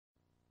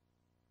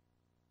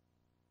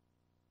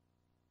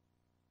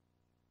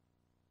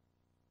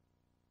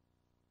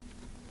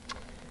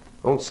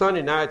On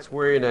Sunday nights,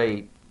 we're in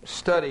a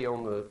study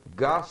on the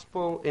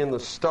gospel in the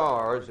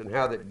stars and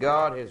how that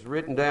God has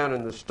written down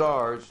in the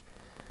stars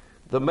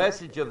the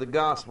message of the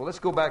gospel. Let's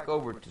go back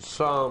over to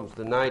Psalms,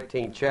 the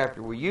 19th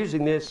chapter. We're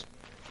using this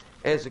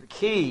as a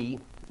key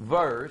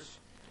verse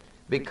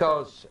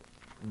because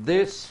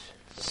this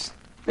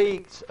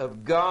speaks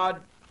of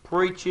God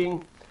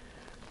preaching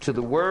to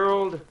the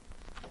world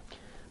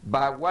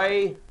by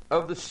way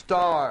of the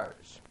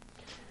stars.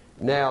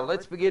 Now,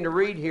 let's begin to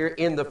read here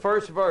in the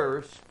first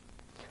verse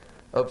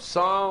of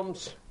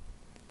Psalms,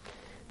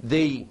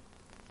 the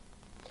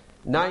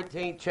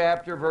 19th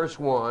chapter, verse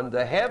 1.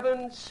 The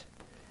heavens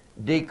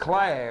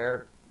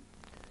declare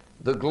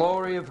the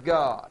glory of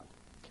God.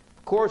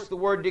 Of course, the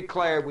word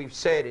declare, we've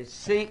said, is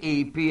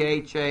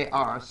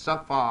C-E-P-H-A-R,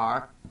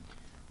 Safar,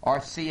 or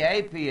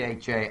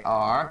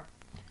C-A-P-H-A-R.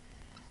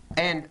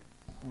 And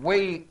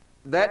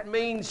that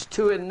means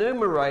to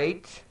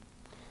enumerate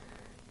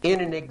in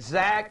an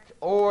exact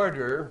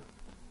order.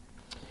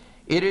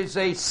 It is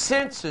a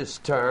census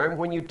term.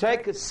 When you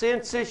take a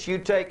census, you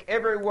take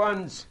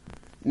everyone's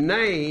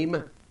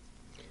name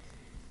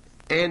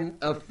and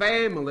a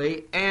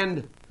family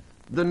and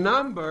the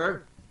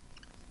number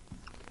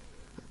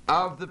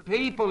of the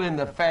people in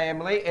the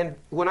family. And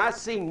when I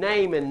see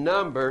name and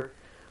number,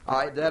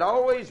 that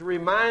always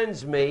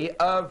reminds me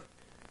of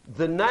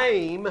the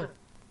name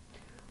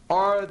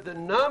or the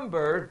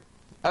number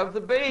of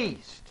the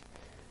beast.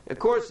 Of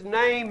course,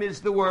 name is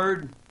the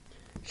word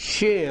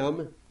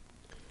Shem.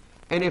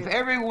 And if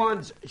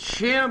everyone's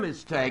Shem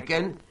is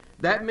taken,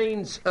 that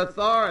means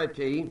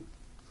authority.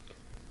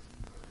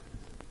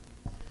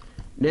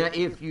 Now,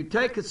 if you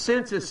take a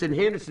census in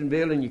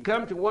Hendersonville and you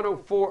come to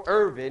 104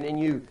 Irvin and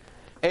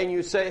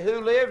you say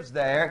who lives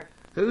there,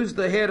 who's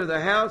the head of the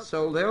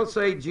household, they'll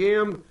say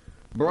Jim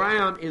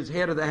Brown is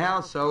head of the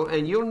household,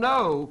 and you'll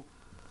know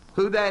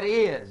who that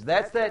is.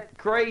 That's that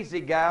crazy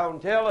guy on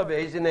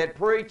television that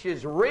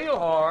preaches real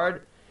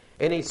hard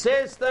and he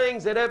says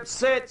things that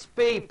upsets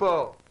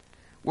people.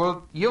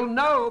 Well, you'll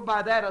know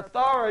by that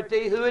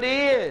authority who it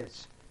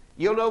is.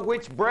 You'll know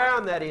which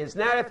Brown that is.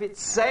 Now, if it's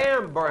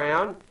Sam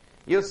Brown,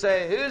 you'll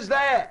say, who's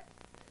that?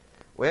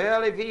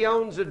 Well, if he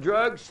owns a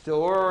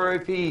drugstore or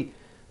if he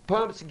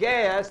pumps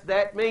gas,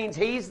 that means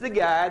he's the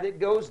guy that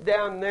goes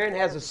down there and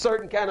has a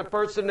certain kind of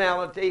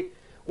personality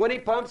when he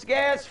pumps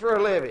gas for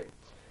a living.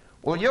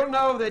 Well, you'll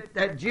know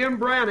that Jim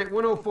Brown at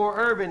 104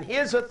 Irvin,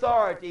 his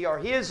authority or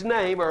his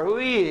name or who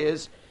he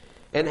is,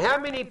 and how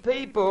many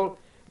people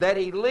that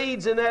he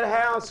leads in that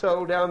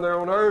household down there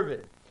on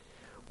Irvin.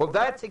 Well,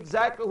 that's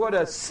exactly what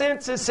a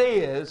census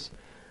is,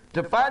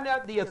 to find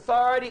out the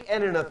authority,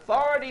 and an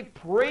authority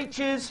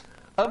preaches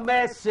a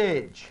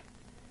message.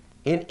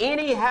 In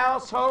any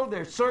household,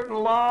 there's certain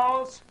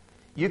laws.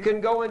 You can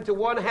go into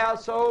one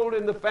household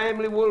and the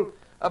family will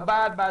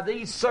abide by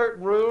these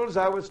certain rules.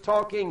 I was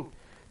talking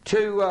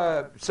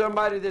to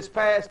somebody this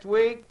past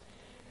week,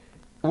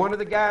 one of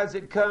the guys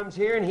that comes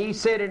here, and he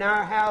said in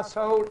our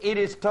household it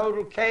is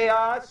total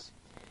chaos.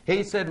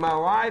 He said, my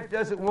wife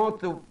doesn't want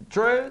the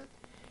truth.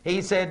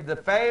 He said, the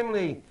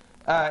family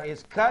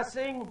is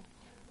cussing.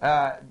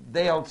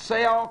 They'll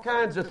say all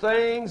kinds of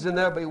things, and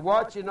they'll be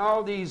watching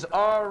all these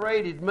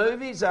R-rated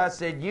movies. I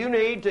said, you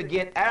need to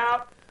get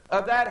out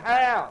of that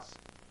house.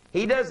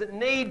 He doesn't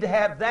need to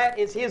have that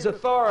as his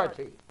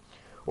authority.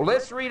 Well,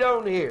 let's read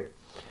on here.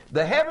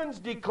 The heavens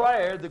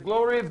declare the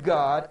glory of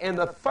God, and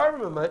the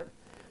firmament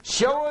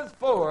showeth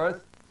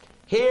forth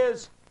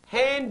his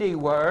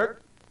handiwork.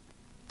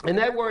 And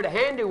that word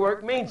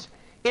handiwork means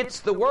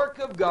it's the work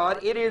of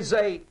God. It is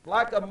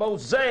like a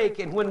mosaic.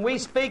 And when we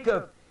speak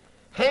of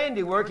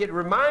handiwork, it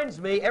reminds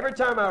me, every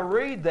time I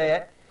read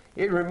that,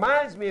 it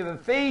reminds me of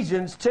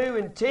Ephesians 2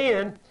 and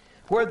 10,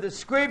 where the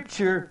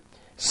Scripture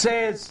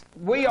says,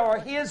 we are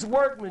His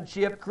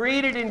workmanship,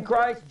 created in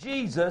Christ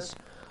Jesus,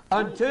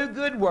 unto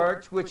good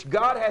works, which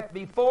God hath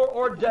before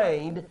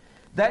ordained,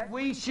 that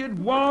we should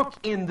walk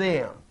in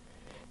them.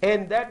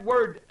 And that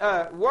word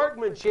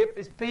workmanship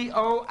is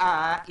P-O-I-E-M-A.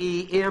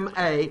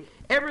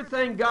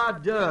 Everything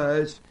God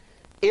does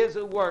is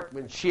a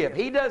workmanship.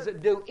 He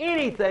doesn't do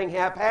anything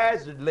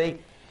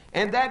haphazardly.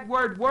 And that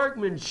word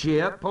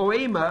workmanship,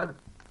 poema,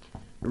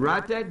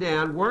 write that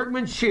down,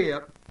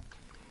 workmanship,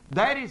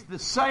 that is the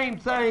same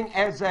thing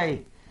as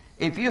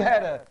if you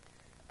had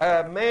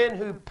a man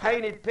who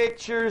painted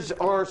pictures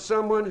or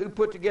someone who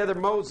put together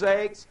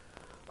mosaics,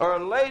 or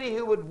a lady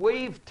who would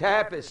weave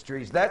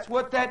tapestries. That's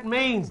what that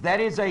means. That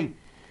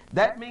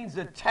means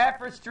a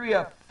tapestry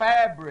of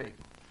fabric.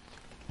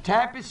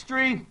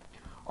 Tapestry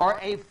or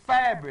a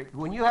fabric.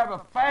 When you have a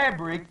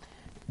fabric,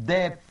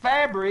 the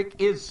fabric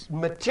is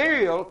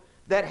material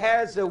that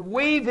has a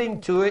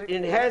weaving to it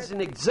and has an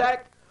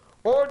exact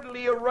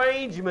orderly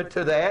arrangement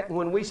to that.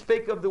 When we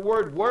speak of the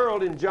word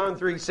world in John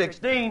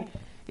 3:16,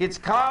 it's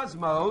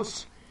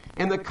cosmos.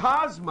 And the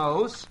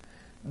cosmos,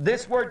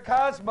 this word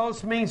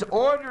cosmos means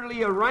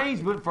orderly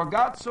arrangement, for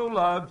God so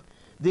loved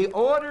the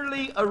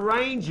orderly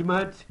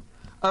arrangement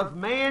of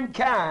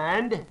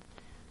mankind.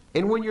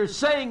 And when you're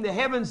saying the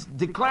heavens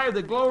declare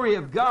the glory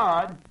of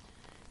God,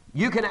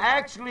 you can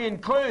actually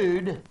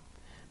include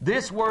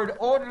this word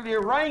orderly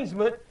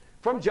arrangement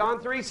from John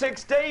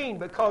 3:16,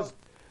 because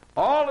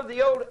all of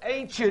the old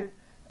ancient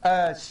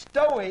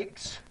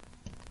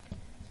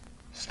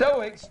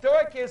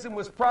Stoicism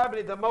was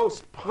probably the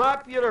most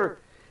popular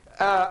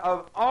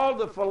of all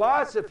the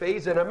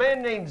philosophies, and a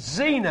man named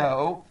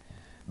Zeno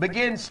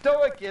began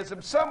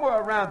Stoicism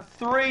somewhere around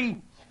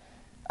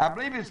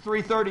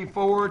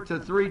 334 to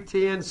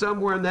 310,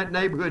 somewhere in that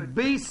neighborhood,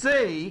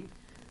 BC.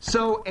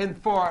 So, in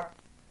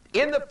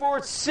the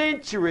 4th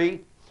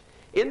century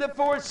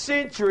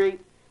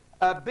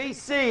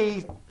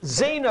BC,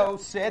 Zeno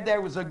said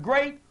there was a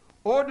great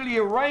orderly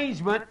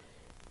arrangement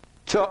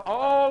to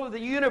all of the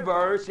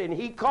universe, and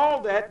he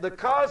called that the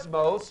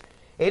cosmos,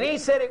 and he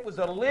said it was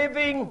a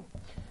living,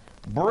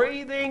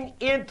 breathing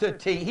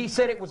entity. He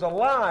said it was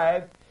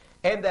alive,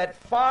 and that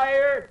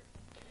fire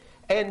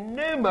and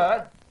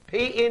pneuma,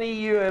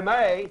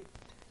 P-N-E-U-M-A,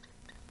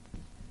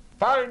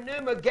 fire and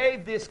pneuma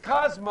gave this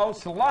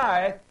cosmos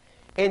life,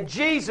 and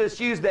Jesus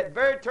used that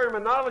very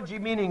terminology,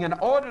 meaning an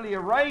orderly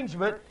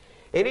arrangement,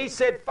 and he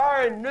said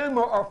fire and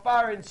pneuma, or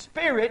fire and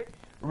spirit,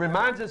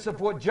 reminds us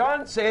of what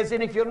John says.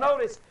 And if you'll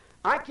notice,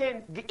 I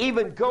can't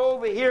even go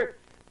over here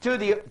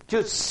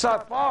to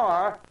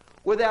Safar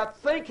without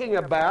thinking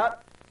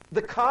about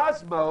the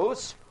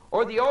cosmos,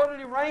 or the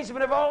orderly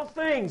arrangement of all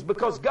things,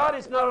 because God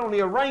has not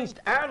only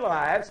arranged our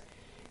lives,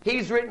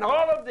 He's written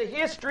all of the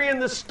history in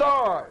the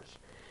stars.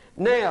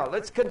 Now,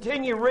 let's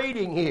continue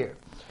reading here.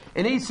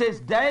 And he says,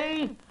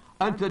 day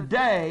unto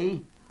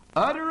day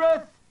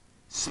uttereth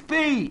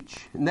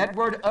speech. And that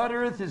word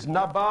uttereth is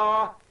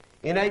naba,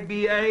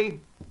 N-A-B-A,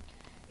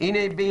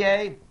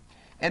 N-A-B-A.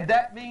 And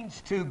that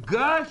means to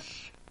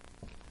gush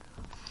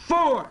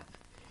forth.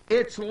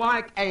 It's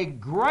like a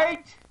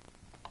great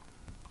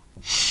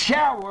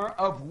shower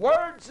of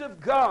words of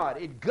God.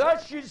 It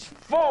gushes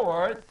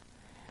forth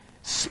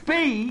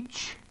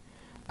speech.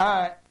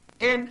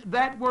 And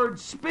that word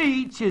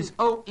speech is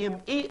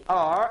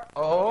O-M-E-R,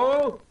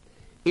 O-M-E-R.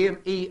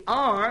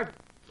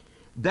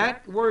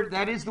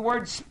 That is the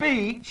word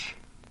speech.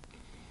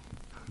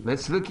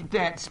 Let's look at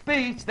that.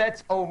 Speech,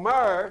 that's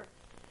Omer.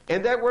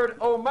 And that word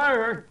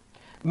Omer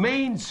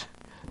means,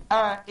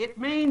 it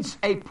means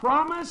a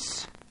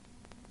promise.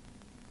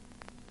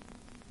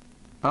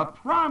 A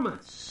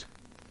promise.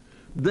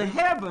 The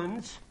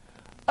heavens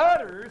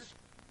utters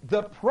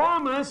the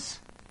promise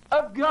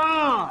of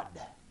God.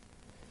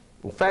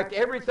 In fact,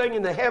 everything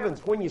in the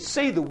heavens, when you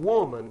see the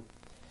woman,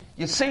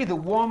 or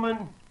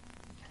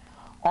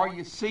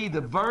you see the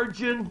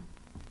virgin,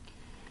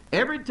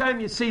 every time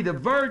you see the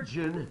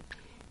virgin,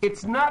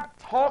 it's not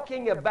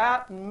talking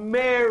about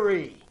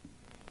Mary.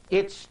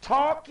 It's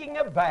talking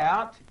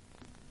about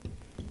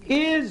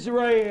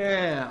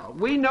Israel.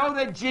 We know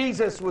that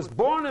Jesus was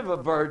born of a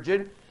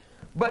virgin,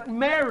 but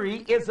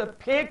Mary is a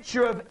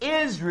picture of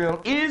Israel.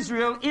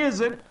 Israel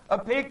isn't a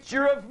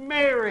picture of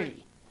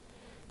Mary.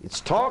 It's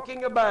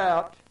talking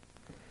about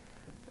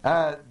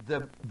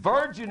the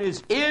virgin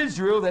is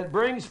Israel that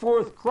brings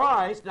forth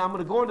Christ. Now I'm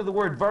going to go into the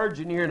word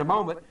virgin here in a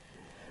moment,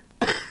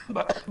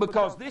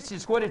 because this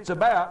is what it's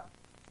about.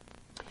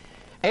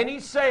 And he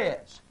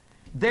says,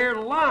 their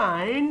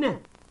line,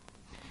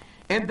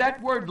 and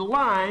that word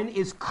line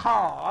is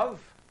kav,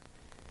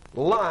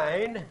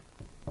 line,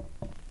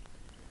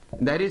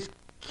 that is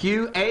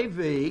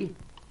Q-A-V,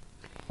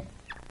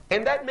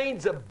 and that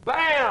means a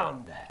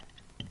bound.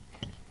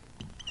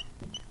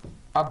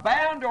 A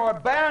bound or a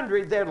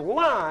boundary, their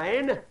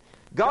line.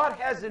 God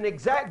has an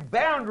exact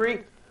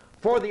boundary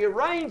for the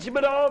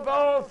arrangement of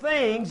all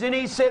things, and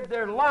he said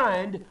their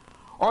line,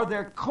 or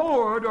their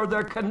cord, or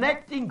their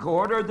connecting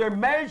cord, or their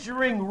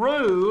measuring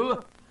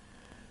rule.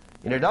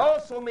 And it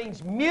also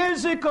means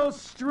musical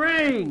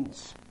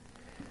strings.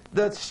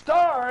 The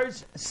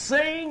stars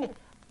sing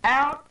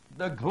out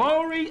the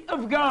glory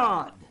of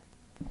God.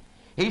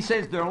 He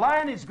says their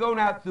line is going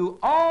out through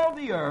all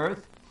the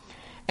earth,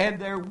 and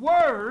their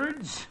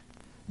words,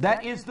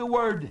 that is the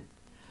word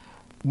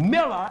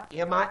millah,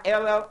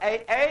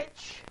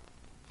 M-I-L-L-A-H.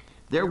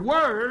 Their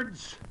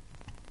words,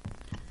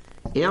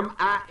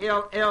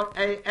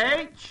 M-I-L-L-A-H.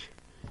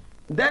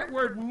 That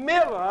word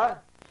millah,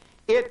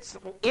 it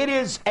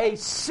is a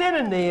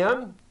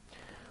synonym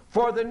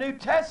for the New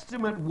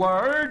Testament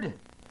word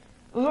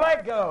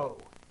lego.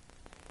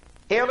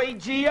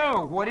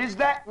 L-E-G-O. What is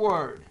that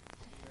word?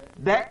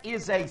 That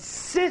is a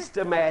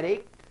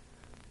systematic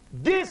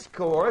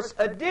discourse.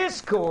 A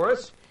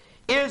discourse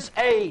is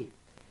a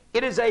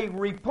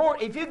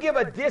report. If you give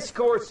a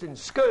discourse in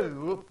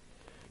school,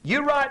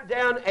 you write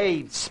down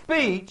a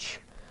speech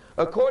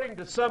according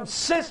to some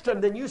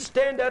system, then you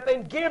stand up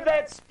and give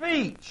that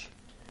speech.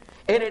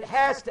 And it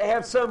has to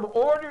have some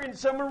order and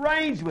some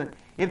arrangement.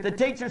 If the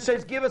teacher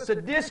says, give us a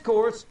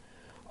discourse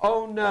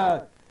on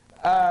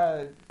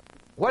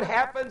what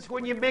happens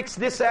when you mix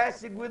this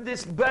acid with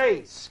this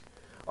base,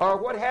 or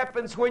what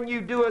happens when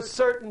you do a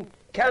certain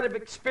kind of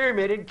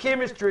experiment in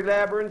chemistry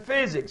lab or in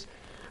physics.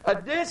 A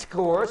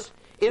discourse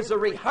is a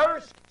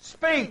rehearsed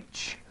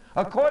speech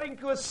according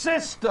to a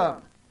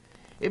system.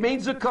 It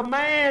means a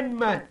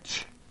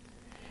commandment.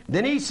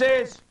 Then he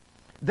says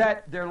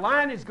that their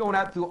line is going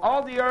out through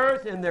all the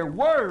earth, and their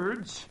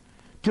words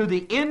to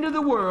the end of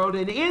the world,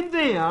 and in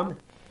them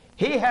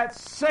he hath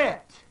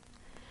set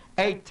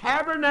a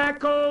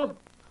tabernacle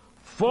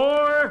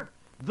for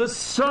the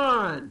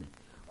sun,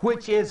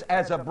 which is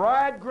as a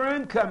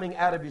bridegroom coming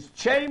out of his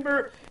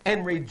chamber,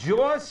 and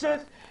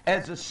rejoiceth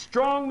as a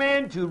strong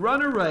man to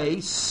run a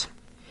race.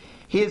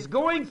 His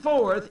going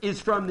forth is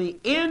from the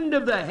end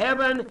of the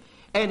heaven,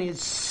 and his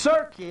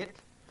circuit,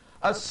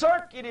 a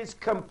circuit is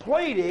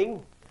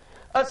completing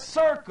a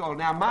circle.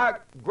 Now, my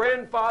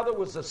grandfather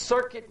was a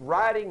circuit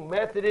riding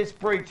Methodist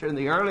preacher in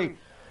the early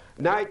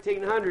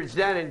 1900s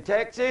down in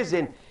Texas,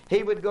 and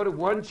he would go to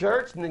one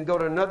church and then go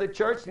to another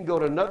church and go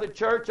to another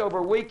church over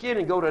a weekend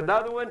and go to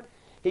another one.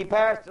 He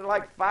pastored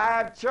like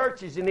 5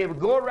 churches, and he would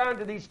go around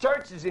to these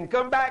churches and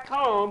come back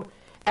home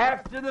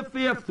after the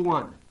 5th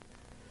one.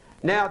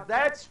 Now,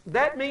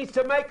 that means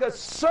to make a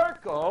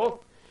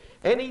circle,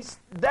 and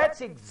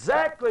that's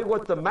exactly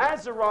what the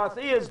Mazzaroth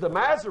is. The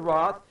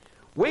Mazzaroth,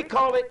 we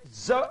call it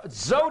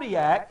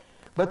zodiac,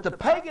 but the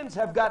pagans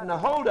have gotten a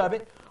hold of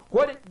it.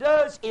 What it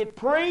does, it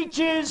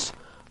preaches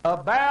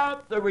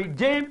about the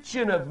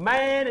redemption of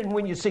man, and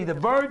when you see the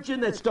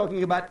virgin, that's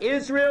talking about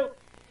Israel.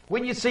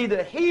 When you see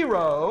the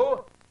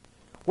hero,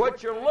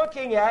 what you're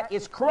looking at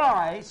is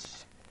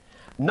Christ,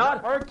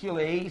 not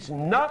Hercules,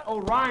 not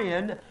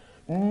Orion,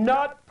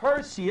 not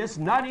Perseus,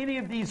 not any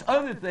of these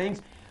other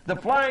things. The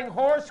flying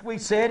horse, we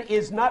said,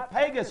 is not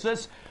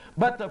Pegasus,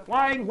 but the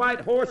flying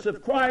white horse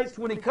of Christ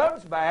when he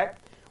comes back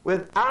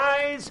with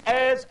eyes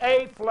as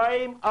a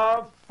flame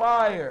of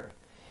fire.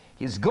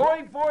 His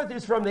going forth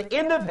is from the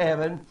end of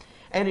heaven,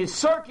 and his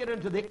circuit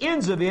unto the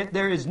ends of it.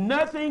 There is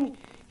nothing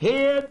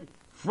hid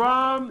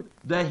from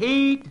the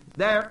heat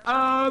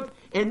thereof.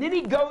 And then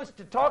he goes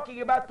to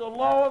talking about the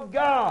law of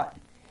God.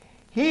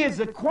 He is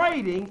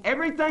equating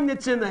everything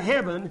that's in the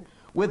heaven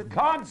with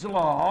God's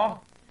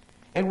law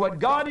and what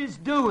God is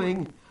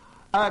doing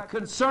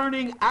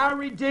concerning our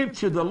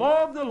redemption. The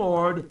law of the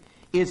Lord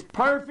is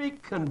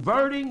perfect,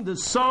 converting the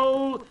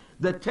soul.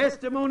 The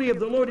testimony of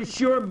the Lord is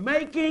sure,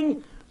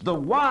 making the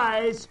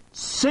wise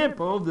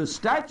simple. The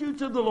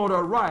statutes of the Lord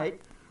are right,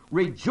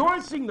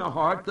 rejoicing the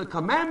heart. The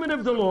commandment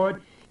of the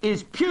Lord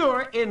is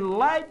pure,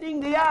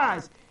 enlightening the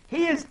eyes.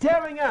 He is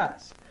telling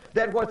us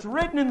that what's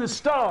written in the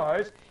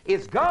stars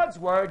is God's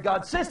Word,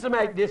 God's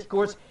systematic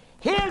discourse,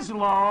 His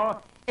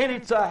law, and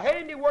it's a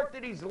handiwork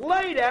that He's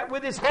laid out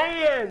with His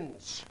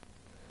hands.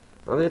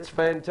 Well, that's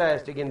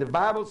fantastic. And the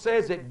Bible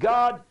says that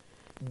God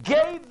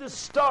gave the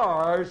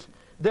stars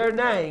their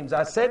names.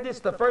 I said this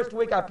the first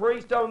week I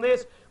preached on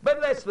this, but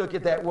let's look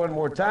at that one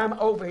more time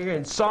over here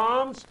in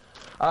Psalms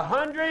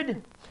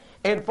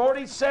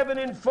 147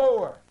 and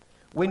 4.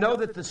 We know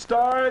that the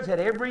stars had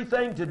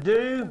everything to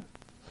do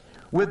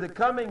with the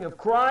coming of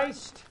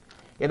Christ,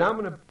 and I'm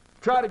going to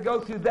try to go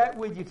through that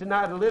with you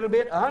tonight a little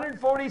bit.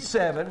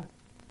 147,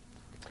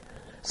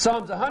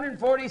 Psalms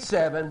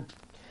 147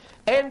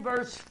 and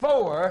verse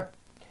 4.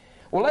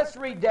 Well, let's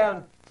read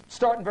down,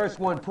 starting verse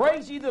 1.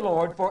 Praise ye the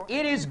Lord, for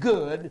it is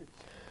good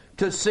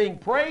to sing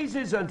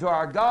praises unto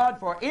our God,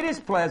 for it is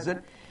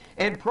pleasant,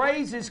 and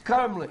praise is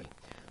comely.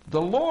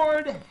 The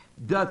Lord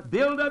doth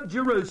build up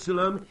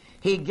Jerusalem.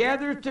 He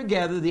gathereth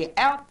together the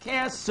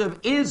outcasts of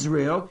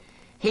Israel.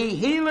 He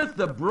healeth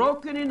the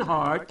broken in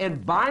heart,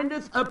 and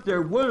bindeth up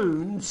their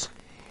wounds.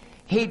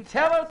 He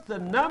telleth the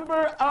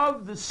number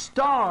of the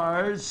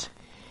stars.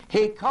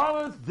 He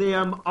calleth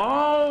them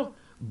all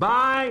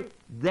by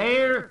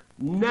their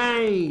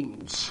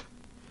names.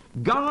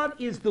 God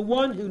is the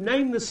one who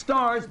named the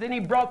stars. Then He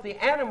brought the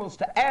animals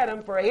to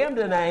Adam for him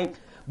to name.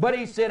 But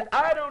He said,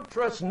 I don't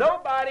trust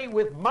nobody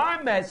with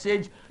my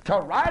message to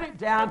write it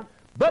down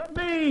but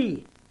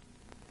me.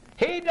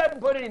 He doesn't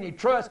put any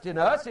trust in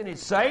us, in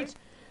His saints.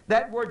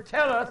 That word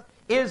telleth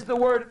is the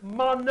word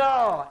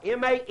manah,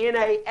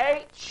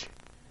 M-A-N-A-H,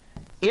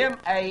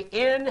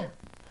 M-A-N-A-H,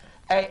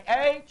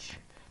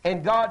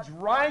 and God's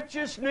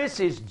righteousness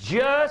is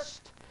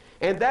just,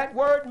 and that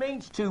word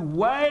means to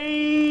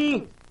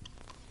weigh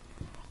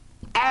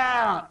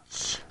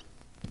out.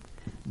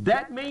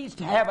 That means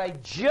to have a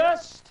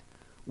just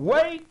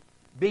weight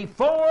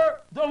before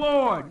the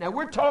Lord. Now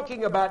we're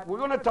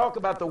going to talk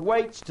about the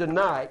weights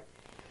tonight,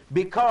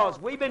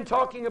 because we've been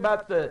talking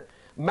about the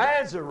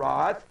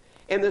Mazzaroth,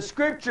 and the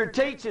Scripture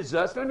teaches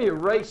us, let me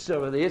erase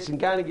some of this and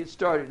kind of get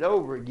started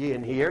over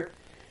again here,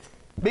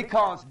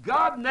 because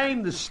God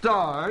named the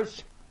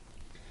stars,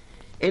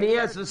 and He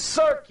has a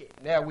circuit.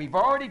 Now, we've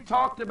already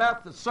talked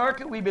about the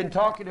circuit. We've been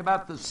talking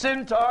about the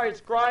centaur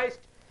as Christ.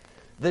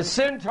 The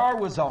centaur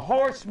was a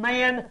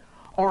horseman,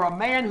 or a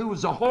man who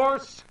was a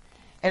horse,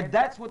 and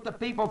that's what the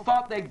people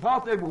thought. They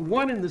thought they were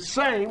one and the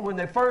same when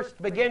they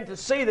first began to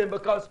see them,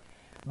 because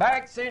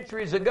back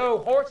centuries ago,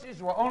 horses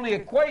were only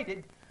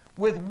equated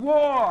with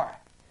war.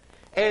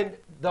 And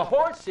the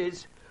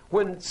horses,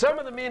 when some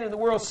of the men in the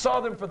world saw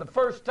them for the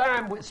first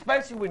time,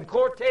 especially when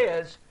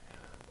Cortez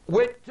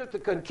took the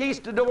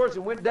conquistadors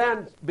and went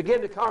down,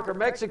 began to conquer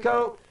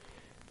Mexico,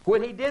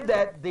 when he did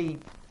that, the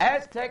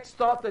Aztecs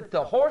thought that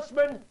the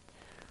horsemen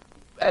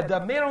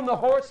the men on the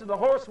horse and the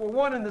horse were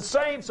one and the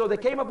same, so they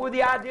came up with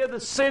the idea of the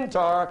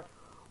centaur.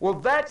 Well,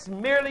 that's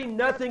merely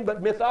nothing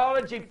but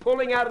mythology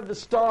pulling out of the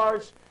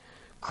stars.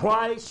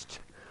 Christ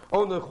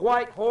on the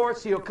white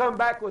horse, he'll come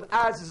back with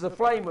eyes as a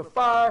flame of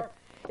fire,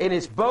 and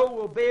his bow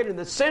will bend, and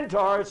the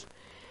centaurs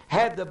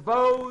had the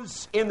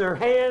bows in their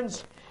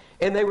hands,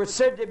 and they were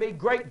said to be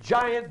great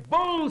giant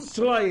bull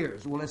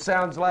slayers. Well, it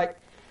sounds like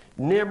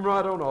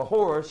Nimrod on a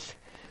horse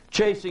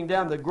chasing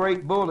down the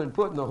great bull and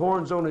putting the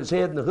horns on his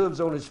head and the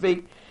hooves on his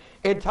feet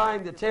and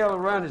tying the tail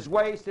around his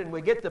waist, and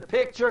we get the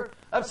picture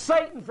of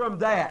Satan from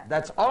that.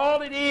 That's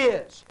all it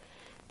is.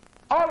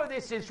 All of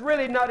this is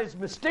really not as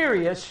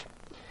mysterious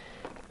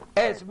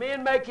as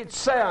men make it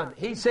sound.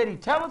 He said he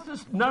telleth the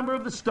number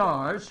of the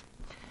stars.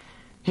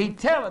 He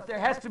telleth there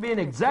has to be an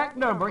exact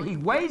number. He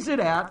weighs it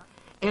out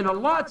and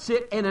allots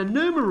it and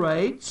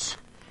enumerates.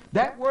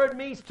 That word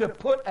means to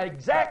put an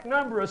exact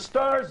number of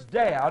stars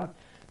down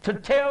to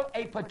tell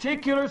a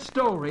particular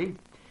story.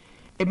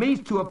 It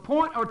means to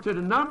appoint or to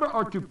the number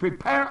or to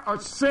prepare or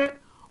set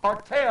or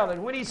tell.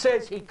 And when he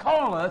says he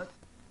calleth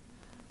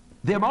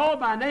them all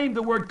by name,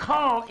 the word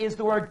call is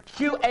the word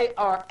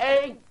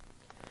Q-A-R-A.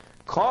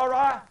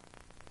 Kara.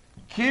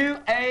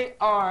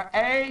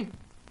 Q-A-R-A.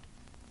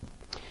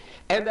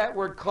 And that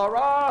word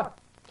kara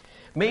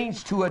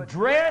means to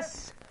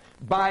address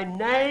by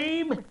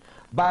name,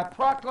 by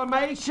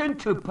proclamation,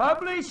 to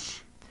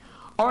publish,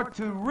 or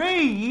to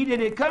read.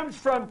 And it comes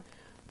from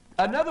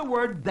another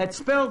word that's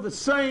spelled the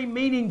same,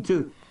 meaning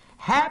to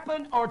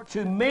happen or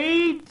to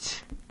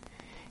meet.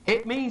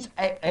 It means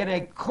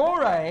a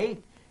kore,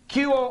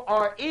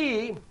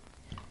 Q-O-R-E,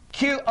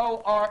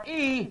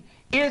 Q-O-R-E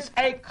is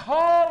a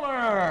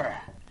caller.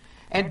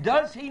 And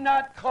does he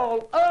not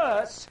call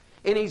us?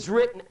 And he's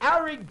written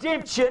our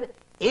redemption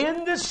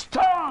in the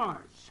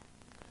stars.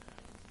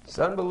 It's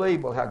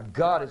unbelievable how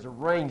God has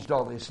arranged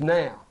all this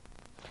now.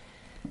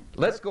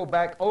 Let's go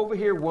back over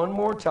here one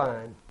more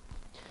time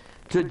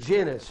to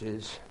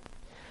Genesis.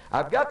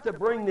 I've got to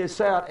bring this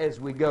out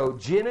as we go.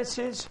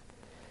 Genesis,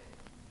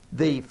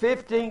 the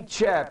 15th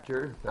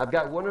chapter. I've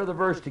got one other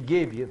verse to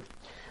give you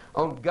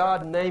on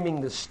God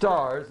naming the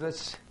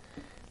stars.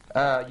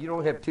 You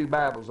don't have two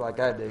Bibles like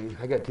I do.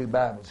 I got two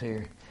Bibles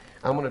here.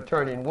 I'm going to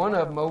turn one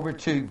of them over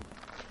to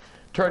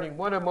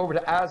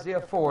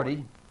Isaiah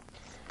 40.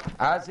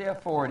 Isaiah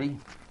 40,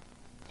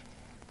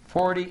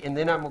 and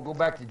then I'm going to go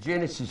back to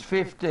Genesis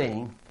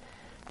 15.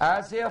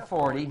 Isaiah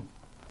 40,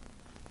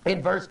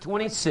 in verse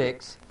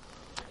 26,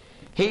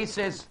 he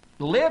says,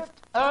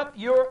 "Lift up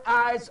your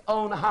eyes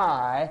on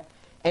high,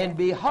 and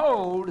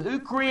behold, who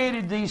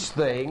created these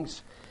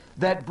things,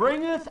 that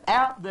bringeth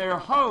out their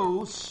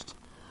host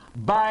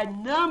by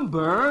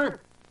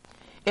number."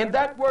 And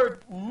that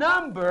word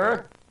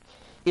number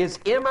is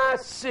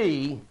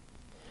M-I-C-P-A-R.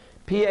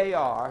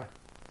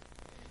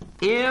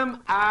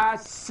 M-I-C-P-A-R.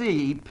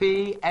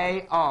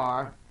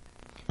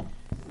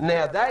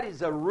 Now that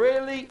is a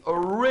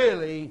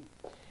really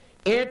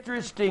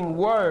interesting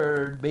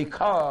word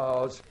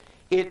because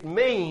it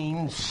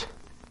means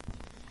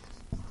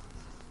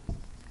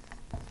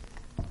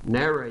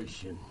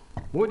narration.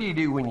 What do you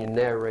do when you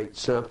narrate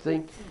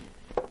something?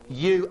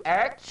 You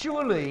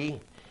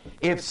actually,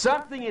 if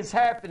something is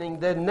happening,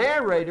 the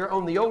narrator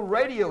on the old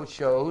radio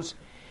shows,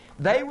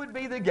 they would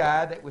be the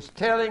guy that was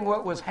telling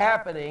what was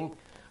happening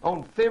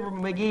on Fibber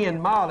McGee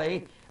and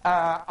Molly,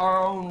 or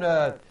on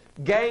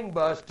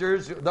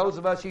Gangbusters, those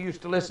of us who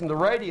used to listen to the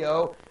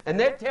radio, and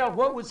they'd tell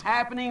what was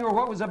happening or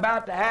what was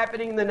about to happen,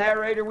 and the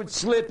narrator would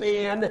slip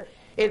in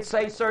and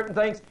say certain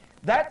things.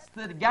 That's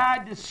the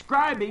guy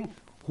describing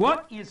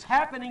what is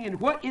happening and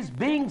what is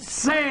being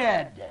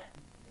said.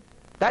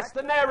 That's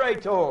the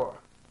narrator.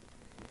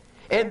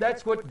 And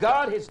that's what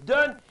God has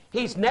done.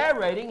 He's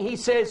narrating. He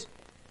says,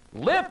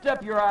 "Lift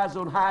up your eyes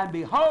on high, and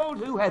behold,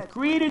 who hath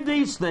created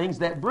these things,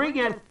 that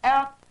bringeth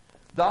out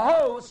the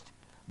host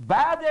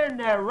by their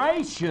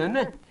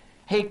narration,"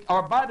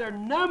 or by their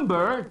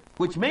number,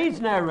 which means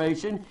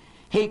narration.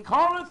 "He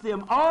calleth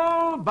them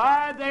all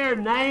by their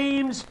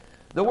names."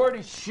 The word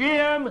is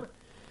Shem.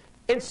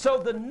 And so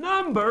the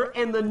number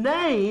and the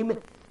name,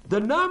 the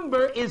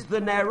number is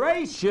the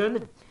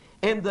narration,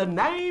 and the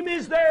name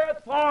is their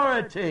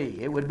authority.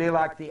 It would be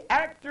like the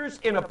actors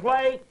in a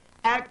play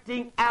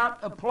acting out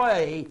a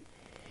play.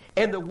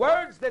 And the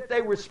words that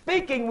they were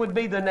speaking would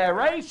be the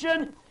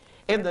narration,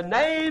 and the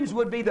names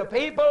would be the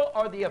people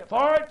or the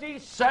authority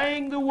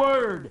saying the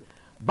word.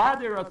 By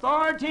their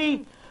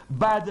authority,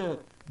 by the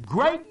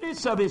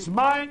greatness of his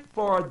might,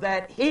 for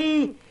that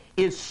he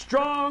is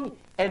strong,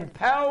 and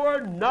power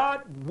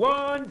not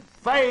one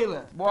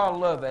faileth. Boy, I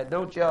love that,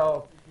 don't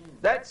y'all?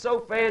 That's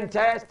so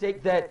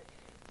fantastic that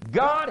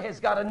God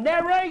has got a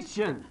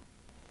narration,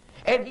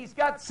 and he's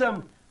got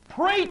some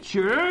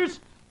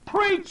preachers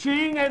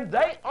preaching, and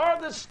they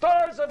are the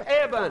stars of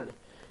heaven.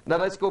 Now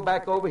let's go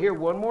back over here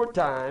one more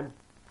time,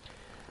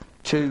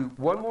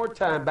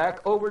 back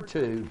over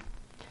to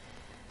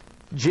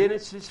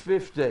Genesis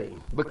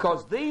 15,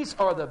 because these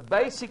are the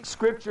basic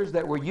scriptures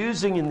that we're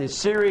using in this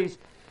series.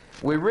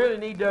 We really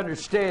need to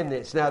understand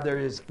this. Now there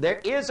is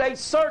a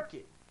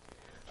circuit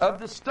of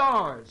the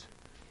stars.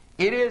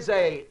 It is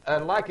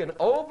like an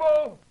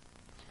oval,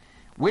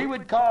 we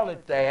would call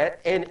it that,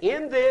 and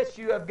in this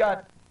you have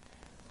got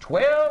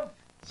 12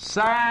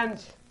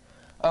 signs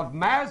of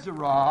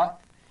Mazzaroth,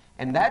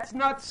 and that's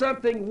not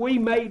something we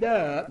made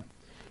up.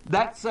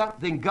 That's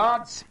something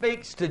God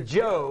speaks to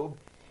Job,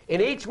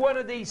 and each one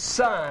of these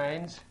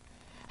signs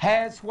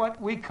has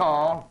what we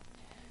call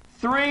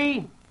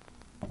 3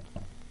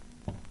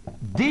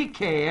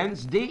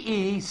 decans,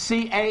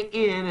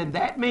 D-E-C-A-N, and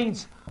that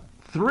means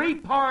 3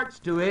 parts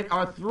to it,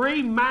 or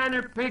 3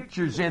 minor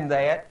pictures in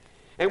that,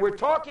 and we're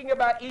talking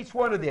about each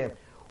one of them.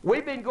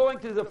 We've been going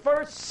through the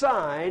first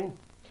sign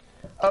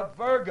of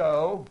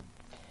Virgo.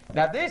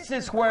 Now this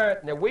is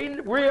where, now we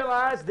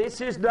realize this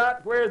is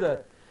not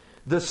where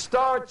the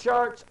star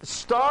charts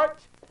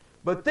start,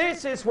 but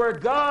this is where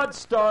God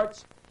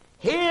starts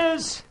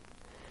His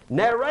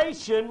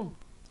narration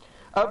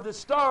of the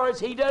stars.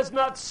 He does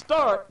not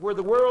start where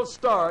the world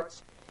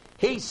starts.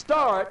 He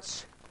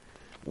starts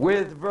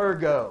with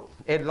Virgo.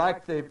 And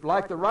like the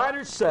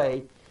writers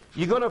say,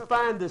 you're going to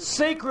find the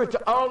secret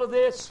to all of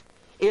this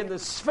in the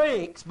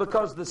Sphinx,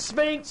 because the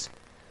Sphinx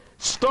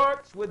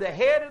starts with the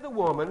head of the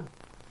woman.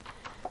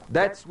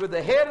 That's with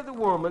the head of the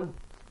woman.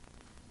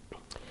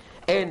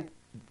 And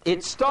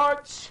it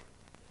starts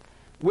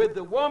with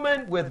the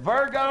woman with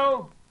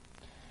Virgo,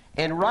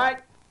 and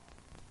right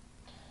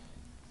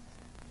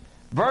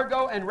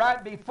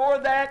before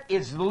that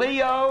is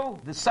Leo,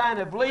 the sign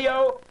of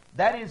Leo.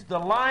 That is the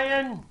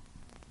lion.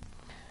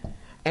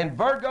 And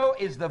Virgo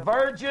is the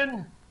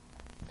virgin.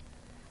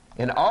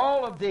 And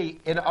all of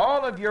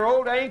your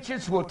old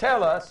ancients will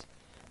tell us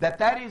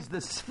that is the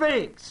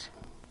Sphinx.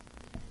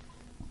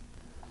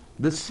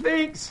 The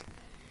Sphinx,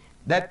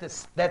 that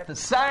the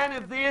sign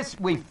of this,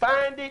 we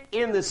find it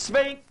in the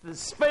Sphinx. The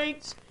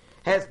Sphinx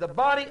has the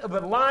body of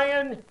a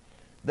lion,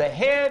 the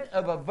head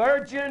of a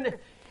virgin,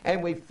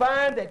 and we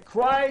find that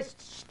Christ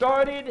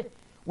started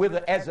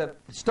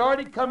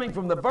coming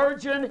from the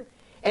virgin,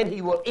 and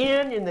He will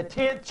end in the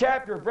 10th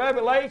chapter of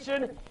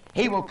Revelation.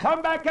 He will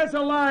come back as a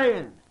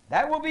lion.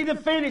 That will be the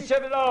finish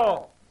of it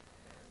all.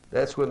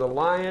 That's when the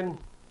lion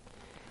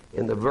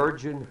and the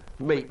virgin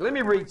meet. Let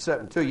me read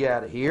something to you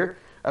out of here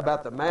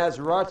about the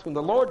Mazzaroth. When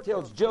the Lord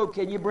tells Job,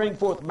 can you bring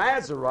forth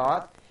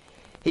Mazzaroth?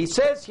 He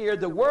says here,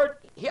 the word,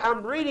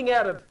 I'm reading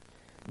out of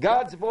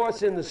God's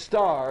Voice in the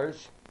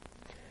Stars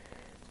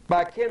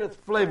by Kenneth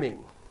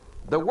Fleming.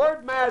 The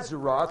word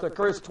Mazzaroth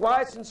occurs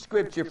twice in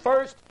Scripture.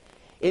 First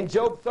in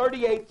Job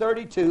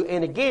 38:32,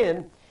 and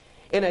again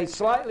in a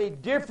slightly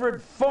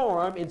different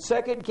form in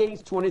 2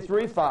 Kings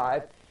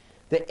 23:5.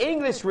 The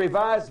English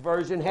Revised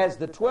Version has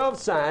the 12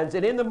 signs,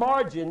 and in the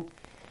margin,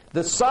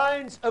 the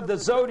signs of the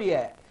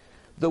zodiac.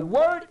 The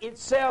word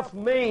itself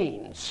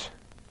means,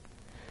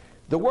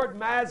 the word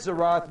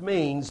Mazzaroth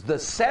means the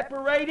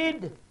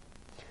separated,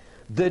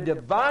 the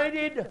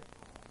divided,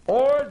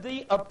 or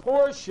the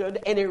apportioned,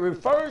 and it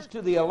refers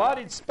to the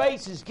allotted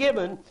spaces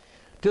given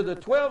to the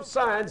 12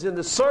 signs in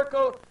the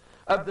circle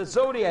of the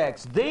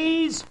zodiacs.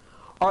 These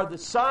are the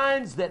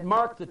signs that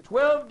mark the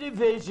 12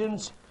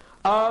 divisions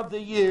of the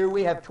year.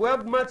 We have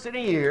 12 months in a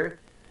year.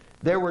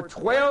 There were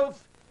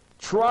 12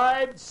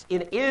 tribes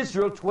in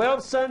Israel,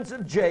 12 sons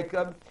of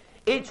Jacob.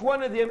 Each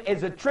one of them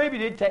is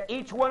attributed to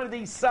each one of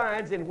these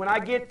signs, and when I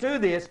get to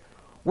this,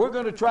 we're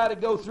going to try to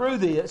go through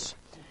this.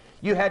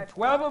 You had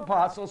 12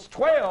 apostles.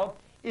 12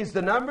 is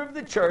the number of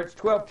the church.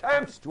 12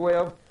 times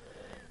 12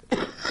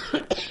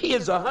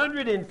 is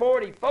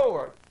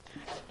 144.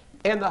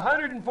 And the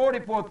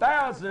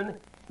 144,000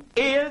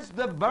 is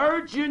the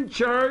virgin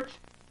church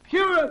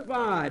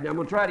purified. I'm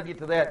going to try to get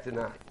to that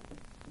tonight.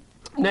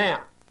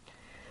 Now,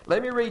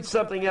 let me read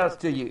something else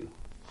to you.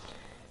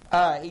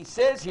 He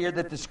says here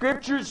that the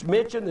Scriptures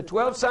mention the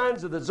 12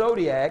 signs of the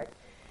zodiac.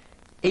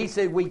 He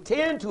said, we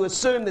tend to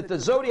assume that the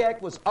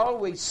zodiac was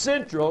always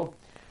central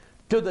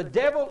to the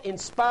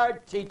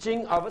devil-inspired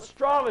teaching of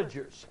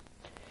astrologers.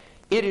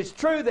 It is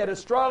true that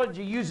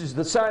astrology uses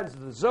the signs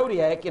of the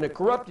zodiac in a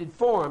corrupted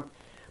form,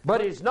 but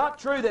it is not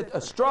true that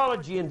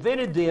astrology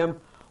invented them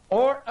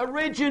or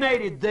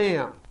originated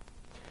them.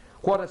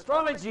 What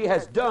astrology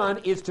has done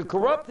is to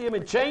corrupt them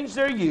and change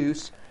their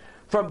use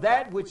from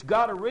that which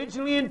God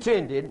originally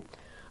intended.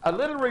 A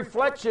little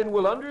reflection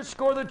will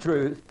underscore the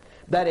truth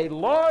that a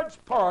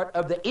large part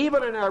of the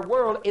evil in our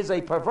world is a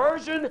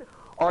perversion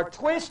or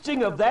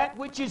twisting of that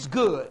which is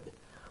good.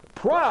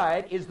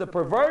 Pride is the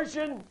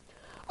perversion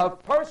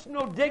of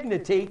personal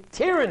dignity.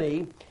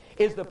 Tyranny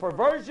is the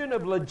perversion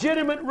of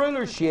legitimate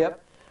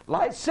rulership.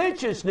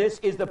 Licentiousness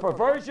is the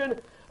perversion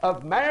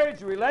of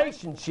marriage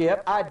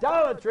relationship.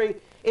 Idolatry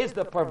is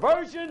the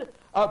perversion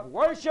of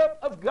worship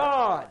of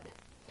God.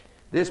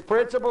 This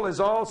principle is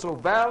also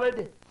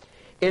valid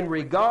in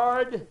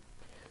regard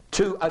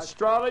to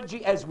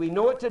astrology as we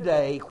know it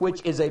today,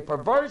 which is a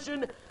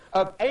perversion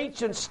of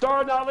ancient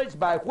star knowledge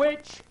by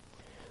which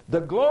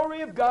the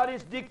glory of God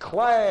is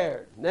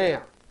declared.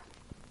 Now,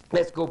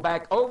 let's go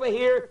back over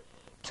here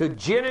to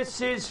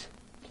Genesis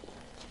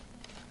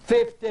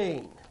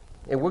 15.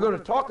 And we're going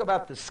to talk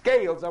about the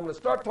scales. I'm going to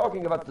start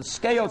talking about the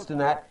scales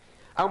tonight.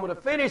 I'm going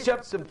to finish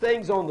up some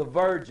things on the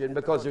virgin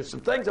because there's some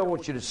things I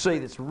want you to see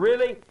that's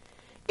really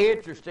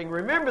interesting.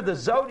 Remember, the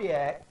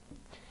zodiac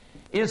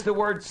is the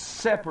word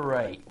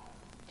separate.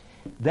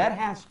 That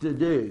has to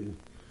do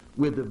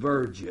with the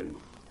virgin.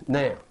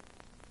 Now,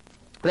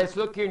 let's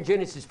look here in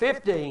Genesis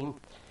 15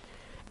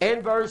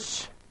 and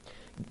verse,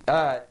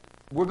 we're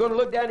going to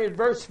look down here at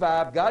verse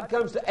 5. God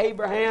comes to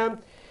Abraham,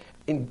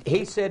 and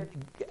he said,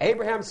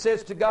 Abraham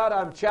says to God,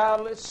 I'm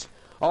childless.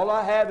 All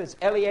I have is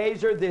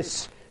Eliezer,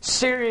 this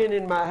Syrian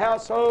in my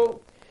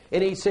household.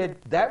 And he said,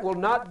 that will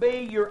not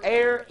be your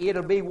heir.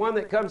 It'll be one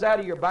that comes out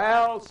of your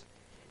bowels.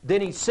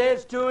 Then he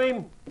says to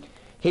him,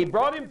 he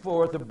brought him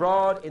forth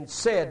abroad and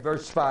said,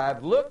 verse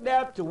 5, look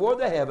now toward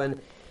the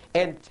heaven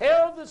and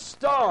tell the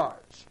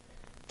stars.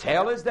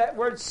 Tell is that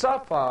word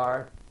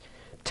sapphire.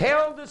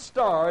 Tell the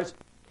stars,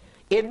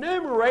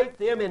 enumerate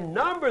them and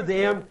number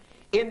them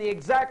in the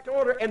exact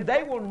order, and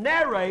they will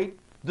narrate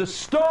the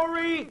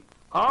story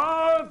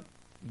of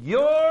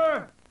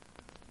your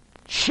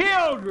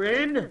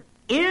children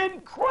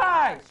in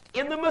Christ,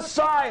 in the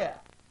Messiah.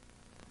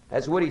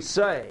 That's what he's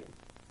saying.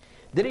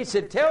 Then he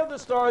said, tell the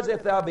stars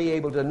if thou be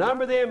able to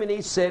number them. And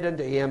he said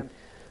unto him,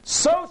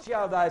 so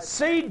shall thy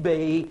seed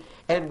be.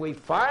 And we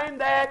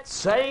find that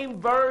same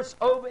verse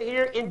over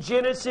here in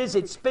Genesis.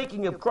 It's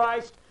speaking of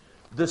Christ.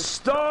 The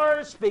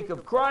stars speak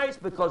of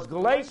Christ because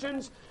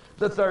Galatians,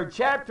 the 3rd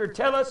chapter,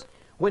 tell us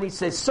when he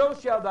says, so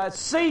shall thy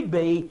seed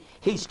be,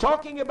 he's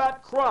talking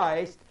about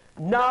Christ,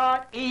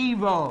 not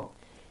evil.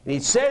 And he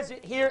says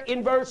it here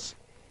in verse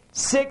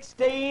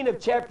 16 of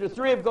chapter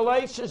 3 of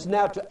Galatians,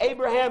 now to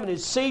Abraham and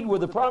his seed were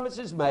the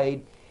promises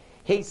made.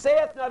 He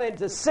saith not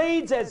unto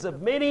seeds as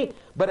of many,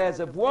 but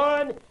as of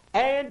one,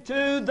 and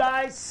to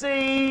thy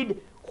seed,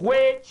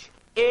 which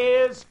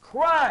is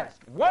Christ.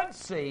 One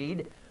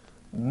seed,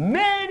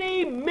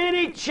 many,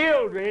 many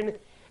children,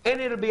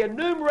 and it'll be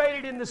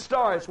enumerated in the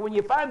stars. When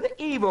you find the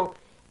evil,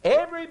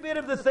 every bit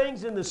of the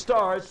things in the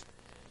stars,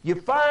 you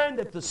find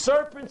that the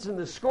serpents and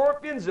the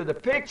scorpions are the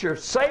picture of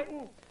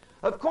Satan.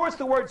 Of course,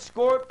 the word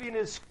scorpion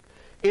is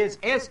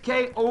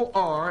S-K-O-R-P-I-O-S.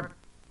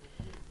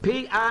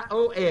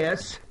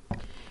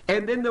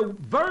 And then the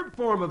verb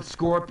form of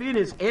scorpion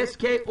is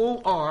S-K-O-R-P-I-Z-O.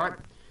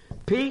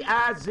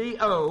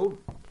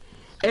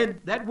 And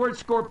that word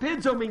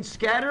scorpizo means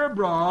scatter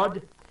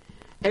abroad.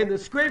 And the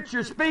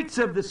Scripture speaks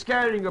of the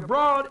scattering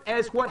abroad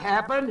as what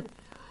happened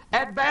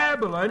at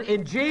Babylon.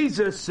 And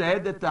Jesus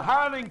said that the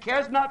hireling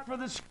cares not for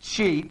the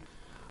sheep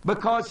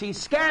because he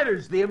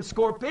scatters them,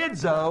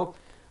 scorpizo.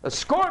 A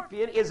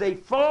scorpion is a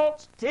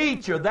false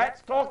teacher.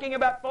 That's talking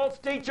about false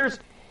teachers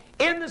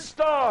in the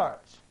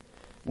stars.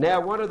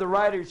 Now, one of the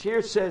writers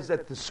here says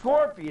that the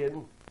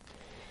scorpion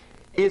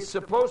is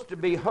supposed to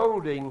be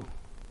holding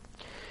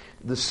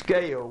the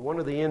scale, one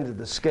of the ends of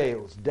the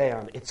scales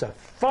down. It's a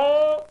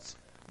false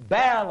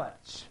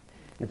balance.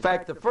 In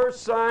fact, the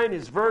first sign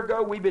is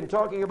Virgo. We've been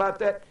talking about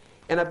that.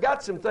 And I've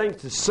got some things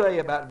to say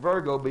about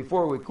Virgo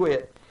before we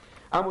quit.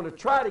 I'm going to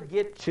try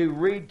to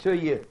read to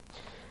you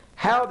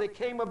how they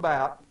came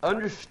about,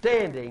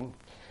 understanding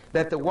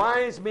that the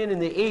wise men in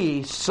the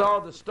east saw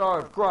the star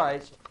of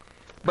Christ.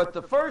 But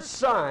the first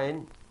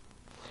sign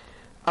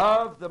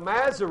of the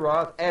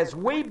Mazzaroth, as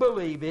we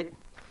believe it,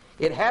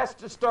 it has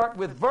to start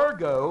with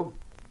Virgo.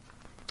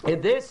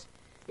 And this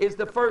is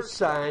the first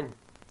sign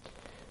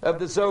of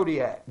the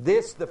zodiac.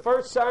 The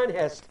first sign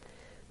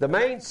the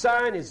main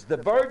sign is the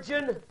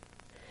Virgin,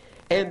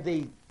 and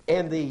the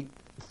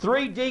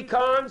 3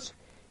 decans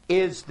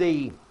is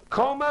the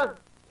coma,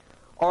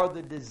 or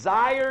the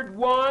desired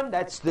one.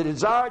 That's the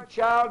desired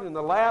child in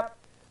the lap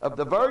of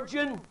the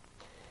Virgin.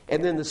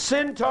 And then the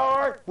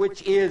centaur,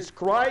 which is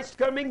Christ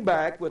coming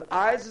back with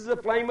eyes as a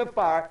flame of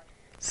fire.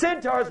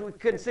 Centaurs were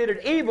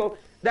considered evil.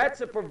 That's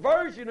a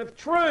perversion of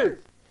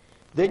truth.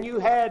 Then you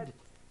had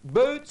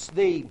Boots,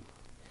 the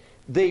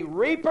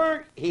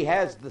reaper. He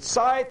has the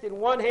scythe in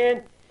one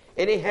hand,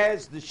 and he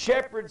has the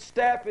shepherd's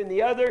staff in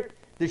the other.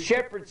 The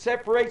shepherd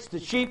separates the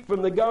sheep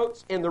from the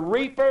goats, and the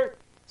reaper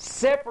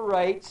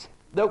separates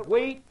the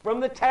wheat from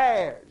the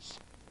tares.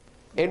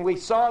 And we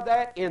saw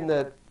that in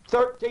the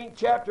 13th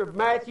chapter of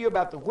Matthew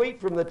about the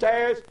wheat from the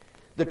tares.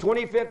 The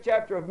 25th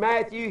chapter of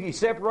Matthew, he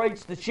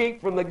separates the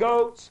sheep from the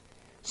goats.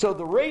 So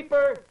the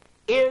reaper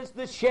is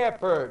the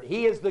shepherd.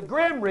 He is the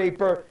grim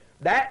reaper.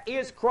 That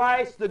is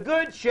Christ, the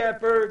good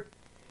shepherd.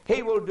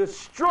 He will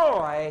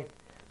destroy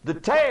the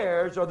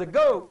tares or the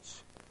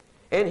goats,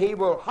 and he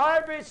will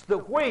harvest the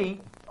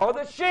wheat or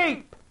the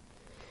sheep.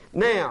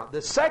 Now,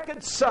 the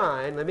second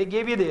sign, let me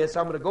give you this.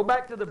 I'm going to go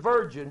back to the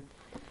Virgin.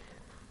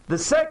 The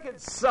second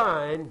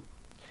sign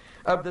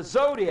of the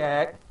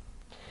zodiac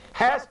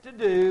has to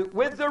do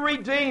with the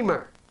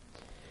Redeemer.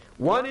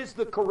 One is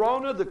the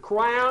corona, the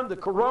crown. The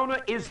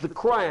corona is the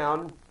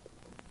crown.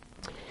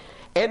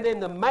 And then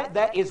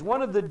that is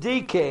one of the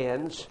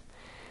decans.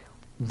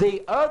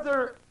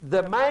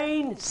 The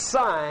main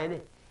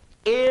sign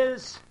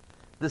is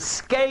the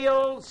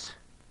scales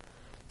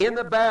in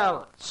the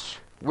balance.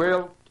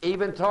 We'll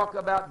even talk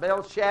about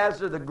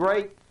Belshazzar, the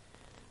great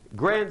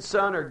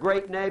grandson or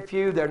great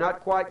nephew. They're not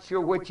quite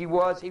sure which he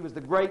was. He was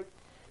the great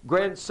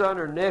grandson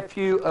or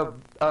nephew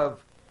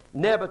of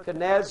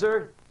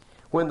Nebuchadnezzar,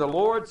 when the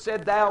Lord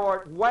said, "Thou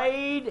art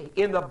weighed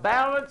in the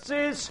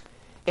balances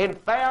and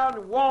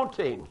found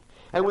wanting."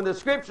 And when the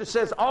Scripture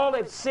says, "All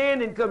have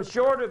sinned and come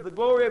short of the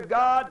glory of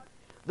God,"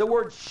 the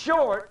word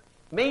 "short"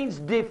 means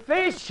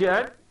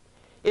deficient.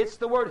 It's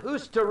the word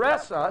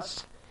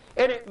 "husteresos,"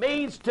 and it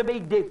means to be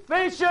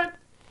deficient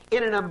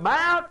in an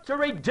amount to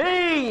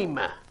redeem.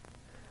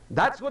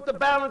 That's what the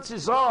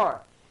balances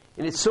are.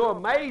 And it's so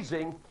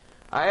amazing.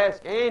 I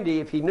asked Andy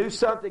if he knew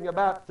something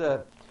about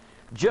the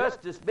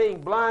justice being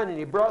blind, and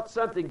he brought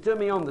something to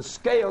me on the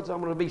scales. I'm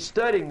going to be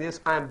studying this.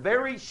 I'm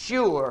very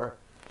sure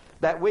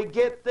that we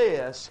get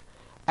this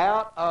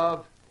out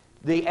of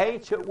the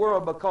ancient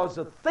world, because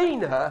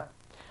Athena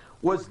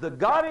was the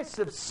goddess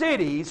of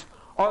cities,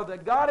 or the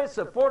goddess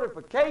of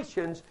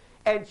fortifications,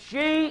 and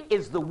she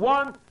is the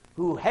one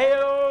who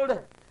held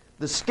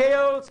the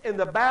scales in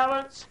the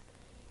balance,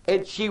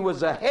 and she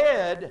was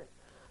ahead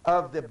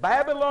of the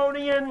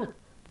Babylonian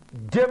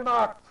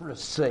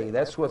democracy.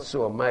 That's what's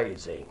so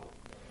amazing.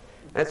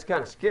 That's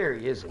kind of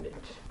scary, isn't it?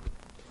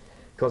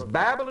 Because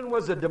Babylon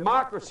was a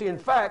democracy. In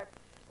fact,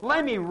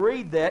 let me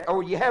read that.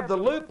 Or you have the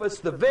lupus,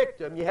 the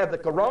victim. You have the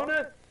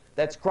corona.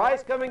 That's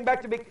Christ coming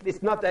back to be.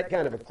 It's not that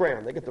kind of a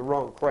crown. They get the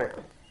wrong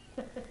crown.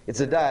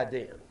 It's a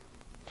diadem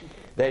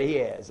that he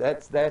has.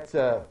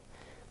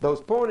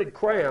 Those pointed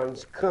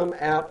crowns come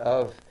out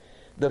of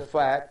the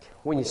fact,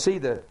 when you see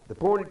the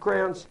pointed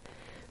crowns,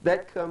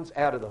 that comes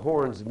out of the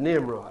horns of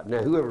Nimrod.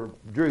 Now, whoever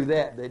drew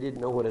that, they didn't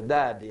know what a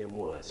diadem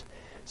was.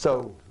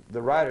 So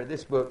the writer of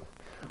this book,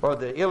 or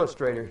the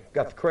illustrator,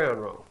 got the crown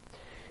wrong.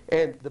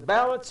 And the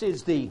balance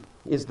is the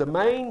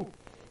main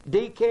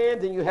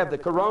decan. Then you have the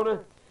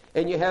corona,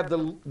 and you have the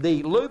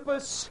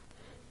lupus,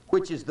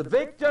 which is the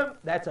victim.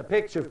 That's a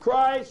picture of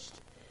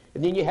Christ.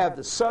 And then you have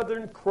the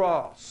Southern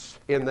Cross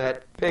in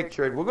that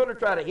picture. And we're going to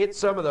try to hit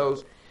some of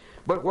those.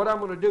 But what I'm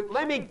going to do,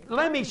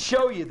 let me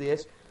show you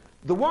this.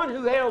 The one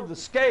who held the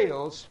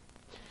scales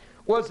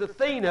was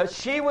Athena.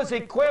 She was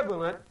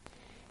equivalent,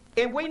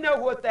 and we know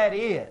what that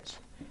is.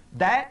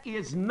 That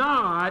is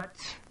not,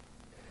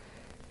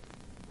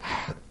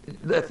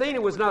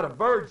 Athena was not a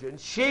virgin.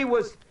 She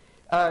was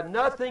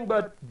nothing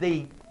but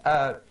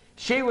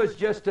she was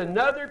just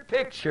another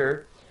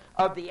picture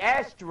of the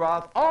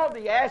Ashtaroth. All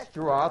the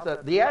Ashtaroth,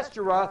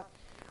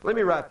 let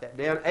me write that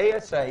down,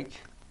 A-S-H.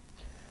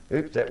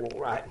 Oops, that won't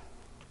write.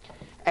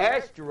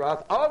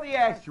 Ashtaroth, all the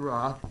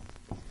Ashtaroth,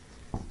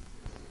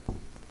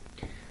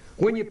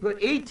 when you put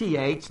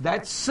ETH,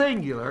 that's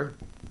singular,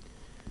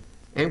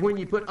 and when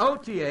you put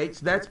OTH,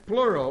 that's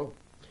plural,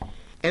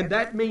 and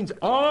that means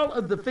all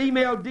of the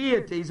female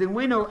deities, and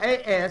we know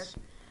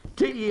A-S-T-E-R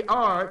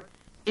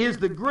is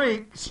the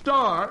Greek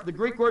star, the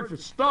Greek word for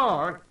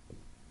star,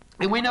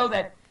 and we know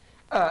that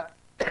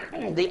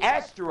the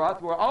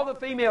Ashtaroth were all the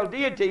female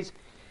deities,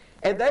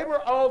 and they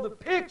were all the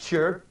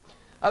picture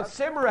of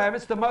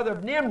Semiramis, the mother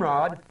of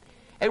Nimrod,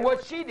 and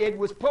what she did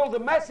was pull the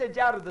message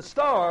out of the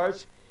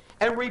stars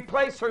and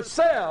replace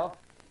herself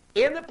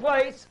in the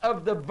place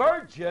of the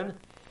virgin.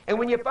 And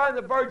when you find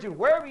the virgin,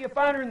 wherever you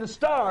find her in the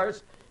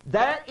stars,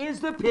 that is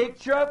the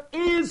picture of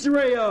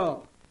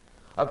Israel.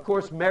 Of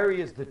course,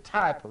 Mary is the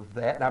type of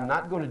that, and I'm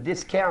not going to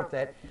discount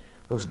that,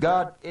 because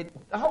God,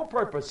 the whole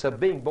purpose of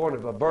being born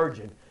of a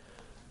virgin,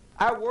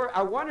 I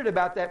wondered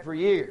about that for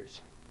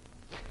years.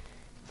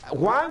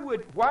 Why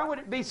would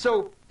it be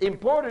so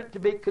important to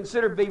be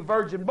considered to be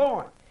virgin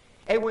born?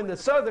 And when the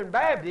Southern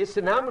Baptists,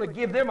 and I'm going to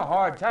give them a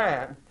hard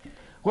time,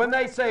 when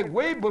they say,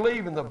 we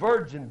believe in the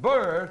virgin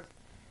birth,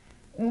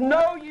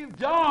 no, you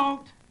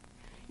don't.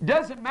 It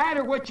doesn't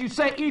matter what you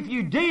say. If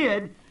you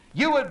did,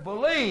 you would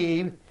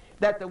believe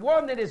that the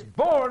one that is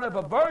born of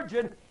a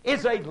virgin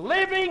is a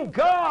living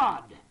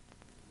God.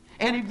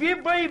 And if you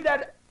believe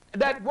that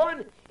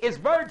one is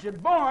virgin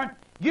born,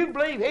 you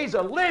believe he's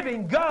a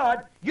living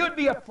God, you'd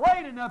be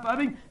afraid enough of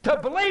him to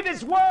believe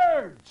his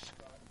words.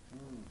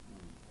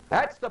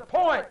 That's the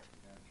point.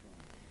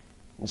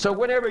 And so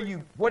whatever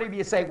you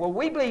say, well,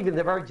 we believe in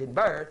the virgin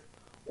birth,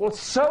 well,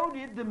 so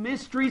did the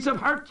mysteries of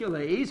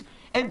Hercules,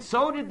 and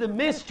so did the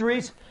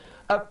mysteries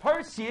of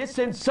Perseus,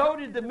 and so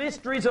did the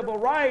mysteries of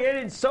Orion,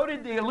 and so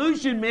did the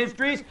Eleusinian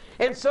mysteries,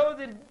 and so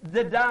did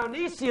the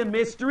Dionysian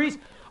mysteries.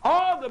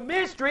 All the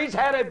mysteries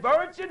had a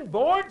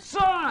virgin-born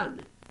son.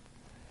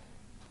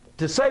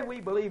 To say we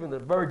believe in the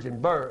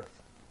virgin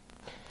birth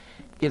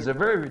is a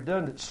very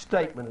redundant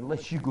statement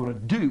unless you're going to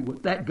do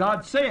what that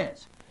God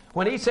says.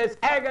 When he says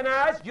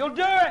agonize, you'll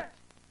do it.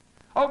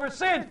 Over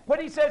sin, when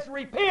he says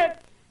repent,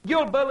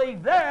 you'll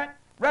believe that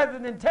rather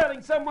than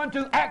telling someone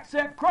to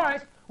accept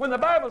Christ. When the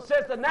Bible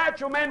says the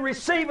natural man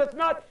receiveth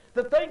not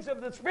the things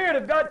of the Spirit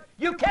of God,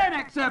 you can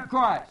accept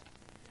Christ.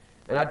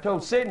 And I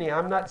told Sidney,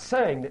 I'm not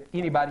saying that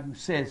anybody who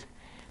says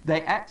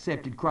they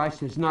accepted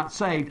Christ is not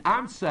saved.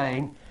 I'm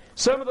saying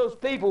some of those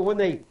people, when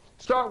they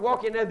start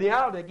walking down the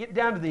aisle, they get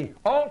down to the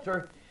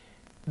altar,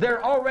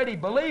 they're already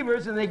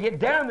believers, and they get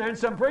down there, and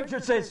some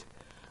preacher says,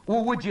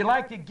 well, would you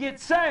like to get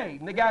saved?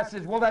 And the guy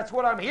says, well, that's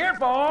what I'm here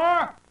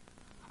for.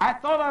 I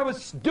thought I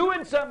was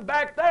doing something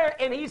back there.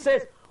 And he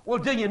says, Well,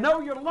 do you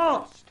know you're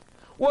lost?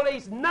 Well,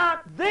 he's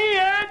not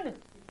then.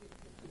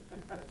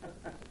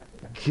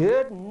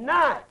 Good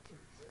night.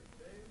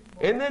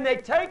 And then they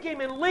take him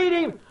and lead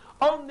him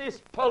on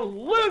this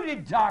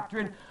polluted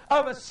doctrine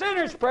of a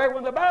sinner's prayer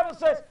when the Bible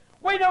says,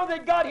 we know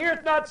that God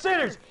heareth not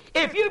sinners.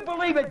 If you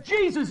believe that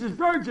Jesus is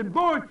virgin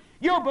born,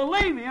 you'll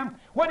believe him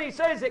when he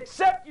says,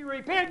 except you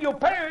repent, you'll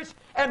perish.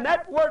 And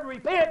that word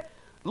repent,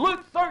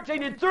 Luke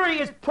 13:3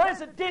 is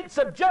present tense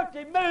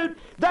subjunctive mood.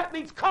 That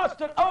means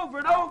constant over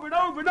and over and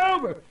over and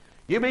over.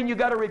 You mean you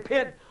got to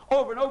repent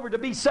over and over to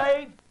be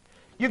saved?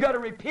 You got to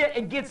repent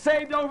and get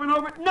saved over and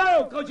over?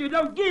 No, because you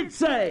don't get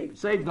saved.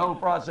 Save's the whole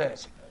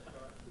process.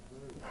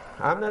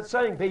 I'm not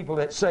saying people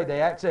that say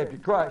they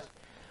accepted Christ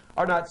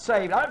are not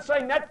saved. I'm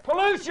saying that's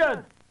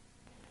pollution.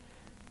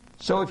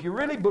 So if you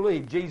really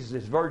believe Jesus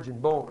is virgin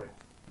born,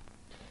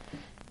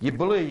 you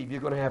believe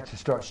you're going to have to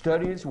start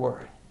studying His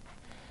Word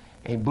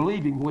and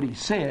believing what He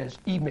says,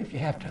 even if you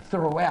have to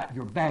throw out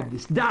your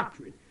Baptist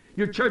doctrine,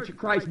 your Church of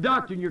Christ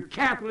doctrine, your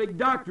Catholic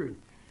doctrine.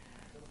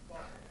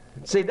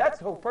 See, that's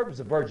the whole purpose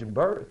of virgin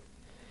birth.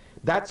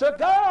 That's a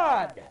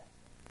God.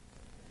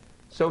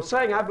 So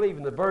saying I believe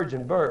in the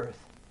virgin birth,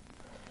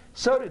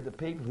 so did the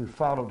people who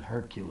followed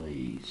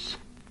Hercules.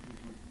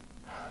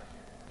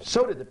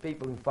 So did the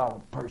people who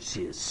followed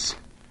Perseus.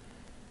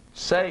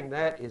 Saying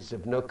that is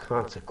of no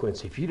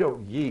consequence. If you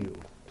don't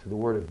yield to the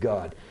Word of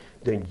God,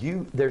 then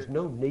there's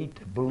no need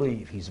to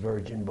believe He's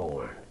virgin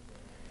born.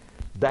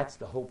 That's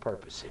the whole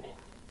purpose in it.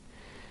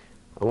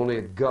 Only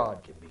a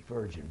God can be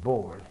virgin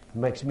born. It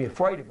makes me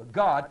afraid of a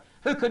God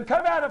who can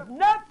come out of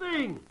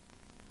nothing.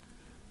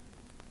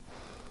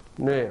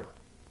 Now,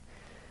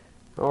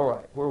 all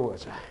right, where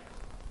was I?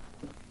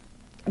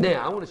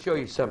 Now, I want to show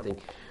you something.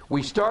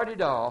 We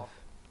started off.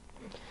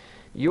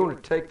 You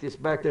want to take this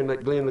back there and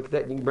let Glenn look at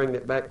that, and you can bring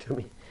that back to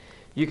me.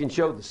 You can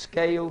show the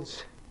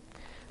scales.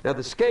 Now,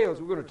 the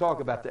scales, we're going to talk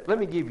about that. Let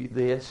me give you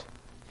this.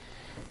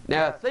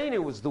 Now,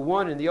 Athena was the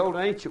one in the old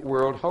ancient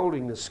world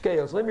holding the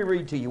scales. Let me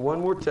read to you one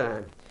more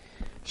time.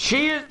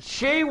 She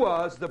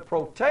was the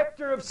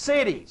protector of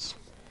cities.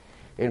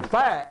 In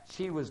fact,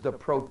 she was the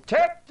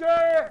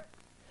protector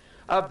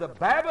of the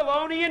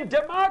Babylonian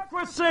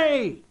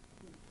democracy.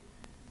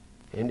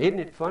 And isn't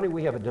it funny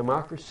we have a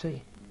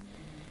democracy?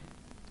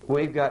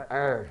 We've got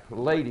our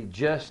Lady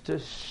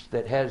Justice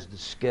that has the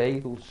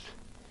scales.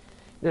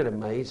 Isn't that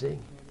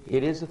amazing?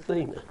 It is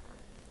Athena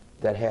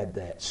that had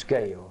that,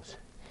 scales.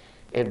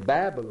 And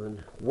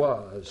Babylon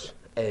was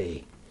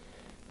a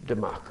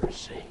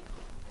democracy.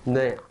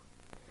 Now,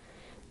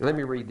 let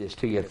me read this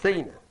to you.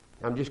 Athena.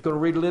 I'm just going to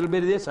read a little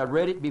bit of this. I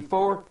read it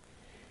before,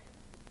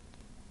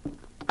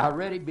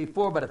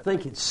 but I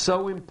think it's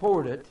so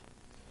important.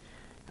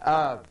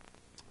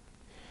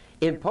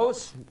 In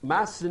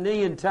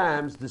post-Mycenaean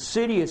times, the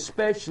city,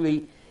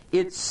 especially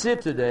its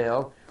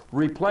citadel,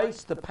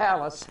 replaced the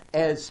palace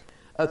as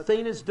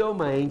Athena's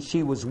domain.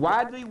 She was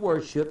widely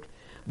worshipped,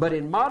 but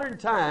in modern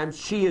times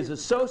she is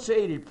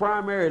associated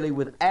primarily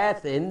with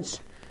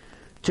Athens,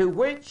 to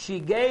which she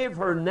gave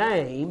her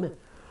name.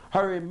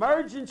 Her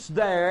emergence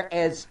there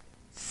as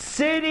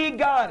city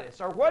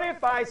goddess, or what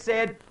if I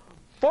said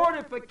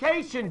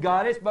fortification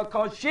goddess,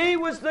 because she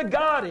was the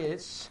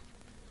goddess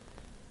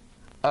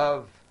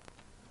of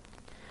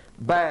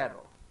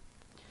battle.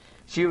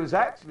 She was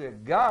actually a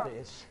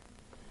goddess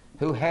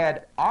who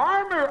had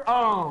armor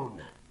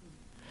on.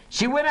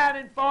 She went out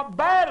and fought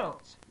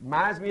battles.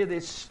 Reminds me of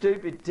this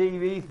stupid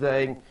TV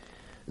thing,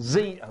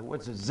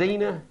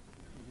 Xena?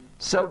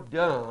 So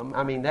dumb.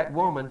 I mean, that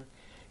woman,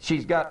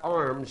 she's got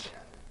arms,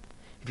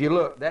 if you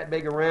look, that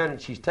big around,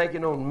 and she's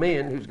taking on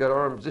men who's got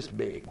arms this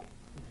big.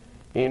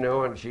 You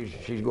know, and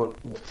she's going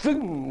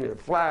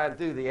flying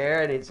through the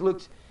air, and it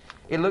looks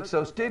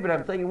so stupid.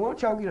 I'm thinking, why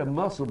don't y'all get a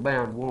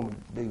muscle-bound woman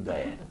to do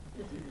that?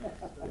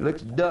 It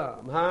looks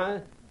dumb, huh?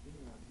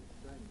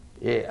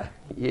 Yeah,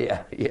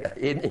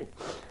 isn't it?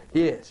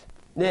 Yes.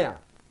 Now,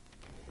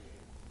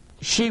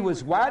 she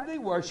was widely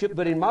worshipped,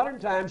 but in modern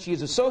times she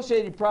is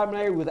associated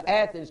primarily with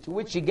Athens, to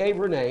which she gave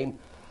her name.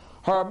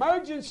 Her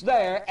emergence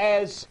there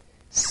as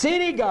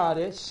city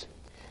goddess,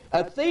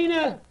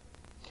 Athena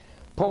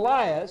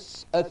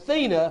Polias,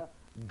 Athena,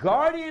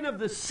 guardian of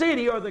the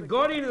city, or the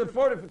guardian of the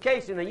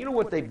fortification. Now, you know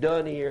what they've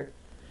done here?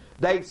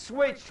 They've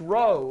switched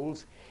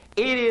roles.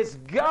 It is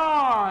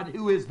God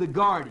who is the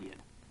guardian.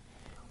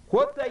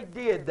 What they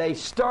did, they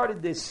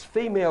started this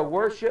female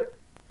worship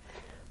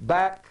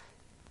back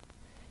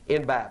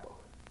in Babel.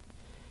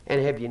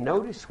 And have you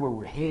noticed where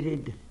we're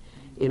headed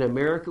in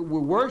America? We're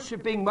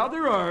worshiping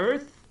Mother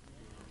Earth,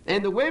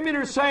 and the women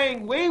are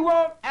saying, we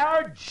want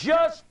our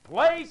just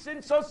place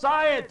in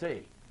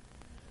society.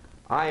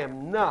 I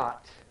am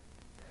not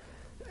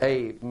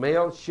a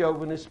male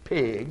chauvinist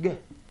pig.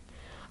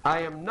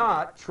 I am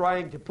not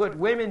trying to put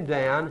women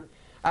down.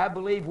 I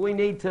believe we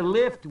need to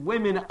lift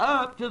women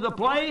up to the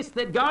place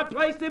that God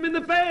placed them in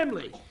the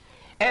family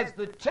as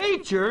the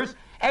teachers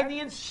and the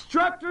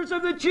instructors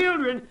of the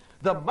children.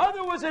 The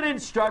mother was an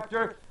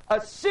instructor. A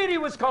city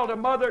was called a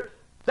mother.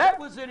 That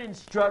was an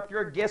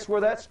instructor. Guess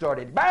where that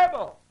started?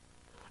 Babel.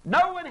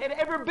 No one had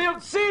ever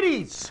built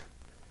cities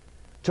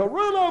to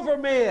rule over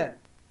men.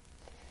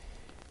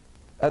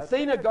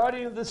 Athena,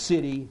 guardian of the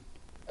city,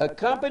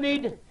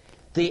 accompanied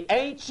the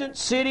ancient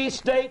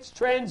city-states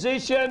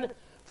transition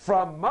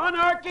from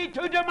monarchy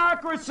to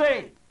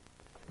democracy.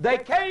 They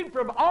came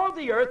from all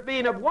the earth,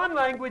 being of one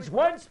language,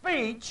 one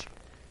speech,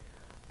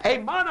 a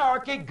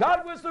monarchy,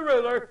 God was the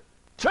ruler,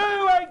 to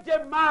a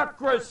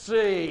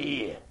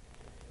democracy.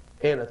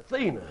 And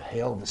Athena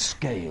held the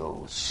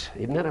scales.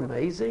 Isn't that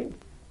amazing?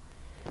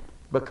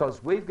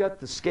 Because we've got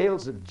the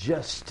scales of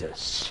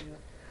justice,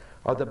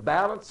 or the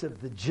balance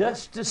of the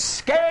justice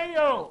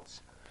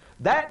scales.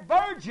 That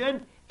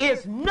virgin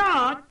is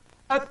not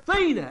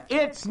Athena.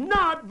 It's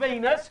not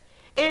Venus.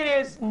 It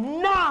is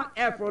not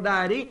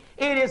Aphrodite.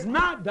 It is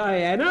not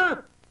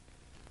Diana.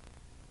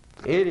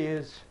 It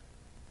is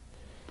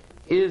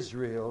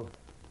Israel.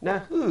 Now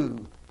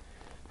who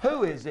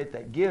is it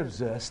that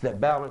gives us,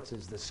 that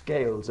balances the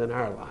scales in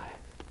our life?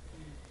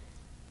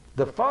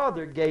 The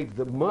Father gave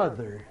the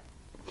mother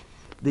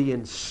the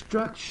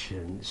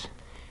instructions,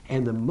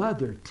 and the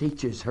mother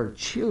teaches her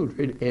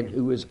children. And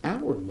who is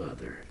our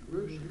mother?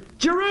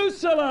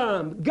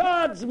 Jerusalem,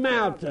 God's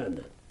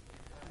mountain.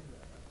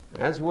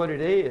 That's what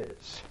it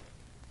is.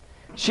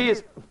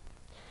 She's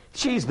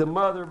the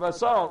mother of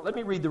us all. Let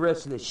me read the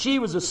rest of this. She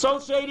was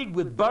associated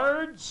with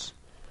birds,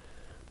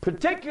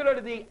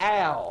 particularly the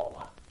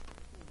owl.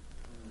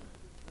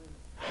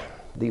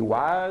 The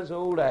wise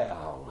old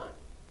owl.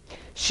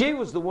 She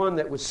was the one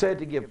that was said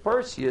to give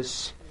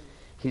Perseus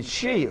his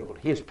shield,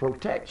 his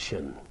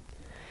protection.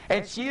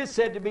 And she is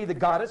said to be the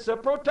goddess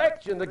of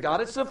protection, the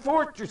goddess of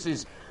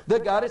fortresses, the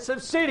goddess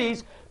of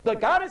cities, the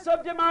goddess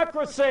of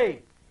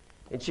democracy.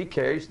 And she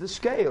carries the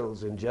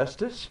scales, and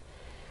justice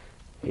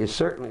is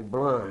certainly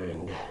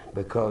blind,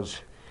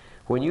 because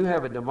when you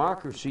have a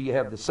democracy, you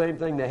have the same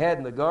thing they had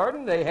in the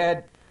garden. They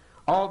had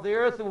all the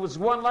earth, and was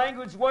one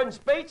language, one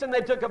speech, and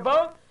they took a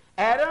vote.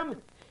 Adam,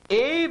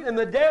 Eve, and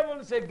the devil,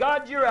 and said,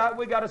 God, you're out.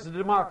 We got us a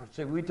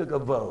democracy. We took a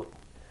vote.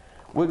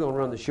 We're going to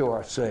run the show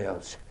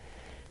ourselves.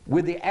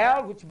 With the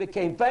owl, which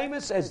became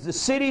famous as the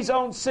city's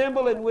own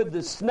symbol, and with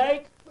the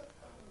snake,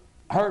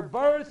 her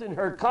birth and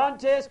her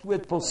contest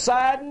with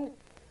Poseidon,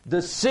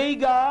 the sea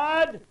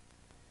god,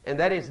 and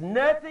that is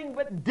nothing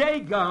but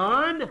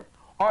Dagon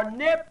or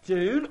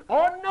Neptune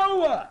or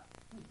Noah.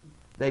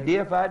 They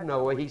deified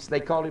Noah. They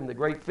called him the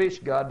great fish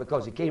god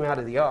because he came out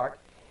of the ark.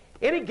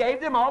 And he gave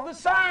them all the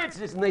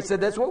sciences, and they said,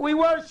 that's what we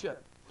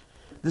worship.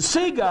 The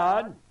sea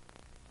god,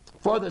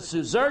 for the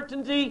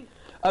suzerainty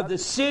of the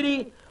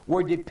city,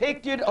 were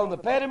depicted on the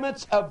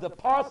pediments of the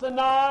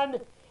Parthenon.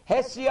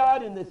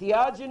 Hesiod in the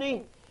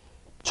Theogony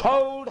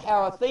told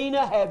how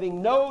Athena,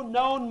 having no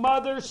known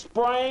mother,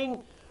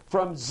 sprang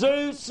from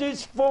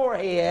Zeus's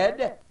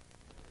forehead.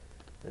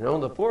 And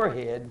on the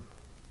forehead,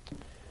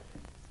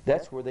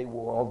 that's where they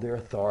wore all their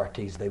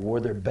authorities. They wore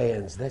their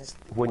bands. That's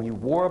when you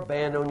wore a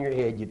band on your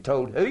head, you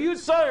told who you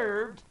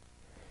served.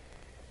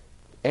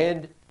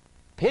 And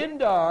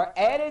Pindar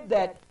added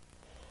that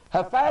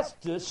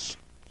Hephaestus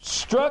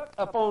struck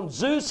upon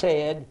Zeus'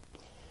 head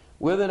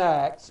with an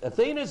axe.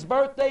 Athena's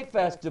birthday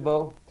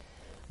festival,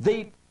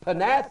 the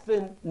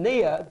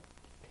Panathenaea,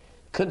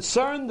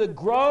 concerned the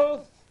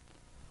growth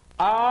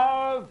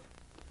of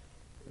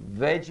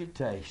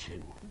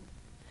vegetation.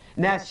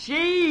 Now,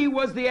 she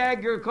was the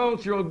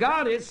agricultural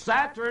goddess.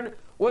 Saturn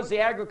was the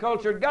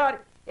agricultural god.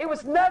 It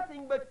was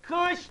nothing but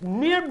Cush,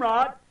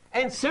 Nimrod,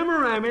 and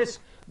Semiramis,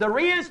 the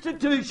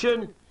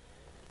reinstitution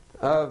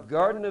of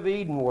Garden of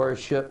Eden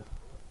worship.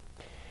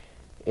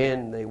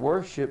 And they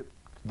worshiped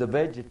the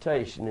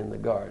vegetation in the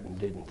garden,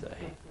 didn't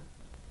they?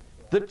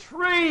 The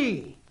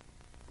tree.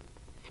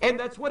 And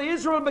that's what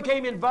Israel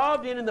became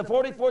involved in the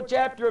 44th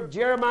chapter of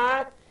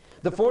Jeremiah,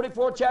 the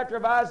 44th chapter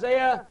of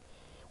Isaiah,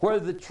 where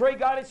the tree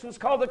goddess was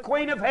called the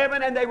Queen of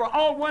Heaven, and they were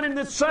all one and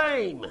the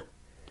same.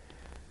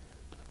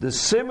 The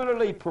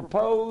similarly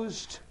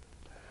proposed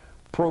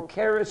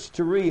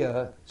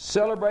Procharisteria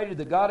celebrated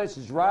the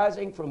goddess's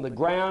rising from the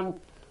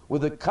ground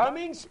with the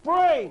coming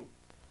spring.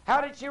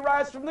 How did she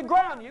rise from the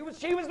ground?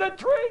 She was the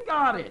tree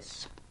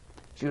goddess.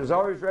 She was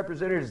always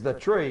represented as the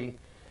tree,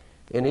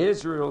 and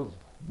Israel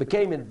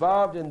became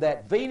involved in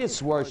that Venus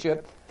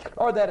worship,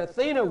 or that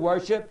Athena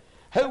worship,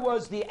 who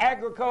was the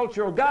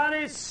agricultural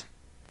goddess.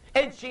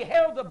 And she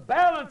held the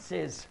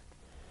balances,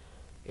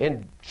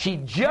 and she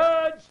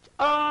judged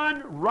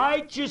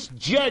unrighteous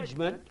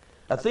judgment.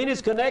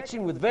 Athena's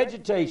connection with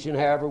vegetation,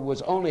 however,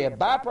 was only a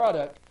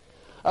byproduct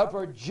of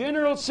her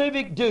general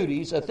civic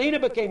duties. Athena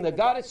became the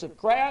goddess of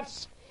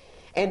crafts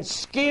and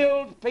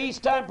skilled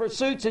peacetime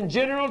pursuits in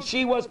general.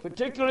 She was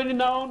particularly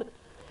known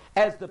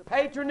as the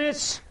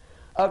patroness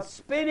of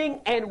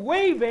spinning and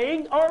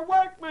weaving, or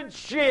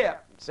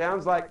workmanship.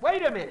 Sounds like,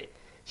 wait a minute.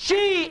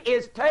 She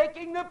is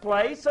taking the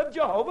place of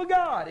Jehovah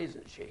God,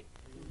 isn't she?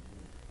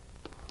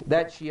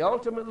 That she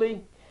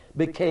ultimately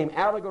became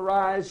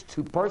allegorized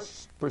to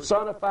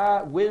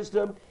personify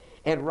wisdom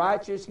and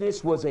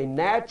righteousness was a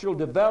natural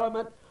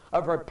development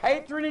of her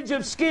patronage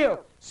of skill.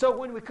 So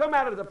when we come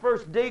out of the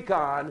first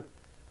decon,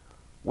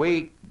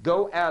 we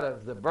go out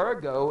of the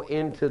Virgo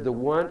into the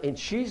one, and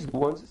she's the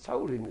one that's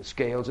holding the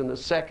scales in the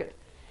second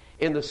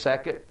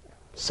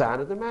sign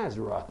of the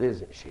Mazzaroth,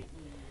 isn't she?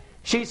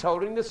 She's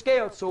holding the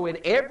scales. So in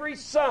every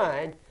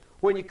sign,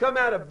 when you come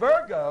out of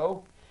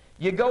Virgo,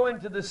 you go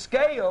into the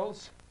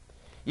scales.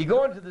 You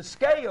go into the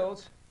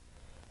scales,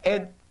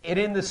 and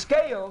in the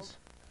scales,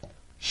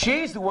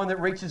 she's the one that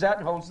reaches out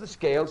and holds the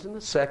scales in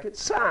the second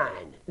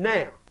sign.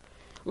 Now,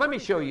 let me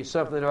show you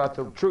something about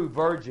the true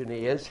virgin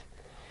is.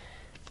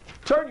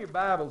 Turn your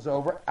Bibles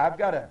over. I've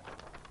got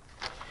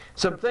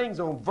some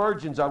things on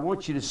virgins I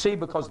want you to see,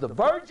 because the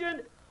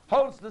virgin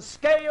holds the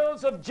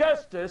scales of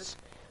justice.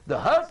 The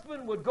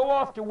husband would go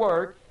off to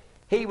work.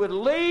 He would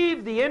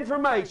leave the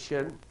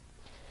information.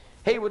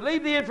 He would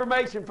leave the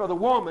information for the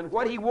woman,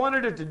 what he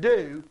wanted her to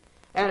do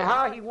and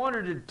how he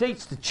wanted her to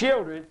teach the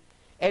children.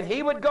 And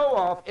he would go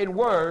off and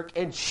work,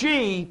 and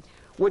she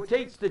would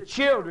teach the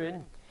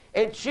children,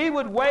 and she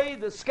would weigh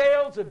the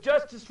scales of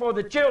justice for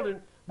the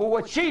children. But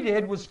what she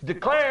did was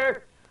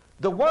declare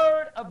the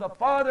word of the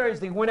Father as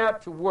they went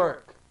out to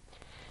work.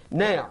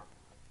 Now,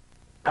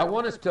 I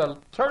want us to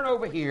turn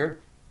over here.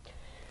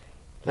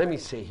 Let me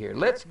see here.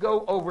 Let's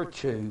go over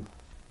to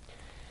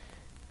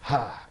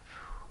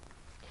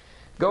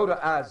go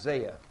to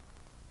Isaiah.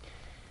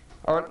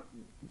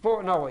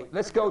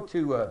 Let's go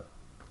to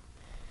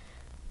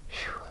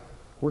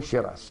where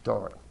shall I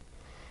start?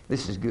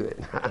 This is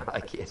good, I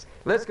guess.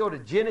 Let's go to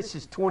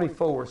Genesis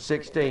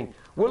 24:16.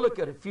 We'll look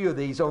at a few of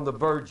these on the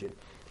virgin.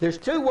 There's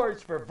two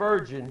words for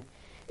virgin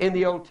in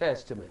the Old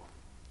Testament.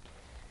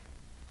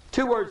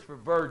 Two words for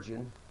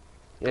virgin,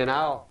 and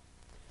I'll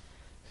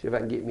see if I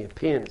can get me a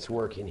pen that's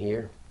working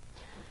here.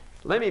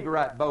 Let me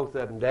write both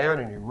of them down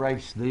and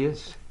erase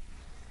this.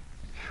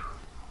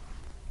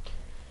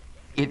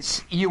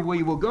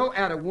 We will go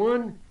out of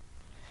one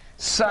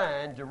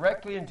sign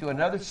directly into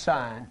another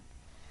sign,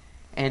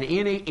 and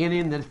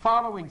in the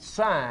following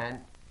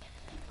sign,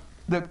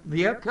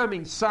 the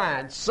upcoming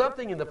sign,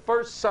 something in the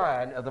first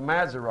sign of the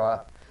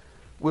Mazzaroth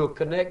will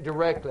connect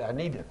directly. I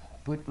need to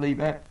leave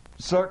that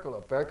circle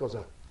up there because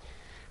I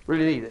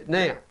really need it.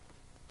 Now,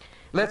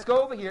 let's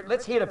go over here.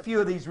 Let's hit a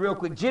few of these real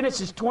quick.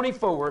 Genesis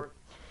 24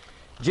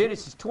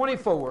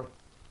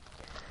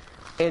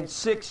 and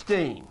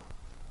 16.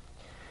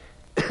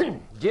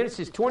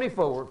 Genesis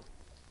 24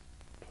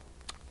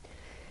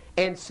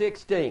 and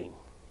 16.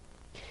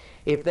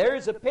 If there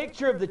is a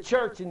picture of the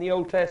church in the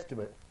Old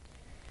Testament,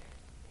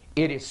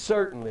 it is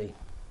certainly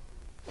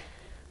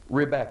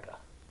Rebekah.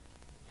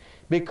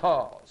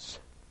 Because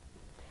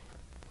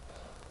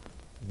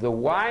the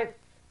wife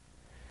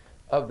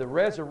of the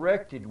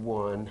resurrected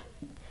one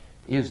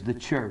is the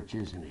church,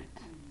 isn't it?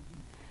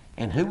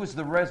 And who was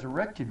the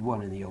resurrected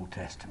one in the Old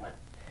Testament?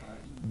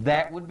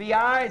 That would be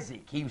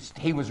Isaac.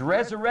 He was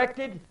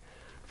resurrected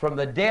from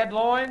the dead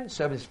loins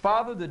of his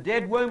father, the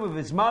dead womb of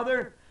his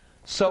mother.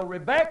 So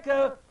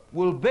Rebekah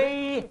will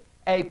be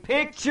a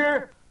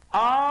picture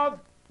of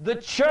the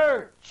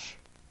church.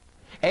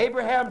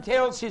 Abraham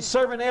tells his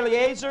servant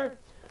Eliezer,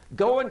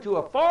 go into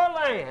a far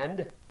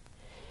land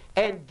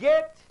and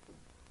get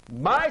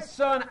my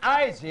son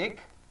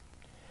Isaac,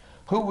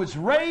 who was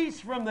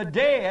raised from the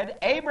dead.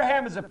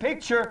 Abraham is a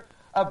picture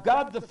of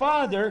God the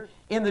Father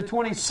in the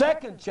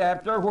 22nd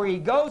chapter, where he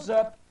goes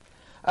up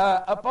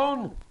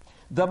upon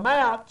the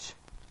mount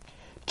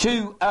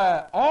to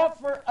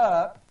offer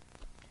up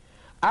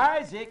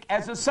Isaac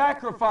as a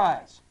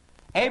sacrifice.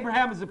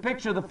 Abraham is a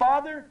picture of the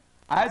Father.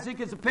 Isaac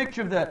is a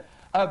picture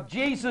of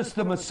Jesus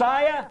the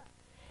Messiah.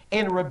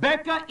 And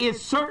Rebekah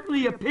is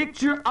certainly a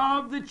picture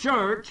of the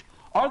church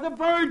or the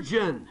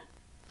virgin.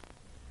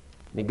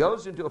 And he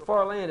goes into a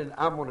far land, and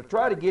I'm going to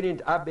try to get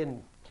into, I've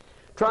been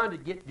trying to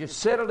just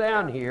settle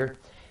down here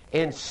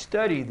and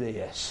study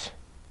this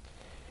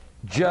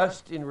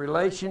just in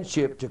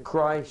relationship to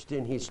Christ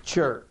and His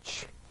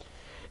church.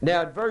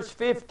 Now, at verse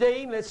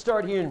 15, let's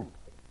start here.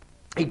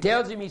 He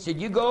tells him, he said,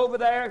 you go over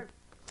there,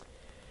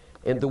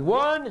 and the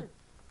one,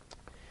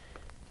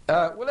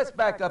 let's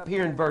back up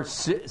here in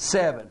verse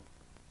 7.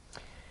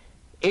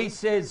 He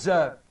says,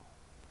 I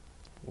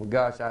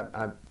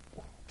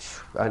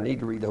need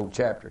to read the whole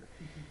chapter,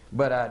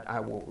 but I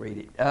won't read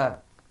it.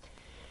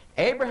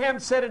 Abraham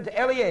said unto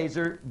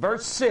Eliezer,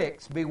 verse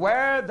 6,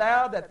 beware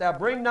thou that thou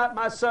bring not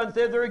my son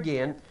thither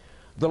again.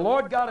 The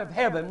Lord God of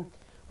heaven,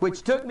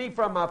 which took me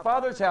from my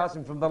father's house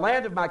and from the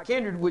land of my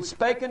kindred, which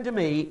spake unto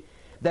me,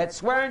 that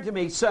sware unto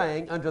me,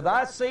 saying, unto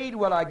thy seed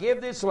will I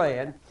give this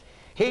land.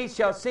 He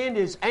shall send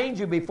his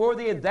angel before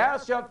thee, and thou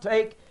shalt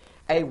take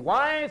a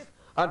wife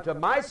unto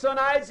my son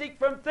Isaac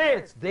from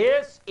thence.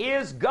 This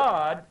is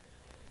God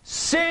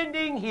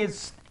sending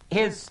his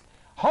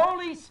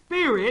Holy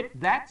Spirit,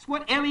 that's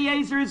what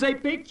Eliezer is a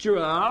picture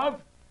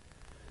of,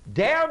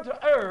 down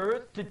to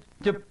earth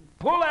to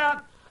pull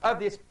out of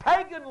this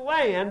pagan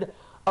land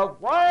a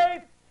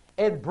wife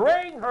and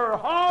bring her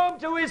home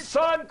to his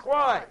son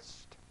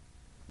Christ,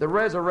 the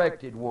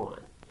resurrected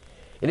one.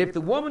 And if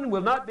the woman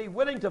will not be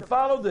willing to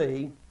follow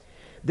thee,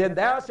 then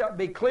thou shalt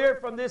be clear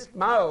from this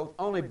my oath,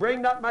 only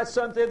bring not my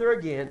son thither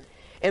again.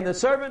 And the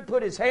servant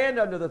put his hand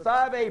under the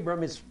thigh of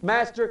Abram, his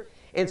master,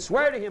 and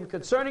sware to him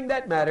concerning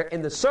that matter.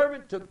 And the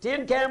servant took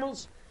 10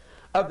 camels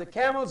of the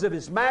camels of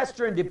his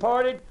master and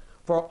departed,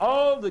 for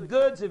all the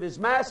goods of his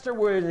master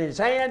were in his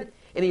hand.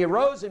 And he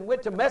arose and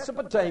went to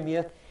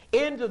Mesopotamia,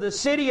 into the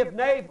city of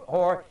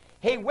Nahor.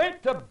 He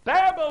went to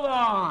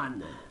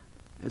Babylon.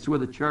 That's where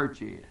the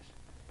church is,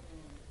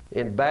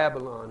 in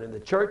Babylon. And the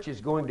church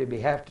is going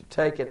to have to be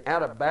taken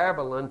out of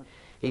Babylon.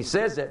 He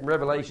says that in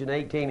Revelation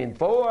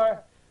 18:4.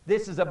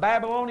 This is a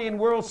Babylonian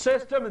world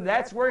system, and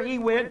that's where he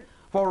went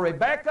for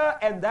Rebekah,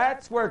 and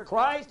that's where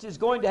Christ is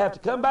going to have to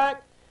come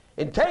back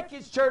and take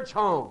his church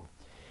home.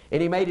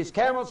 And he made his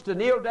camels to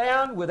kneel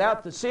down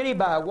without the city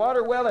by a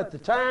water well at the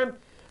time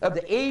of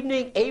the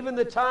evening, even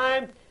the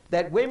time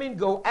that women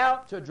go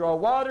out to draw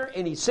water.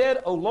 And he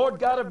said, O Lord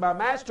God of my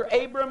master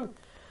Abram,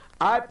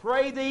 I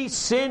pray thee,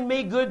 send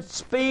me good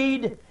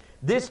speed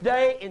this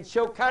day, and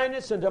show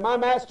kindness unto my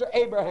master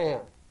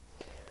Abraham.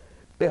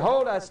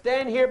 Behold, I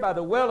stand here by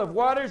the well of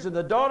waters, and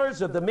the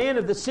daughters of the men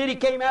of the city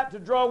came out to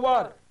draw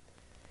water.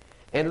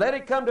 And let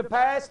it come to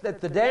pass that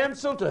the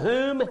damsel to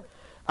whom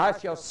I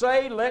shall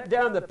say, let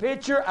down the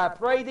pitcher, I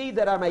pray thee,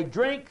 that I may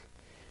drink,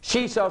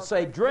 she shall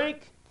say,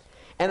 drink.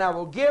 And I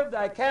will give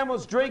thy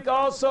camels drink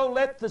also.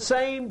 Let the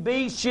same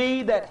be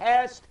she that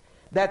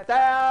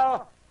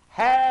thou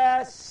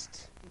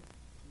hast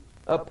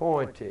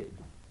appointed.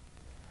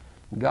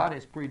 God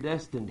has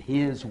predestined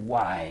his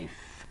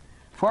wife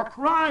for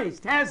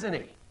Christ, hasn't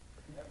he?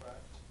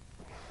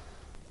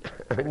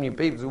 I mean,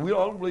 people say, we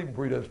don't believe in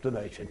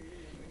predestination.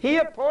 He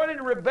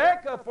appointed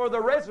Rebekah for the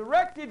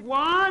resurrected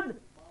one.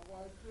 My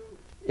wife too.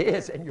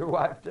 Yes, and your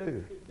wife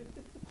too.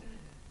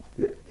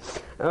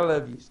 I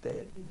love you,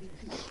 Stan.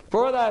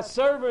 For thy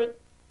servant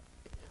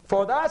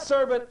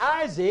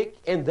Isaac,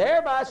 and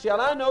thereby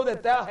shall I know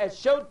that thou hast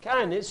showed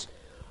kindness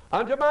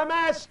unto my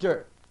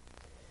master.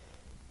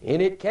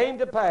 And it came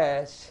to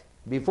pass,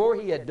 before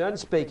he had done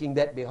speaking,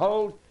 that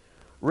behold,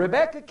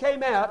 Rebekah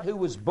came out, who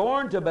was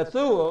born to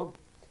Bethuel,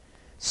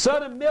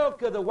 son of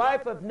Milcah, the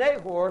wife of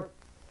Nahor,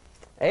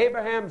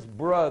 Abraham's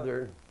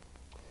brother.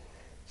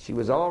 She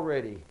was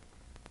already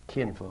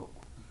kinfolk,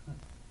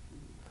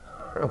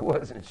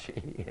 wasn't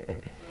she?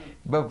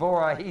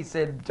 He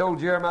told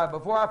Jeremiah,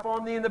 before I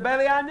formed thee in the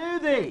belly, I knew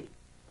thee.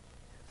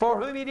 For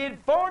whom he did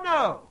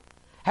foreknow,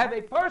 have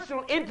a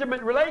personal,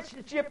 intimate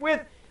relationship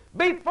with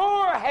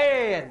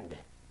beforehand.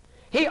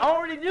 He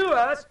already knew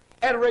us,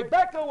 and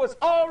Rebekah was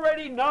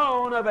already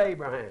known of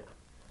Abraham.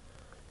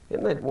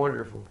 Isn't that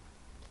wonderful?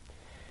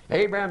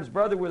 Abraham's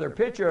brother with her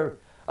pitcher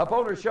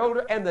upon her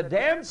shoulder, and the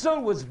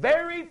damsel was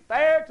very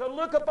fair to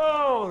look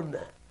upon.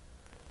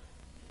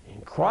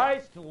 And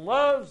Christ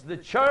loves the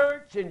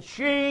church, and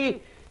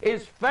she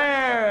is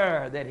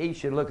fair that he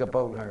should look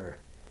upon her.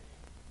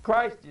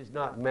 Christ is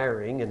not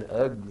marrying an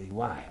ugly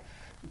wife.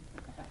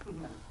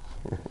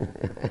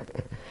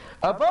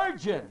 A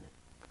virgin.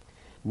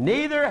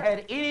 Neither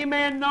had any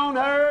man known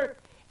her,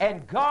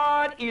 and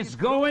God is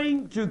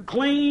going to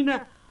clean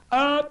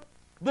up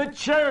the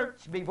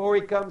church before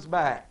he comes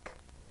back.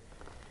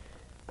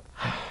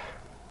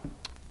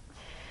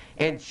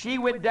 And she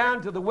went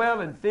down to the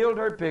well and filled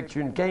her pitcher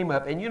and came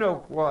up. And you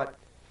know what?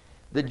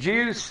 The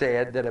Jews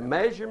said that a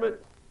measurement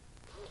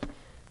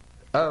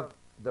of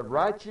the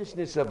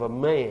righteousness of a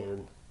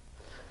man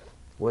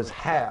was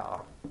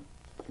how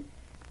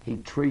he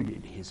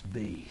treated his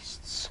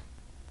beasts,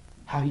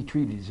 how he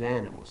treated his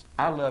animals.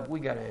 We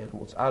got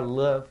animals. I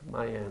love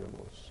my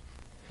animals.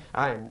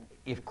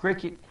 If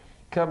Cricket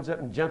comes up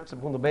and jumps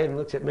up on the bed and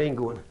looks at me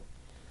and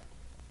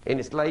and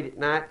it's late at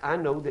night, I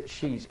know that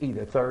she's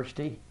either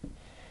thirsty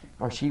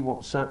or she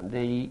wants something to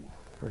eat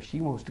or she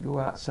wants to go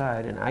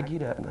outside, and I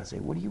get up and I say,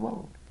 what do you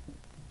want?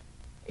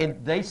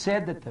 And they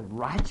said that the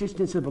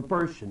righteousness of a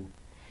person,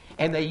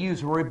 and they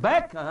use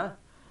Rebekah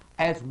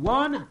as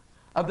one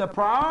of the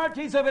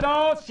priorities of it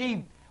all.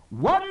 She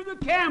watered the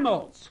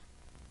camels.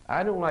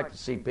 I don't like to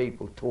see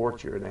people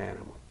torture an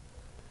animal.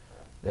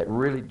 That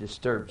really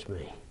disturbs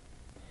me,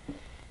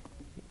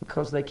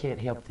 because they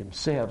can't help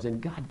themselves, and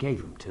God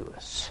gave them to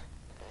us.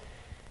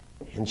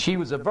 And she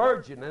was a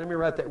virgin. Now, let me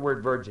write that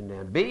word virgin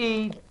down.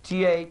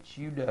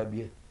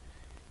 B-E-T-H-U-W.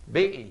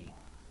 B-E-T-H-U-W-L-A-H.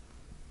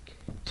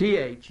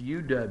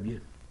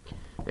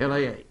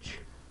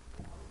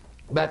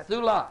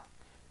 Bethulah.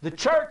 The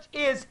church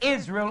is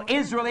Israel.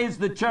 Israel is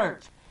the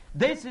church.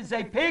 This is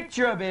a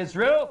picture of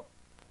Israel,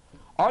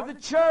 or the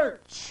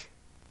church.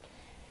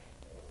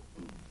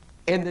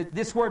 And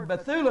this word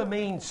Bethulah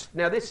means,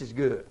 now this is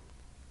good.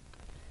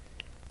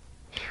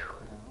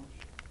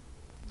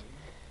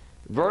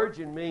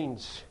 Virgin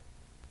means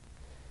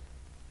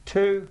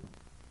to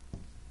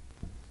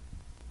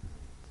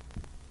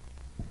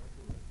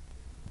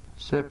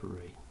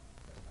separate.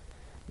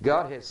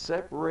 God has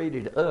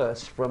separated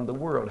us from the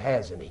world,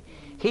 hasn't He?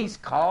 He's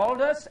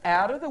called us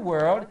out of the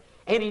world,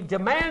 and He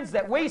demands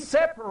that we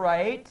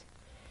separate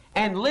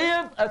and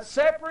live a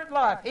separate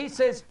life. He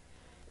says,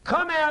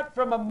 come out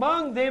from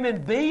among them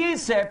and be ye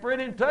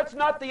separate, and touch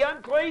not the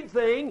unclean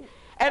thing,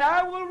 and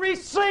I will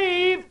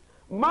receive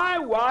my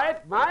wife,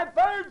 my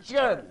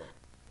virgin.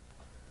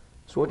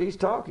 That's what he's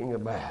talking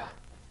about.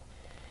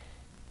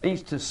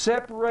 He's to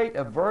separate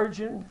a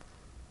virgin.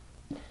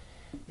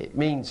 It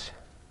means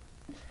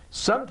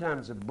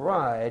sometimes a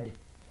bride,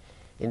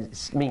 and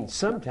it means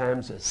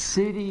sometimes a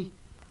city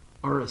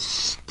or a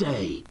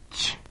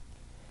state.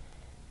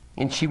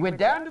 And she went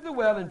down to the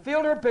well and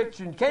filled her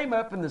pitcher and came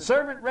up, and the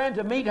servant ran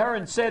to meet her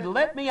and said,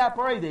 Let me, I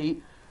pray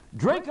thee,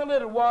 drink a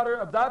little water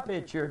of thy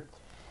pitcher.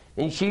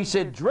 And she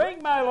said,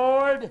 Drink, my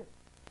Lord.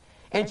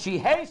 And she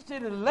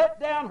hasted and let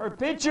down her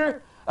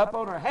pitcher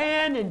upon her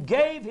hand and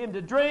gave him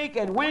to drink.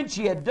 And when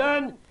she had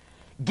done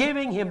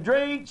giving him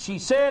drink, she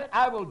said,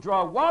 I will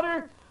draw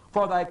water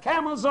for thy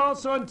camels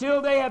also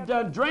until they have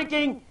done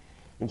drinking.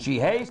 And she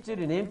hasted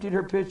and emptied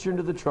her pitcher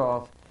into the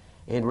trough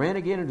and ran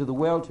again into the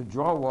well to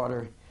draw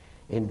water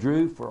and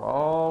drew for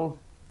all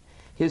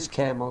his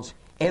camels.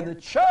 And the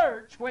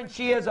church, when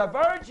she is a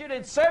virgin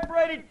and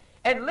separated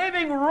and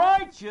living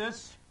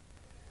righteous,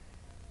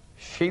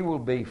 she will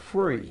be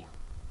free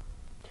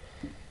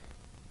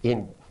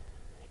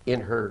in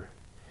her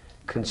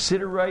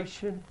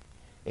consideration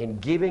and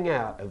giving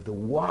out of the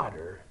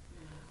water,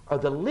 or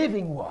the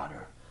living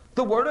water,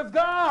 the Word of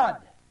God.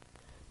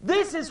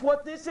 This is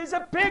what this is a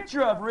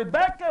picture of.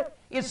 Rebecca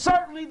is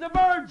certainly the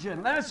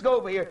virgin. Let's go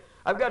over here.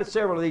 I've got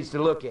several of these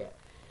to look at.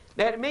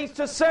 Now it means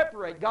to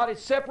separate. God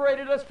has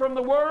separated us from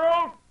the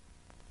world.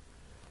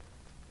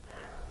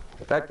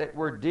 In fact, that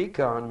word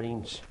deacon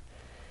means,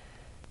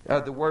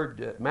 the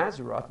word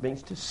Mazzaroth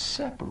means to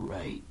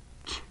separate.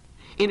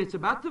 And it's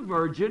about the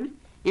virgin.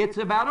 It's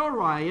about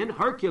Orion,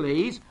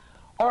 Hercules.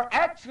 Or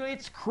actually,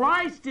 it's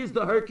Christ is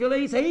the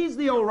Hercules. He's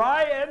the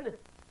Orion.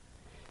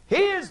 He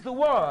is the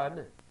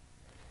one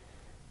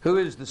who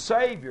is the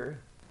Savior.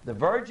 The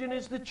virgin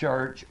is the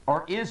church,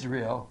 or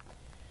Israel.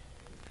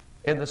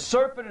 And the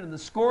serpent and the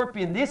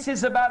scorpion, this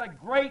is about a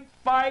great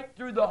fight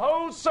through the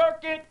whole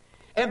circuit.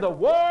 And the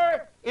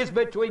war is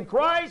between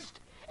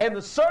Christ and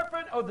the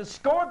serpent or the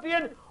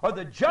scorpion, or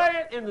the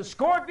giant and the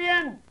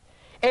scorpion.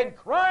 And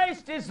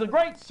Christ is the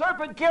great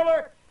serpent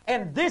killer.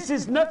 And this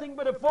is nothing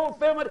but a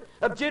fulfillment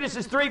of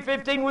Genesis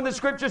 3:15, when the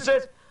Scripture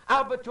says,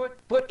 I'll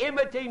put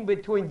enmity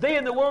between thee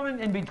and the woman,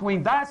 and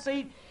between thy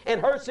seed and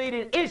her seed,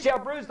 and it shall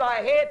bruise thy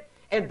head,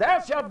 and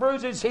thou shalt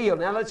bruise his heel.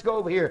 Now let's go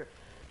over here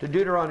to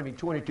Deuteronomy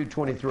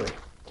 22:23.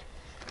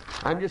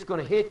 I'm just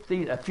going to hit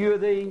a few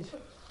of these.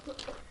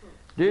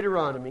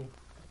 Deuteronomy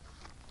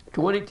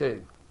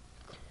 22.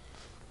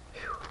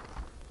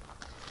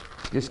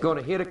 Just going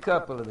to hit a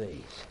couple of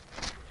these.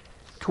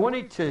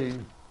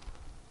 22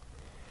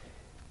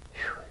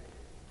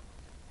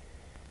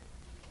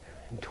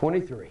 and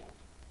 23.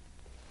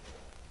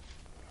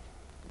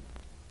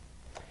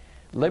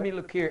 Let me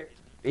look here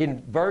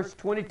in verse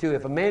 22.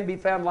 If a man be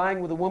found lying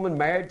with a woman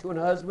married to an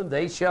husband,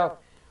 they shall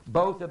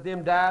both of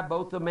them die,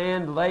 both the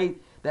man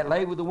that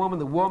lay with the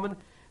woman,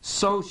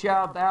 so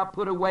shalt thou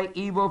put away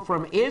evil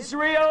from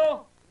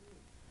Israel.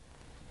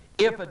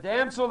 If a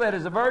damsel that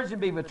is a virgin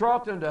be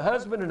betrothed unto a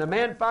husband, and a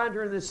man find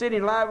her in the city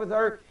and lie with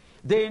her,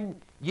 then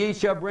ye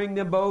shall bring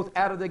them both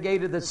out of the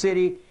gate of the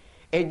city,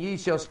 and ye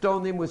shall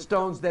stone them with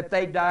stones that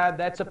they die.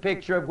 That's a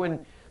picture of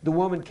when the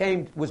woman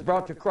was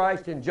brought to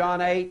Christ in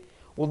John 8.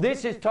 Well,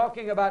 this is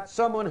talking about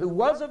someone who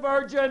was a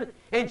virgin,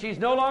 and she's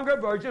no longer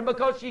a virgin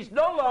because she's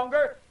no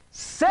longer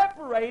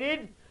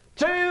separated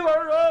to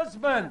her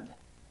husband,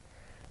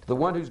 the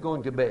one who's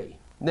going to be.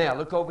 Now,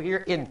 look over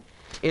here in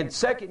 2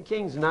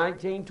 Kings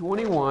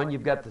 19:21.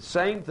 You've got the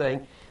same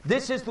thing.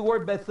 This is the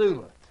word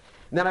Bethulah.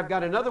 And then I've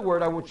got another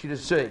word I want you to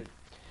see.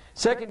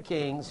 2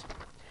 Kings,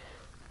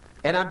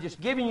 and I'm just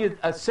giving you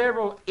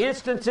several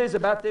instances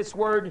about this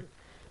word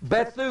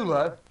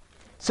Bethulah.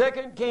 2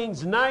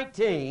 Kings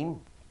 19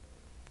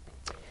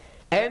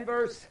 and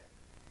verse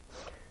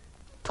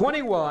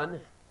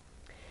 21.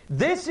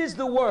 This is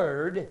the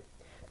word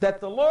that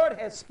the Lord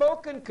has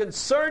spoken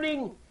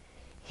concerning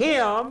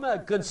him,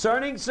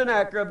 concerning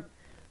Sennacherib,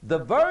 the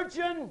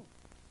virgin,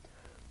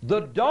 the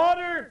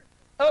daughter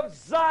of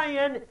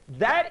Zion,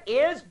 that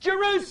is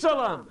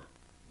Jerusalem.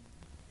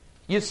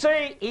 You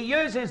see, he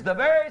uses the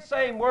very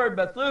same word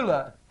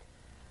Bethulah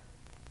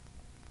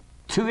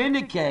to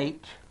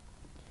indicate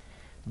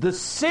the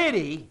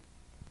city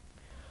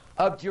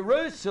of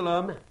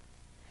Jerusalem,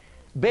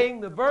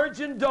 being the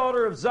virgin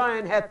daughter of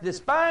Zion, hath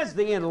despised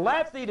thee and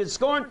laughed thee to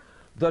scorn.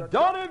 The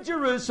daughter of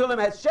Jerusalem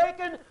hath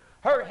shaken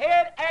her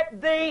head at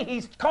thee.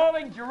 He's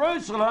calling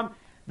Jerusalem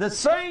the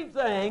same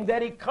thing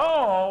that he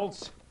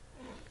calls,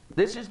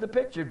 this is the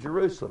picture of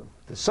Jerusalem,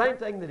 the same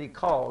thing that he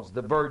calls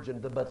the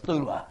virgin, the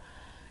Bethulah.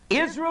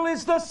 Israel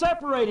is the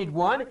separated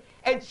one,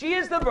 and she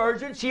is the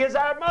virgin. She is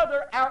our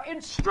mother, our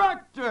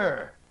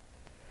instructor.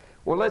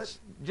 Well, let's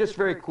just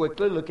very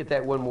quickly look at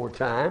that one more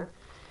time.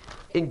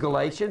 In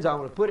Galatians, I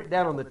want to put it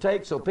down on the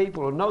tape so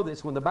people will know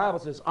this. When the Bible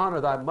says, honor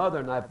thy mother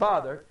and thy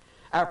father,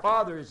 our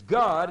Father is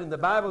God, and the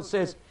Bible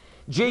says,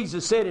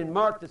 Jesus said in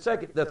Mark the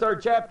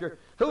 3rd chapter,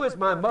 who is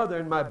my mother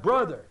and my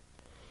brother?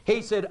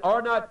 He said,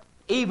 are not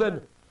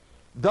even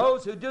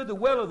those who do the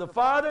will of the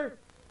Father?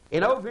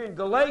 And over in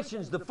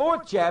Galatians, the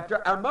 4th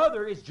chapter, our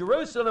mother is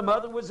Jerusalem.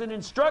 Mother was an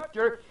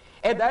instructor.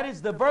 and that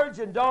is the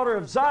virgin daughter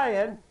of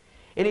Zion.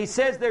 And he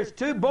says there's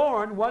two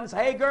born. One's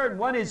Hagar, and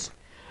one is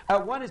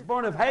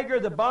born of Hagar,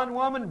 the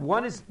bondwoman.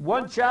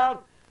 One child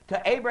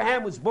to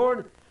Abraham was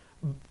born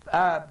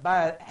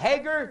by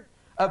Hagar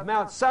of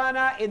Mount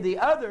Sinai, and the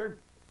other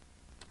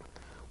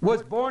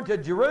was born to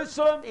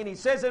Jerusalem. And he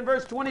says in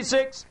verse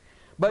 26,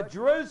 but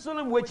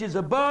Jerusalem, which is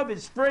above,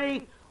 is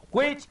free,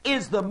 which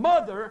is the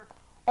mother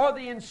or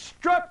the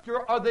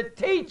instructor or the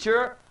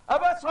teacher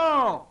of us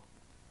all.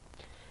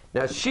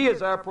 Now, she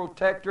is our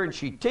protector, and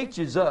she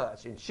teaches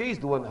us, and she's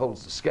the one that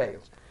holds the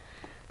scales.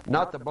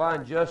 Not the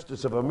blind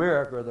justice of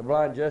America or the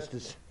blind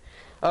justice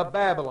of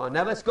Babylon.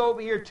 Now, let's go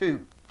over here,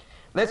 too.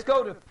 Let's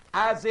go to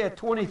Isaiah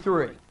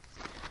 23.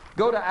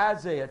 Go to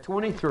Isaiah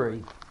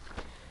 23.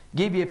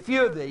 Give you a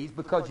few of these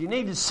because you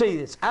need to see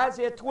this.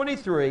 Isaiah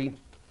 23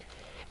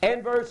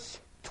 and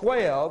verse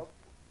 12.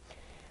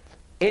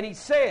 And he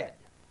said,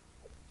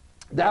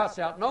 thou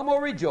shalt no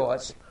more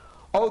rejoice,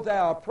 O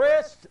thou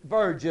oppressed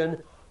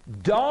virgin,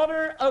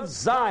 daughter of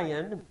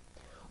Zion.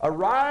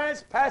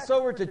 Arise, pass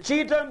over to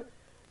Chetam,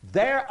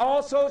 there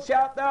also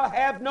shalt thou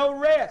have no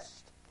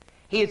rest.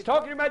 He is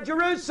talking about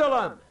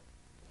Jerusalem.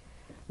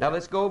 Now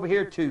let's go over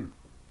here to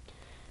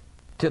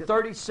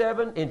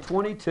 37 and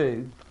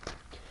 22.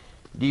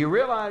 Do you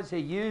realize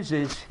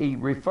he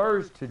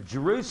refers to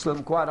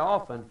Jerusalem quite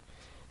often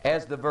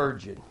as the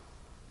virgin?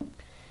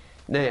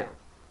 Now,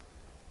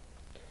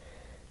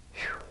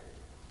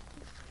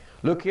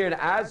 look here in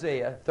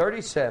Isaiah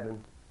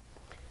 37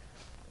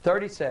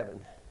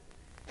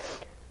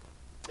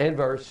 and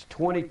verse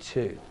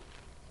 22.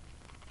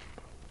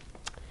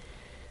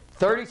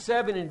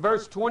 37 and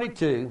verse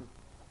 22.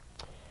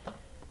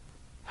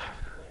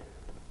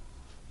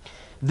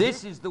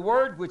 This is the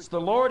word which the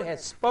Lord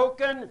has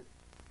spoken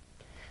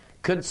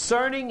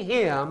concerning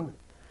him,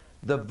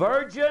 the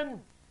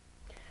virgin,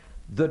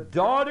 the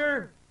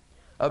daughter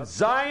of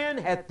Zion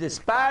hath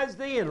despised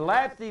thee and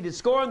laughed thee to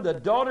scorn. The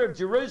daughter of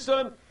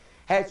Jerusalem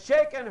hath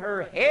shaken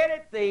her head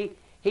at thee.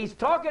 He's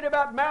talking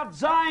about Mount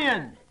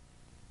Zion.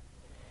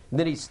 And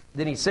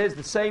then he says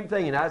the same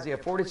thing in Isaiah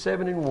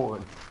 47 and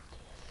 1.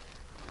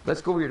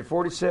 Let's go over here to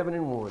 47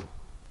 and 1.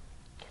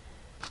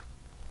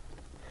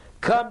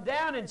 Come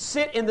down and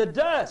sit in the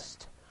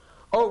dust,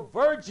 O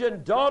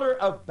virgin daughter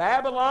of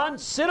Babylon.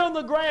 Sit on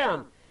the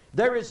ground.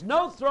 There is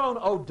no throne,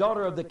 O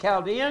daughter of the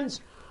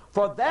Chaldeans,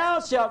 for thou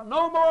shalt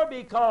no more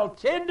be called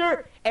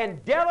tender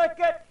and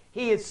delicate.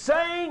 He is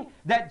saying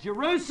that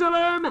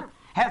Jerusalem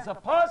has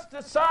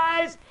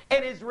apostatized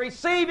and is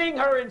receiving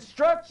her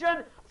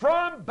instruction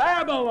from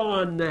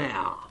Babylon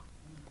now.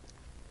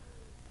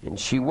 And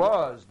she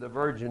was the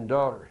virgin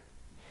daughter,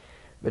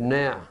 but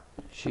now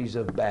she's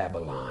of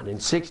Babylon. In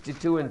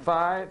 62 and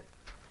 5,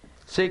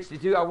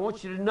 62, I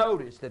want you to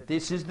notice that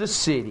this is the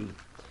city.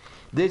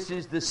 This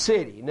is the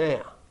city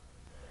now.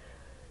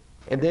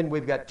 And then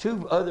we've got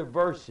two other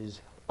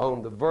verses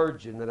on the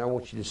virgin that I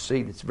want you to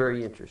see that's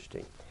very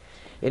interesting.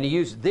 And he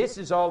uses, this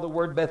is all the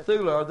word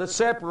Bethula, or the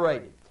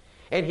separated.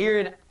 And here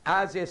in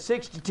Isaiah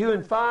 62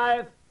 and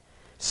 5,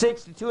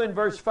 62 and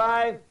verse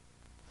 5,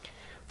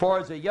 for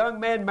as a young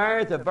man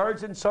marrieth a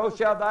virgin, so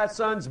shall thy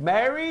sons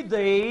marry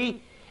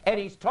thee. And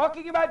he's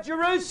talking about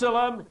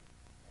Jerusalem.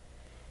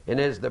 And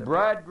as the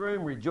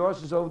bridegroom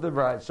rejoices over the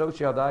bride, so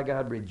shall thy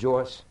God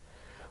rejoice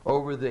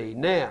over thee.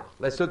 Now,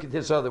 let's look at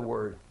this other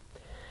word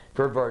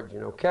for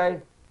virgin, okay?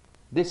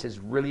 This is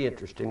really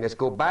interesting. Let's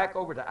go back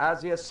over to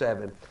Isaiah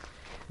 7.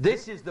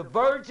 This is the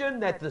virgin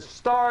that the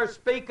stars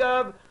speak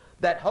of,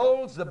 that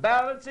holds the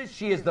balances.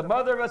 She is the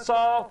mother of us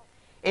all,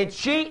 and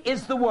she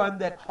is the one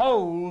that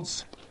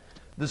holds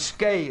the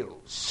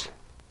scales.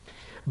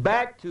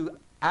 Back to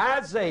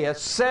Isaiah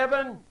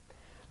 7.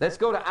 Let's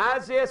go to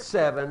Isaiah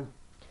 7.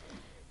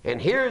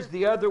 And here's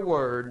the other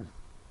word.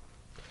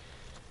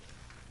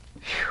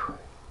 Whew.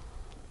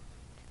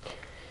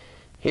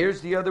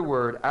 Here's the other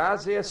word.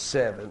 Isaiah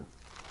 7.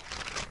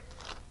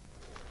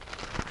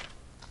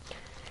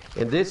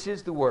 And this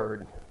is the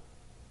word.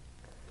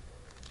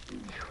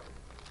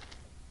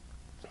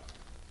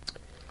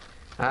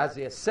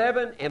 Isaiah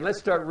 7. And let's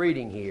start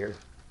reading here.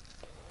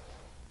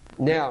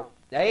 Now,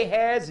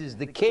 Ahaz is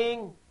the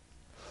king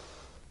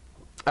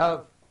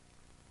of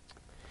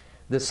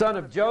the son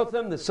of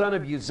Jotham, the son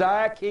of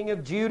Uzziah, king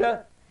of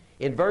Judah,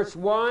 in verse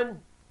 1.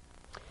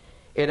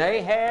 And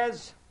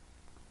Ahaz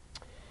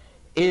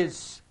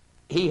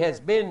he has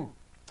been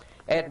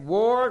at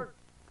war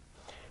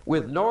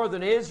with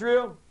northern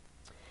Israel.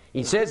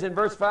 He says in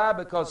verse 5,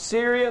 because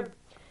Syria,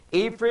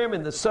 Ephraim,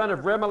 and the son of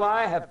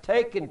Remaliah have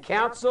taken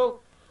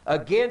counsel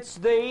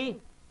against thee.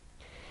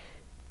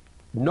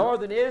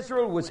 Northern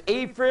Israel was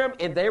Ephraim,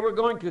 and they were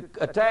going to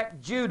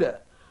attack Judah.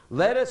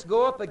 Let us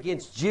go up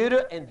against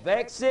Judah and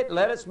vex it.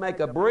 Let us make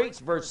a breach,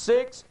 verse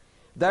 6,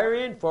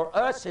 therein for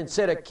us, and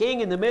set a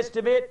king in the midst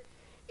of it,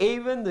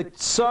 even the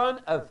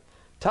son of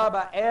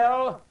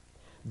Tabael.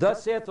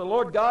 Thus saith the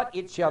Lord God,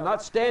 it shall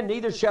not stand,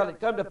 neither shall it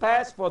come to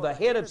pass, for the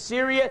head of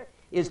Syria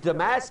is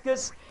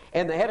Damascus,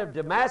 and the head of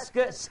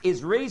Damascus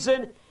is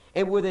Rezin,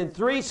 and within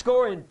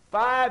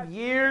 65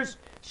 years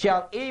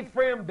shall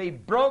Ephraim be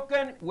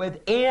broken.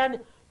 Within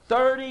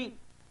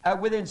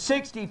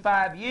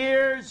 65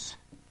 years,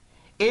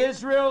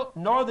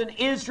 northern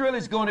Israel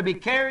is going to be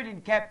carried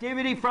in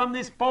captivity from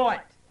this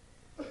point.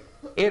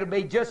 It'll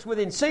be just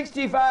within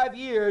 65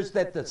 years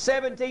that the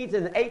 17th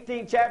and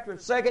 18th chapter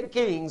of 2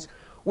 Kings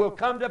will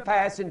come to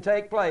pass and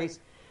take place,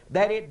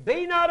 that it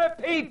be not a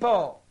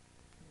people.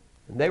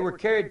 And they were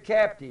carried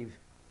captive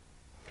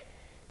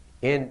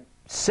in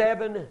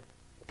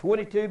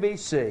 722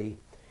 BC,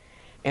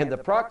 and the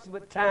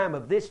approximate time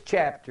of this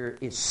chapter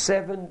is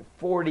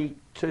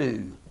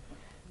 742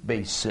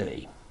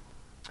 BC.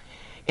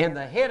 And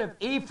the head of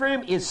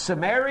Ephraim is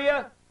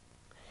Samaria,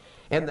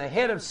 and the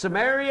head of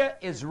Samaria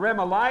is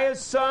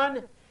Remaliah's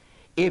son.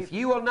 If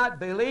you will not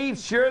believe,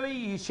 surely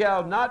you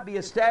shall not be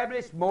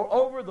established.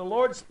 Moreover, the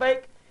Lord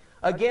spake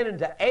again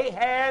unto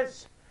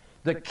Ahaz,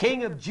 the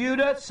king of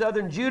Judah,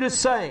 southern Judah,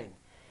 saying,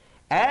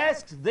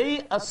 Ask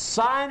thee a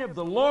sign of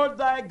the Lord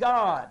thy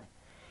God.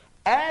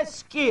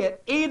 Ask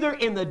it either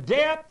in the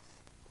depth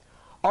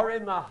or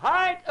in the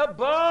height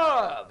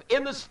above,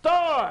 in the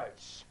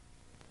stars.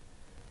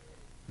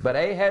 But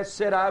Ahaz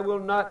said, I will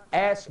not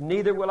ask,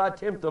 neither will I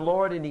tempt the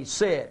Lord. And he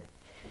said,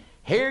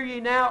 Hear ye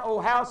now, O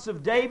house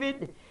of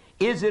David,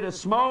 is it a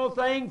small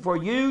thing for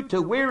you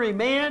to weary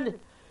men?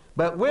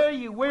 But will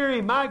you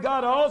weary my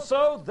God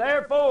also?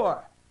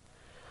 Therefore,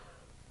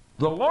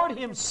 the Lord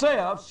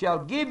himself shall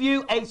give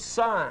you a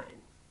sign.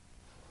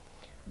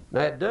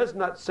 Now it does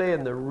not say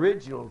in the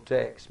original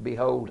text,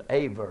 behold,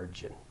 a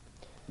virgin.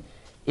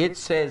 It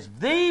says,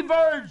 the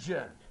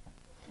virgin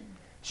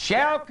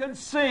shall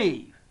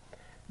conceive.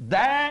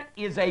 That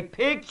is a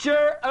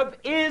picture of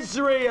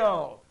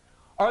Israel,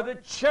 or the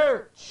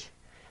church.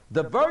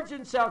 The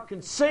virgin shall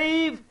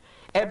conceive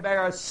and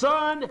bear a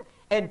son,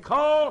 and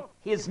call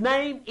his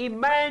name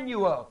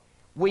Emmanuel.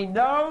 We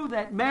know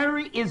that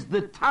Mary is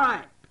the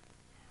type,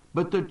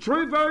 but the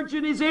true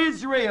virgin is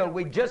Israel.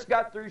 We just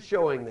got through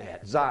showing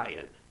that,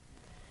 Zion.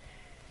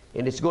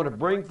 And it's going to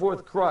bring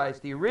forth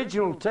Christ. The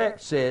original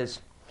text says,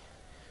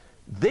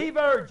 the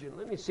virgin.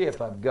 Let me see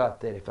if I've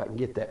got that, if I can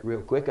get that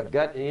real quick. I've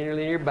got an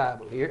interlinear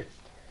Bible here.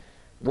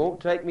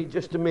 Won't take me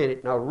just a minute,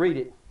 and I'll read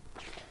it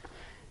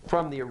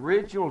from the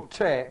original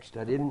text.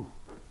 I didn't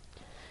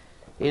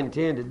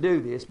intend to do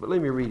this, but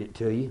let me read it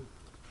to you.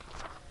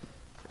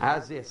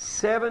 Isaiah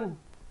 7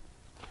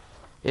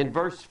 and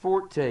verse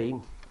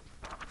 14.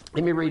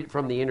 Let me read it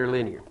from the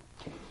interlinear.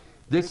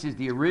 This is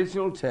the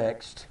original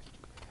text.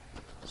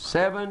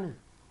 7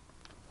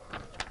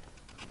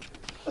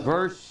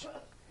 verse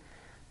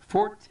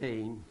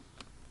 14.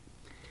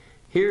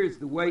 Here is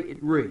the way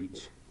it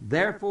reads.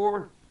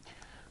 Therefore,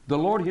 the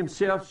Lord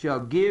himself shall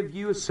give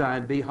you a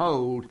sign.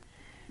 Behold,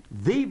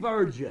 the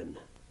virgin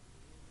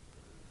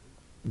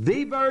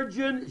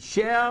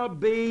shall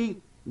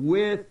be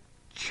with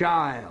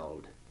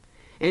child,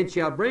 and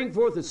shall bring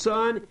forth a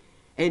son,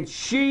 and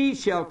she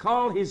shall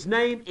call his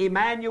name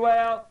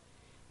Emmanuel.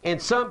 And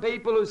some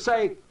people who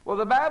say, well,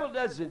 the Bible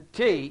doesn't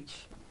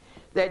teach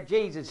that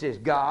Jesus is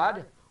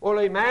God. Well,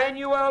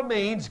 Emmanuel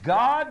means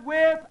God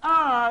with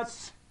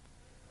us.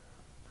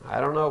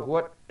 I don't know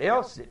what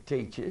else it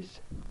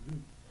teaches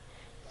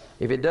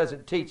if it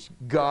doesn't teach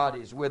God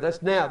is with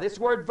us. Now, this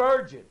word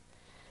virgin,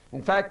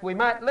 in fact,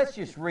 let's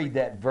just read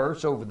that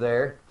verse over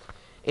there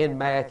in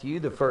Matthew,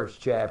 the 1st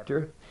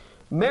chapter.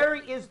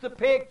 Mary is the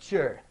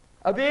picture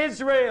of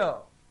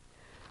Israel,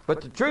 but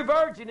the true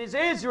virgin is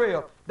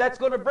Israel that's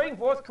going to bring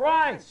forth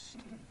Christ.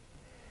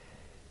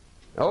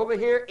 Over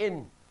here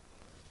in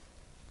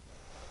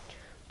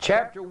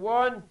chapter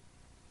 1,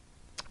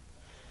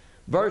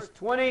 verse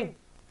 20,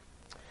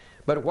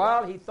 but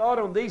while he thought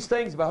on these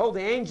things, behold,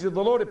 the angel of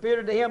the Lord appeared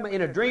unto him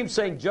in a dream,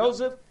 saying,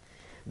 Joseph,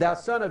 thou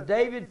son of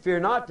David, fear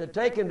not to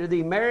take unto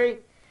thee Mary,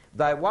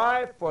 thy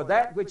wife, for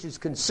that which is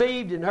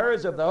conceived in her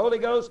is of the Holy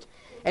Ghost,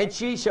 and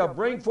she shall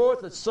bring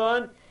forth a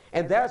son,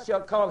 and thou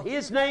shalt call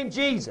his name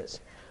Jesus,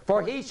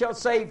 for he shall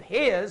save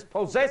his,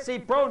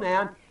 possessive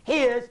pronoun,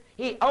 his.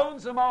 He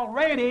owns them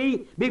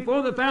already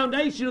before the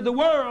foundation of the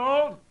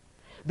world.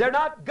 They're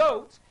not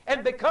goats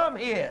and become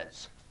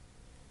his.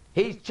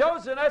 He's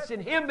chosen us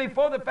in him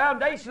before the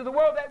foundation of the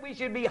world that we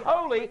should be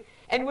holy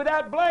and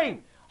without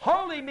blame.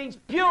 Holy means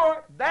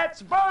pure.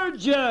 That's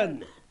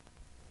virgin.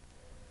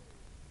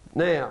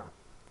 Now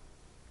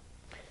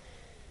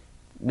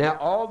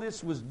all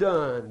this was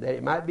done that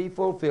it might be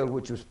fulfilled,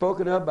 which was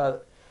spoken of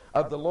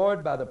the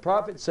Lord by the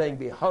prophet, saying,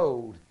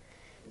 Behold,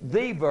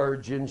 the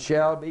virgin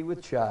shall be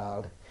with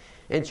child,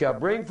 and shall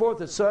bring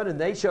forth a son, and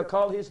they shall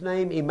call his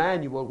name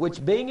Emmanuel,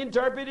 which being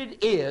interpreted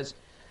is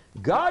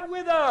God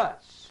with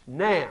us.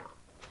 Now,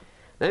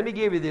 let me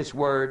give you this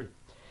word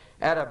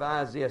out of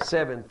Isaiah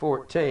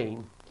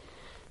 7:14.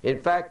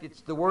 In fact,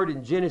 it's the word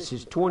in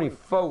Genesis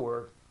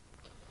 24.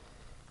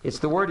 It's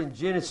the word in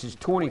Genesis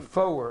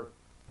 24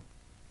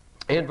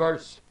 and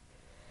verse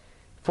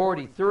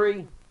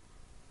 43.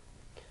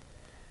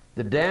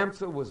 The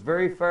damsel was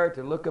very fair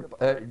to look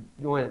up.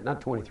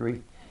 Not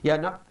 23. Yeah,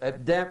 not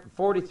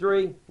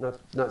 43.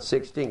 Not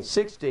 16.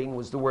 16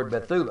 was the word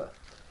Bethulah.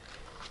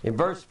 In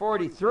verse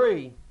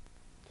 43,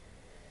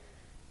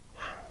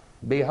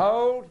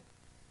 behold,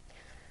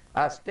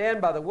 I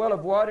stand by the well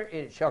of water,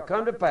 and it shall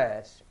come to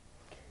pass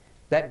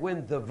that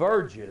when the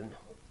virgin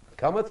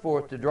cometh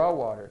forth to draw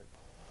water,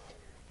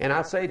 and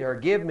I say to her,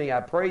 give me,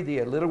 I pray thee,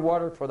 a little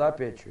water for thy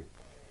pitcher,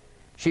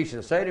 she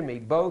shall say to me,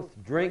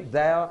 both drink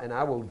thou, and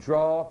I will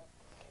draw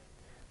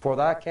for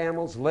thy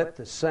camels. Let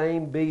the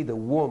same be the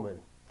woman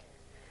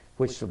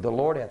which the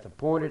Lord hath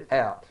appointed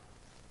out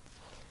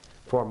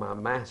for my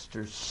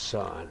master's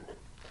son.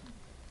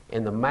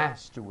 And the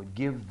master would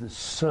give the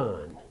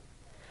son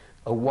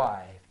a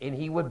wife, and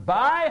he would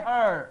buy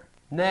her.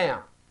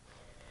 Now,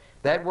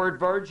 that word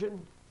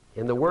virgin,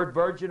 and the word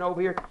virgin over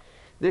here,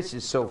 this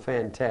is so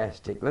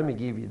fantastic. Let me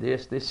give you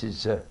this. This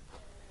is,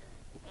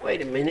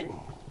 wait a minute.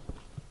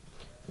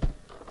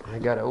 I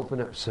got to open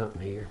up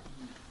something here.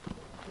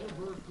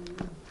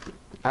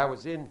 I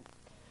was in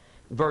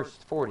verse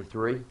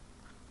 43.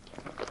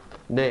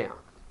 Now,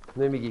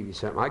 let me give you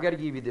something. I got to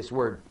give you this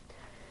word.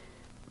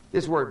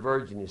 This word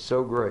virgin is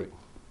so great.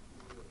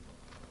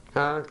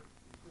 Huh?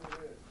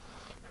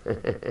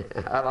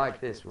 I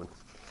like this one.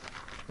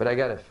 But I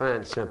got to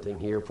find something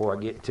here before I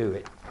get to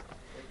it.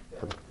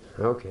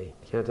 Okay,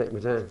 can I take my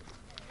time?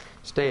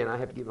 Stan, I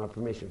have to get my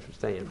permission from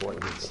Stan. Boy,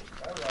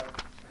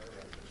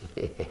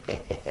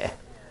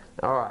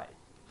 all right.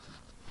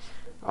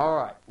 All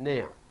right,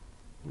 now,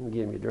 let me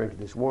give me a drink of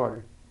this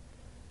water.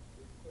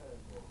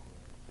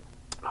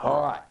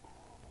 All right,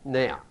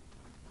 now,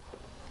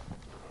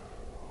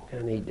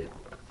 I need to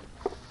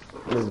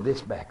move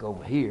this back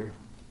over here.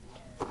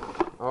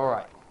 All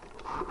right,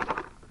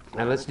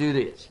 now let's do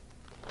this.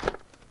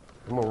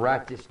 I'm going to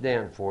write this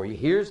down for you.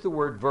 Here's the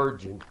word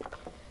virgin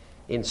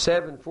in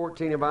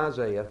 7:14 of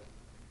Isaiah,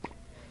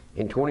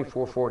 in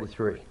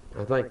 24:43.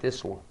 I think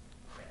this one.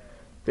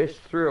 This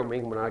thrilled me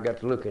when I got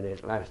to looking at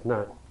it last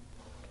night.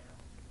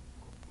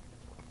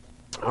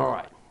 All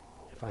right.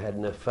 If I had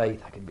enough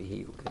faith, I could be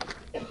healed.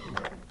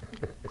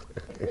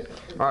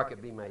 Or I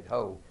could be made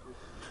whole.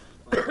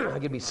 I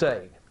could be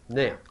saved.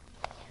 Now,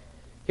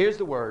 here's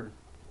the word.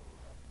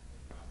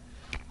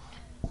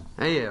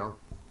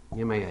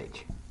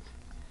 A-L-M-A-H.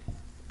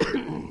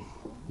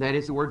 That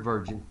is the word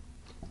virgin.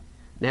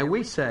 Now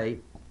we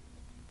say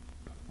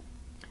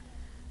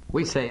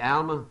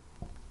Alma.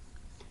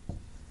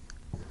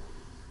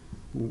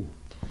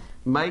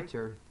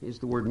 Mater is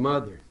the word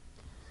mother.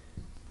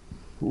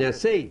 Now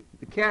see,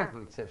 the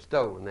Catholics have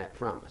stolen that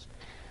from us.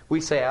 We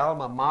say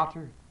alma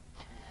mater,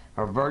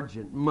 or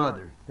virgin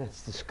mother.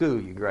 That's the school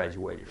you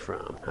graduated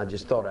from. I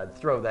just thought I'd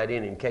throw that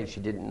in case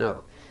you didn't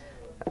know.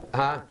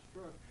 Huh?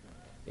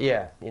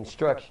 Yeah,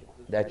 instruction.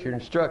 That's your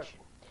instruction.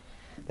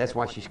 That's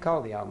why she's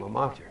called the alma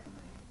mater.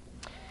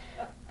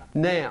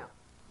 Now,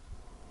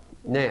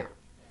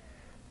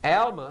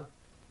 Alma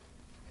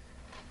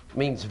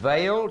means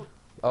veiled,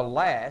 a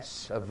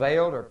lass, a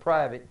veiled or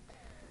private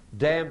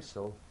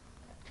damsel.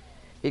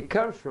 It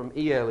comes from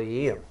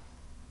E-L-E-M.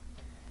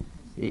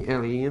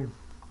 E-L-E-M.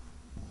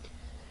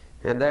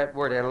 And that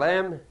word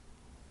elam,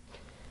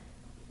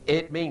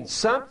 it means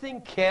something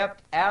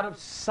kept out of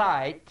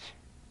sight.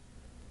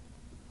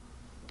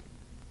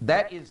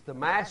 That is the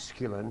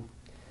masculine,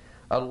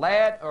 a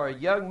lad or a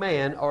young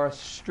man or a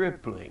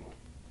stripling.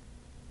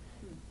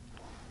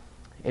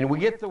 And we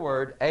get the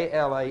word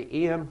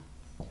A-L-A-M,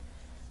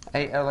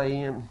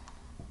 A-L-A-M.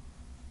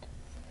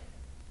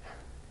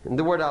 And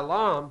the word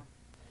alam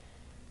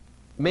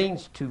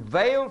means to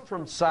veil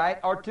from sight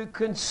or to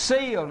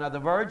conceal. Now the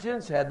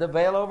virgins had the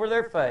veil over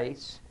their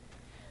face.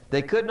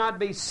 They could not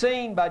be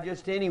seen by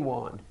just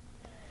anyone.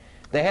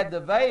 They had the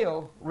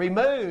veil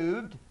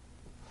removed.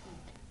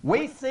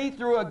 We see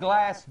through a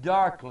glass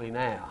darkly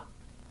now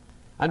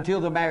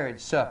until the marriage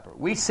supper.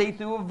 We see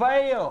through a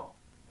veil.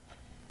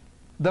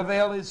 The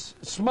veil is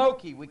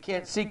smoky. We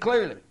can't see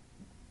clearly.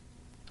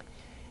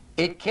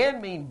 It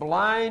can mean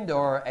blind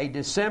or a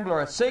dissembler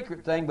or a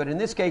secret thing, but in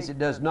this case it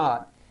does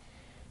not.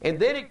 And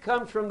then it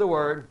comes from the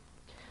word,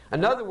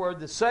 another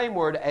word, the same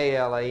word,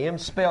 A-L-A-M,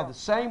 spelled the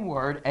same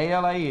word,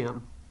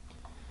 A-L-A-M.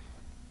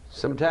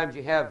 Sometimes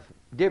you have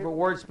different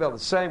words spelled the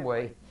same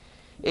way.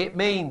 It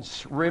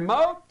means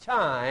remote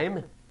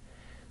time,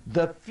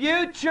 the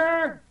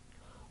future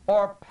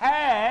or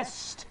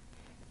past,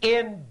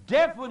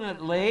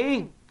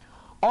 indefinitely,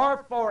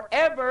 or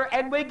forever,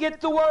 and we get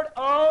the word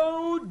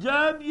O-W-L-A-M.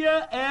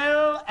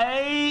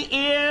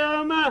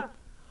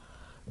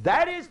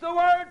 That is the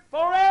word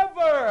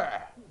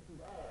forever.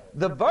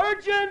 The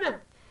virgin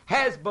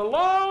has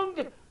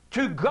belonged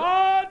to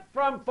God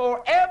from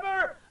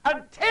forever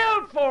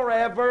until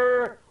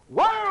forever,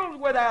 world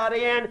without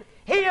end.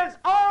 He has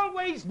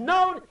always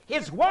known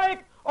his wife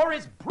or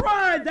his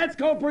bride. That's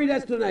called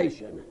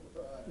predestination.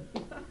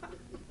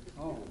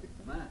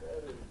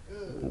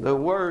 The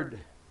word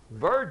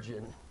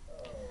virgin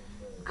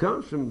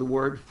comes from the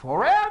word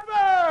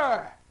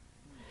forever.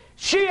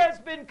 She has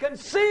been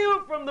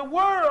concealed from the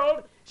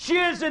world. She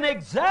is an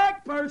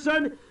exact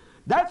person.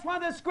 That's why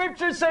the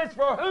scripture says,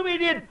 for whom he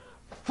did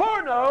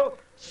foreknow,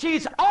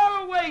 she's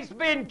always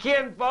been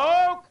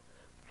kinfolk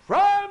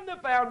from the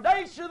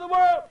foundation of the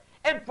world,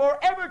 and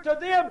forever to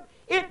them,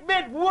 it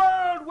meant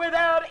world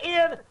without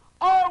end,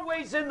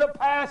 always in the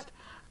past.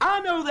 I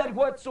know that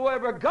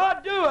whatsoever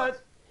God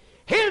doeth,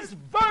 His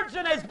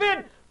virgin has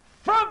been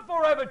from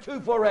forever to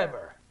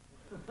forever.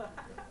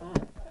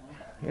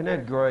 Isn't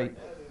that great?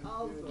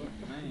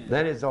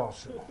 That is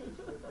awesome.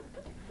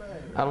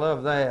 I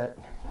love that.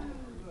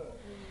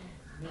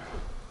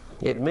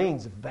 It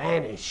means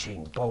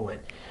vanishing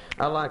point.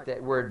 I like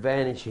that word,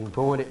 vanishing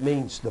point. It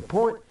means the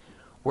point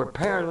where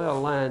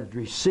parallel lines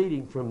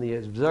receding from the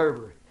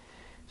observer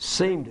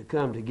seem to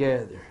come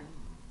together.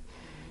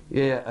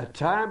 Yeah, a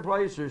time,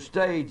 place, or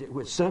stage at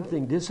which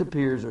something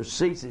disappears or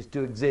ceases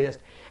to exist.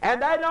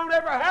 And that don't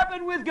ever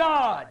happen with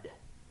God.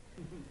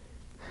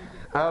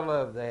 I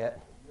love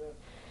that.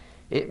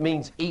 It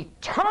means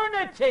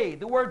eternity.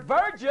 The word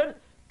virgin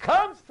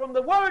comes from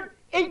the word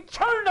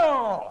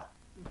eternal.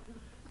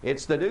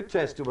 It's the New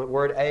Testament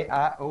word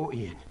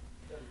A-I-O-N.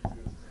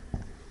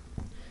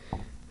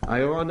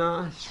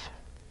 Ionos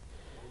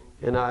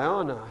and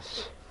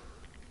Ionos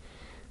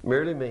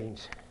merely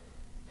means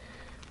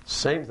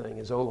same thing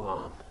as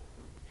Olam.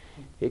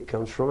 It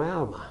comes from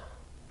Alma,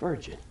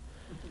 virgin,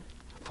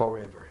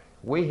 forever.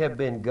 We have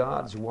been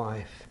God's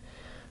wife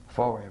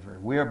forever.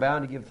 We are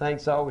bound to give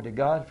thanks always to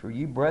God for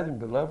you, brethren,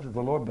 beloved of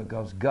the Lord,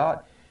 because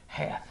God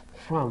hath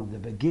from the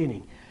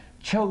beginning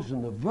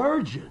chosen the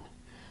virgin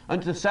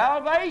unto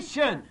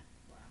salvation.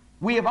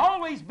 We have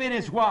always been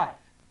His wife.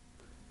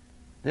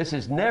 This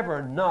has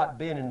never not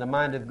been in the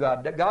mind of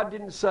God. God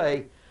didn't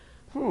say,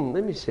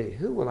 let me see,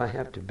 who will I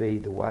have to be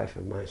the wife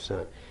of my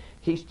son?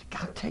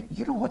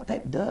 You know what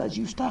that does?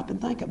 You stop and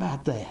think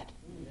about that.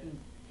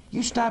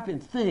 You stop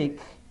and think,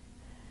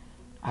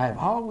 I have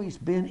always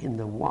been in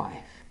the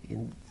wife,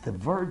 in the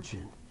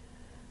virgin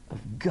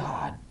of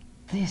God.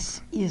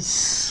 This is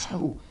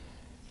so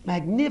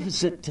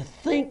magnificent to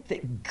think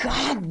that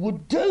God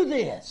would do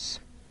this.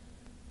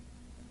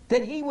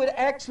 That He would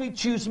actually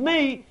choose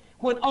me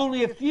when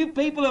only a few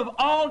people of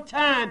all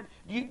time.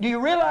 Do you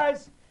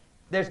realize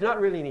there's not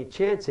really any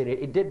chance in it?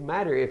 It didn't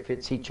matter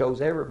if He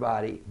chose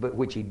everybody, but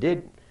which He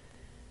didn't.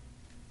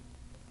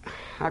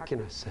 How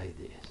can I say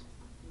this?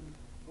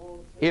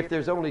 If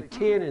there's only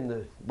 10 in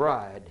the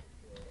bride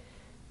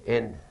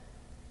and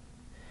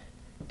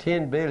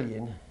 10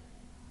 billion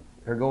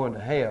are going to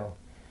hell,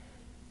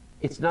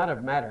 it's not a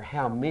matter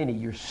how many,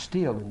 you're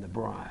still in the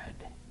bride.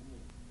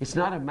 It's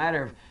not a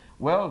matter of,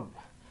 well,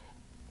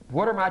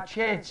 what are my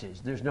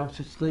chances? There's no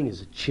such thing as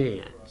a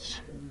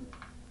chance.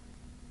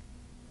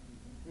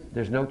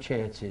 There's no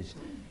chances.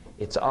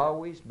 It's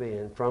always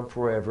been from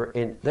forever.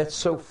 And that's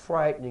so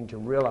frightening to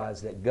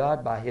realize that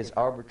God, by His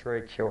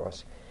arbitrary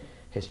choice,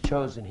 has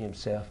chosen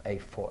Himself a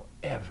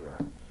forever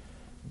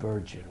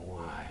virgin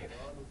wife.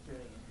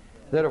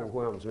 That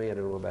overwhelms me. I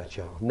don't know about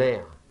y'all.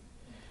 Now,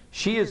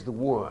 she is the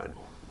one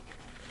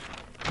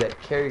that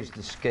carries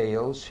the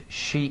scales.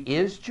 She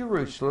is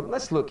Jerusalem.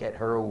 Let's look at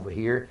her over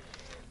here.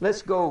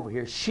 Let's go over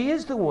here. She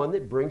is the one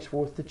that brings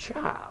forth the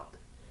child.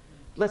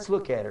 Let's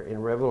look at her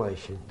in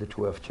Revelation, the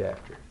 12th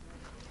chapter.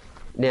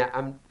 Now,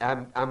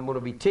 I'm going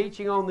to be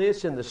teaching on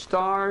this in the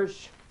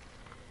stars,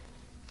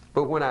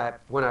 but when I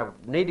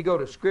need to go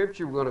to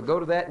Scripture, we're going to go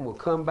to that and we'll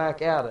come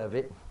back out of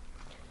it.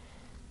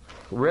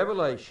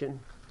 Revelation,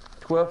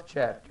 12th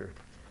chapter.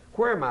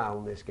 Where am I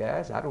on this,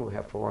 guys? I don't know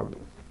how far I'm.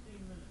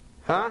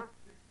 Huh?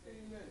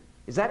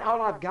 Is that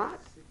all I've got?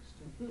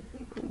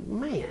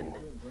 Man,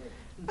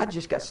 I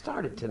just got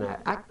started tonight.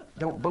 I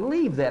don't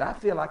believe that. I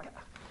feel like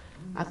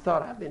I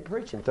thought I've been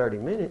preaching 30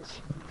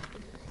 minutes.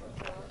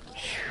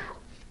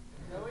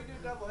 No, we do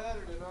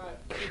doubleheader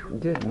tonight.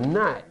 Good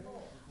night.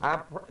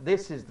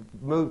 This has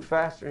moved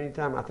faster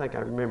anytime I think I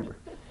remember.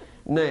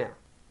 Now,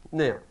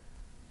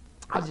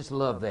 I just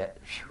love that.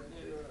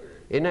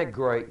 Isn't that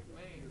great?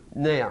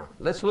 Now,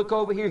 let's look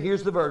over here.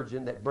 Here's the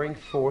virgin that brings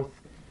forth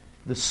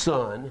the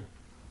Son.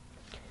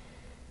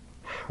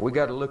 We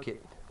got to look at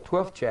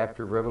 12th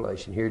chapter of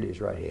Revelation. Here it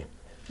is right here.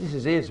 This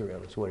is Israel.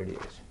 That's what it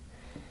is.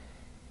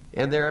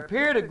 And there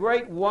appeared a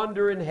great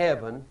wonder in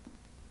heaven,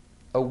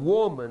 a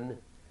woman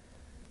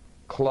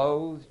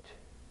clothed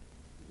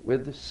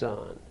with the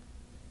sun.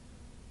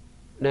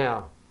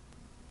 Now,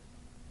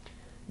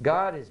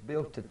 God has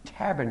built a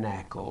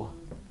tabernacle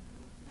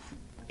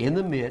in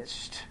the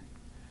midst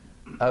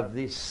of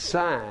this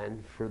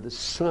sign for the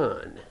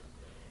sun.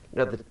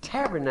 Now, the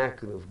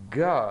tabernacle of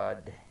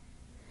God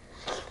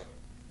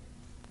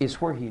is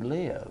where He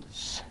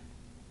lives.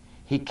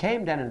 He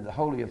came down into the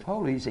Holy of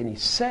Holies and He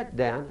sat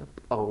down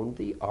upon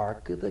the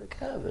Ark of the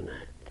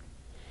Covenant.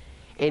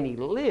 And He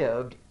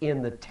lived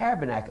in the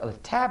tabernacle. A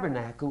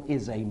tabernacle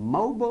is a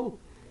mobile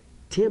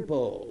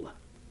temple.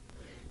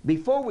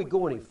 Before we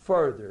go any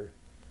further,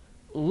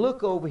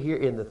 look over here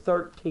in the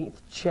 13th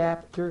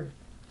chapter.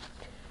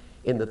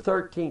 In the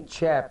 13th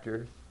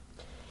chapter,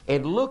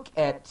 and look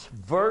at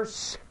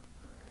verse,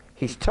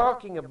 he's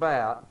talking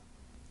about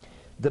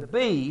the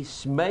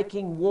beast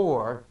making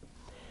war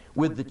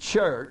with the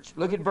church.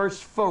 Look at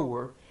verse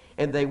 4.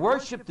 And they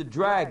worship the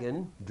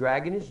dragon.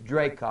 Dragon is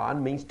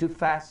Dracon, means to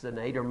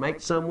fascinate or make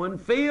someone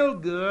feel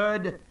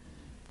good.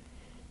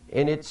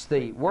 And it's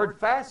the word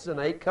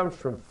fascinate comes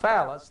from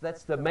phallus.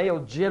 That's the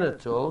male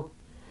genital.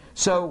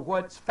 So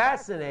what's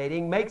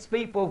fascinating, makes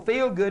people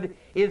feel good,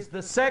 is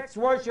the sex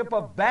worship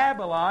of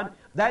Babylon.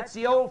 That's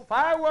the old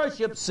fire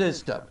worship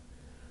system.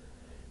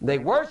 They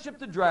worship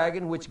the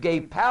dragon, which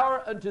gave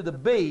power unto the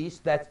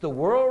beast. That's the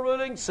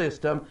world-ruling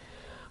system.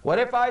 What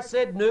if I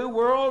said New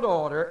World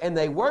Order, and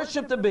they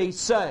worship the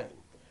beast, saying,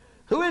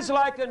 who is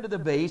like unto the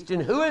beast,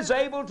 and who is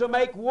able to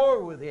make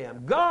war with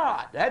him?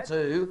 God, that's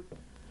who.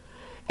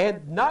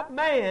 And not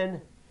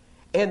man.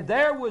 And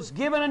there was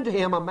given unto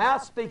him a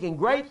mouth speaking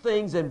great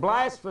things and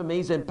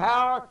blasphemies, and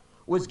power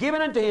was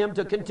given unto him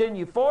to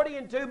continue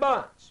 42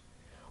 months.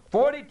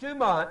 42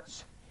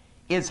 months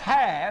is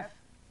half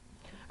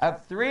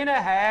of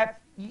 3.5,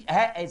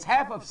 it's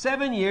half of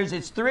 7 years,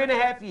 it's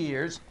 3.5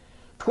 years.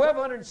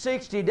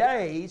 1,260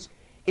 days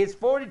is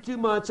 42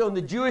 months on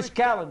the Jewish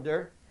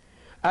calendar.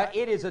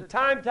 It is a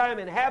time,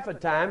 and half a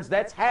times.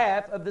 That's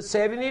half of the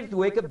 70th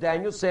week of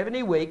Daniel's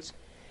 70 weeks.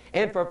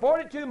 And for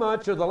 42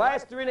 months, or the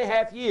last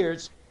 3.5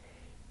 years,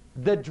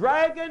 the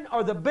dragon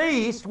or the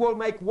beast will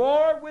make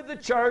war with the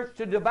church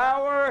to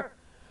devour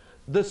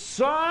the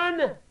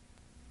son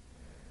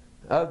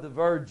of the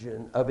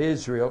virgin of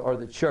Israel, or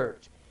the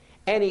church.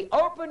 And he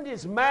opened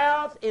his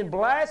mouth in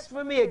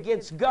blasphemy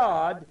against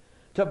God,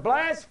 to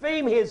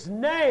blaspheme his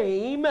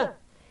name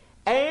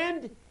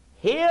and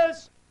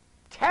his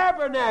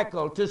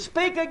tabernacle. To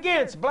speak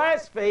against,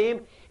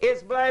 blaspheme,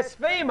 is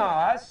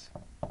blasphemos.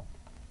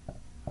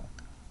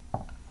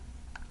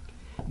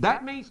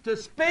 That means to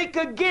speak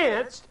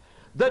against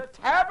the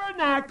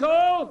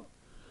tabernacle.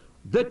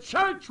 The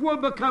church will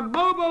become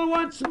mobile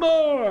once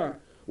more.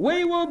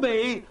 We will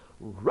be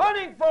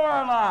running for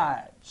our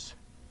lives.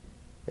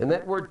 And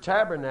that word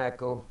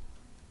tabernacle,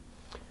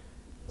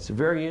 it's a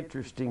very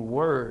interesting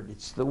word.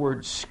 It's the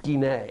word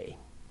skene.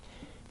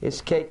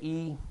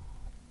 S-K-E.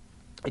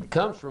 It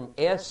comes from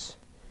S.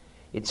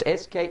 It's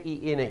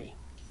S-K-E-N-E.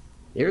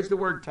 Here's the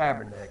word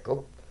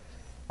tabernacle.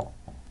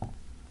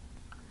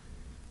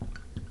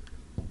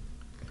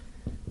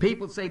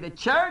 People say the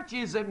church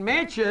isn't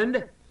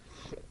mentioned.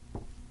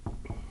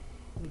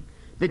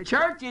 The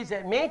church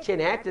isn't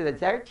mentioned after the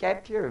 3rd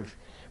chapter of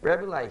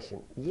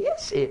Revelation.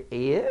 Yes, it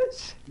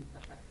is.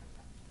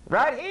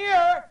 Right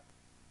here.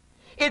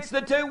 It's the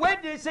 2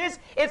 witnesses.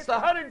 It's the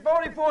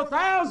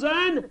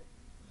 144,000.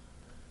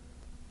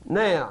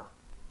 Now,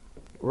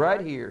 right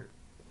here,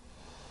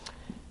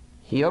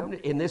 he opened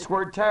it, and this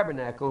word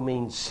tabernacle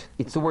means,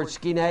 it's the word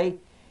skene.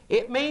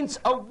 It means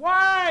a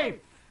wife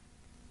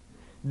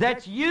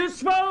that's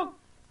useful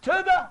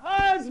to the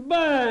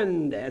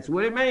husband. That's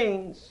what it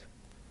means.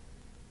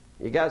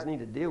 You guys need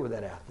to deal with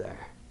that out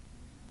there.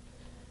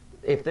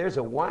 If there's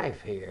a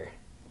wife here,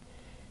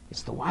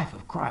 it's the wife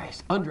of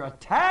Christ under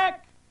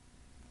attack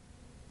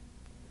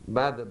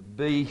by the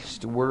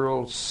beast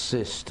world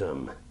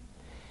system.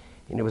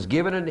 And it was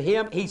given unto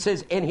him, he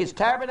says, in his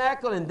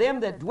tabernacle, and them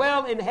that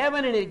dwell in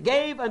heaven, and it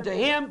gave unto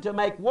him to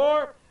make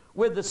war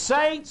with the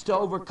saints, to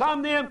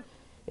overcome them.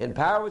 And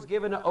power was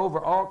given over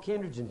all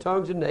kindreds and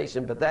tongues and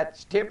nations, but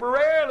that's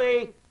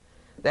temporarily.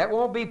 That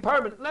won't be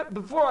permanent.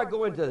 Before I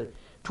go into the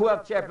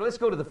 12th chapter, let's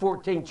go to the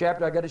 14th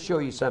chapter. I've got to show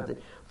you something.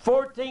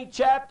 14th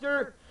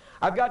chapter,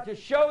 I've got to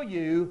show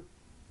you,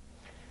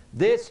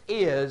 this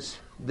is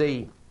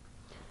the,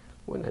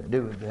 what did I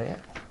do with that?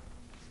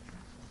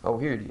 Oh,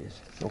 here it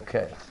is.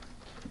 Okay.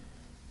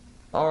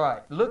 All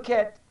right. Look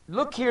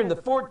here in the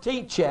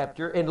 14th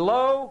chapter, and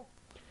lo,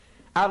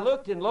 I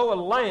looked, and lo, a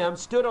lamb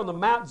stood on the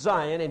Mount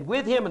Zion, and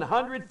with him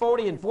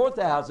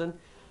 144,000.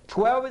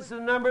 12 is the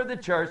number of the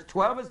church.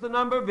 12 is the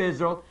number of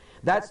Israel.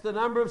 That's the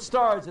number of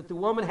stars that the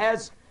woman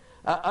has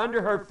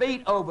under her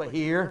feet over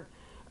here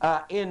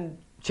in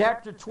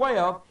chapter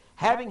 12,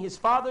 having his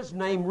father's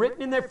name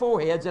written in their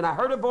foreheads. And I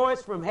heard a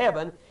voice from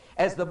heaven,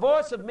 as the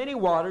voice of many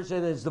waters,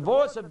 and as the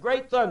voice of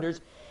great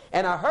thunders.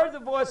 And I heard the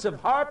voice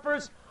of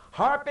harpers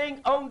harping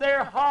on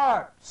their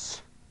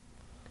harps.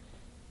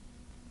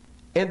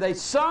 And they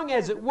sung,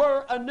 as it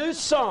were, a new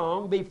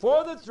song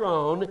before the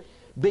throne,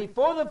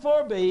 before the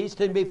 4 beasts,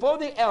 and before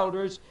the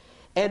elders.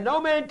 And no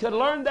man could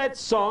learn that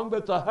song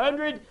but the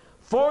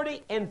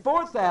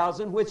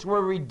 144,000 which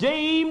were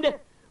redeemed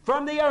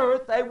from the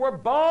earth. They were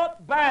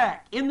bought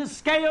back in the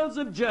scales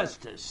of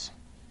justice.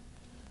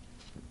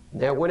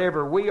 Now,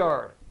 whenever we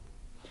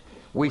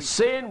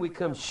sin, we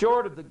come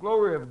short of the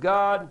glory of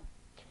God.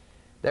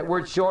 That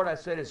word short, I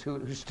said, is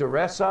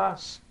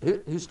husteresos.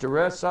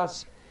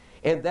 Husteresos.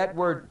 And that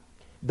word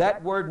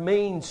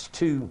means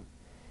to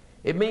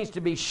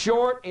be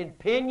short in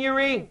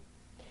penury.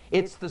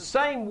 It's the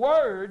same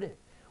word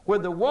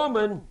when the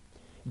woman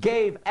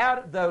gave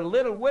out, the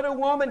little widow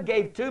woman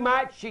gave too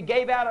much. She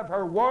gave out of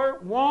her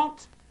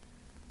want.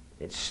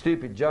 It's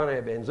stupid. John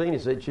A. Benzini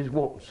said she's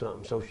wanting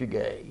something, so she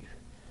gave.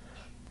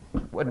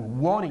 Wasn't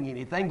wanting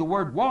anything. The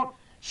word want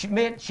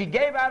meant she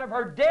gave out of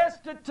her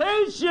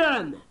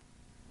destitution.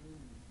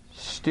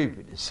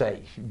 Stupid to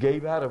say she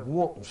gave out of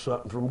wanting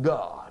something from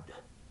God.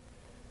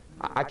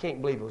 I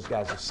can't believe those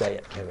guys will say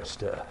that kind of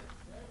stuff.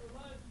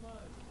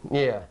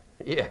 Yeah,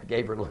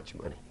 gave her lunch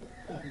money.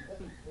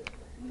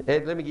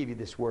 And let me give you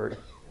this word.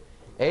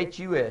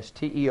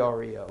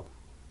 H-U-S-T-E-R-E-O.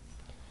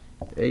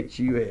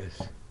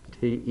 H-U-S-T-E-R-E-O.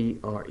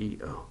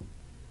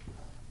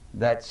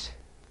 That's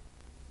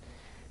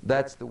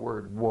the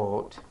word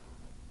want.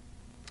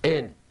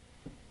 And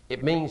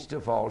it means to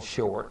fall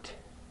short.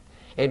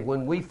 And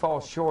when we fall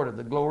short of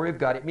the glory of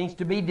God, it means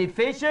to be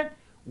deficient.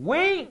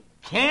 We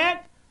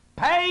can't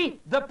pay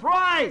the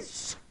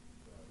price.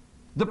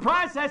 The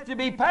price has to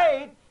be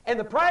paid, and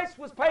the price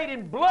was paid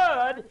in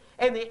blood.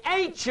 And the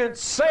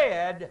ancients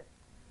said,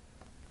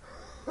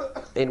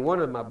 in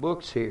one of my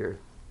books here,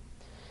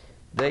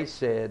 they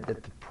said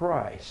that the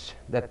price,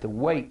 that the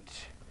weight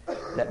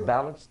that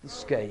balanced the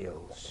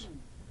scales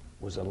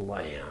was a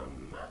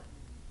lamb.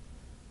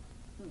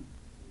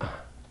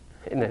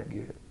 Isn't that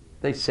good?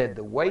 They said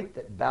the weight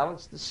that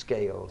balanced the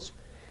scales,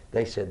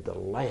 they said the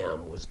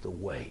lamb was the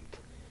weight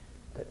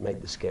that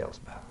made the scales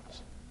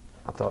balance.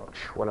 I thought,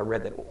 when I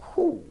read that,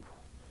 whew,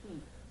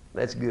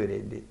 that's good,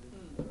 isn't it?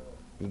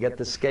 You got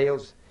the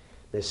scales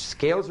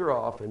are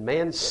off, and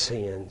man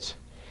sins.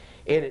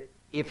 And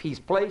if he's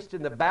placed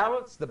in the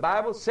balance, the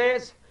Bible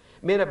says,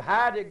 men of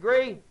high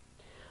degree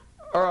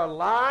are a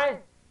lie,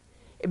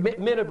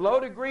 men of low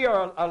degree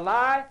are a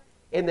lie,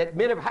 and that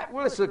men of high...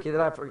 Well, let's look at it.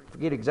 I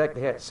forget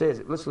exactly how it says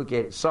it. Let's look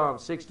at it. Psalm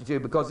 62,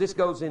 because this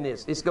goes in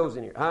this. This goes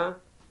in here. Huh?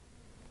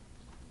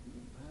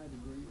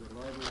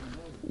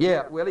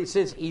 Yeah, well, he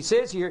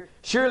says here,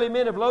 surely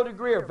men of low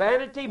degree are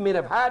vanity, men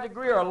of high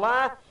degree are a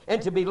lie,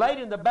 and to be laid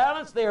in the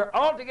balance, they are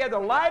altogether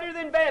lighter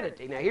than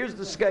vanity. Now, here's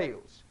the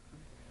scales.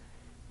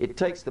 It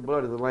takes the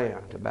blood of the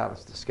Lamb to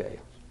balance the scales.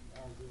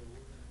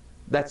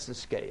 That's the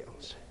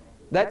scales.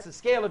 That's the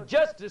scale of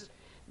justice,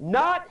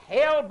 not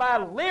held by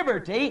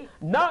liberty,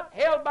 not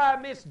held by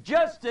Miss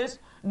Justice,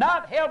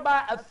 not held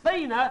by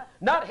Athena,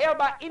 not held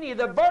by any of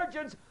the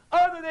virgins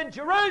other than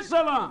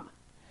Jerusalem.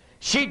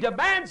 She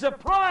demands a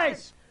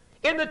price.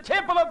 In the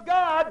temple of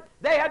God,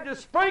 they had to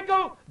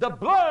sprinkle the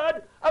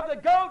blood of the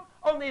goat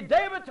on the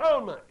Day of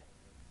Atonement.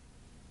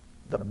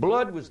 The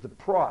blood was the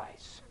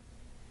price.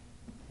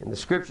 And the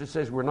Scripture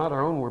says we're not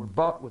our own, we're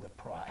bought with a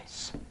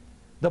price.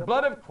 The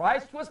blood of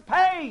Christ was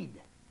paid.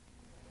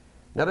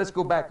 Now let's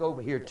go back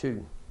over here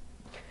to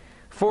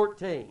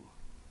 14.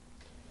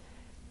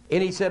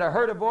 And he said, I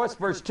heard a voice,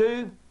 verse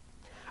 2,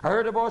 I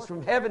heard a voice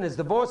from heaven as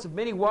the voice of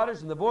many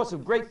waters and the voice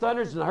of great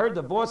thunders, and I heard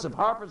the voice of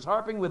harpers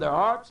harping with their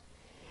harps.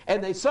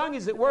 And they sung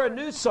as it were a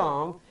new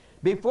song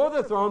before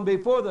the throne,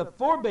 before the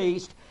four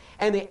beasts,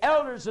 and the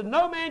elders, and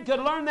no man could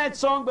learn that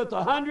song but the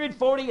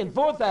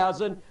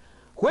 144,000,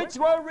 which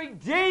were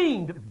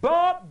redeemed,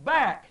 bought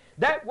back.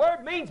 That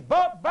word means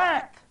bought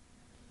back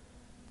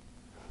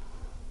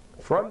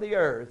from the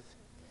earth.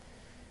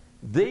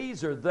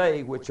 These are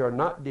they which are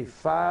not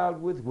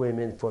defiled with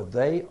women, for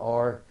they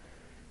are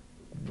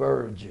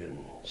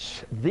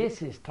virgins.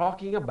 This is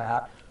talking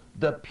about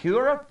the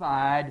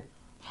purified,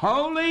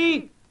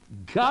 holy,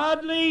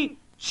 godly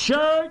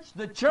church.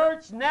 The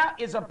church now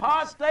is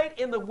apostate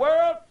in the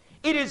world.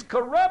 It is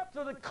corrupt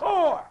to the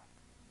core.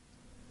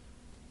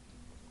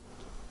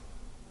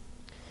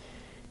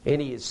 And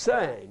he is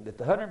saying that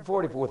the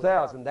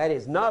 144,000, that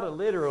is not a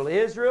literal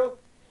Israel.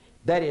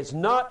 That is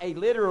not a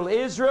literal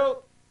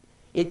Israel.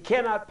 It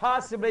cannot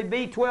possibly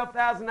be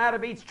 12,000 out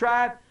of each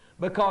tribe,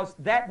 because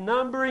that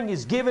numbering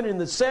is given in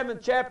the 7th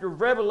chapter of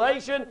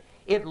Revelation.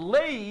 It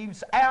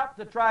leaves out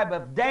the tribe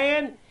of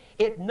Dan.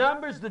 It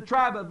numbers the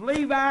tribe of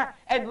Levi,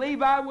 and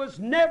Levi was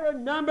never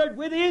numbered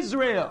with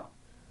Israel.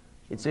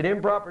 It's an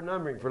improper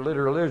numbering for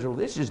literal Israel.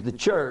 This is the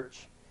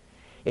church,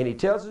 and he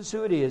tells us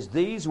who it is.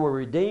 These were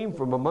redeemed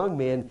from among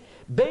men,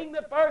 being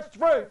the first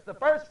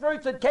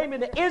fruits that came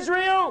into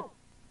Israel.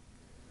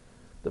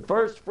 The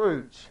first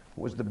fruits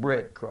was the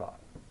bread crop.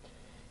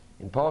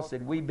 And Paul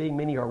said, we being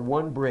many are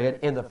one bread,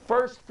 and the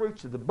first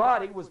fruits of the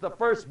body was the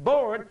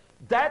firstborn.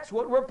 That's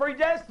what we're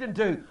predestined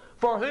to.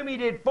 For whom he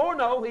did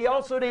foreknow, he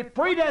also did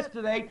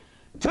predestinate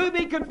to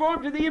be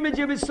conformed to the image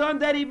of his Son,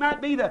 that he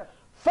might be the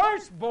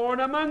firstborn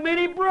among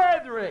many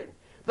brethren.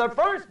 The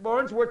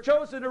firstborns were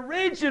chosen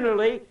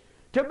originally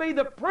to be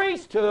the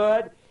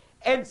priesthood,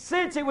 and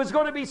since it was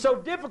going to be so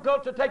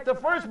difficult to take the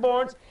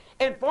firstborns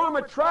and form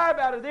a tribe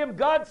out of them,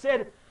 God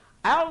said,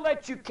 I'll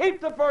let you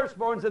keep the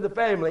firstborns of the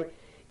family.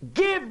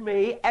 Give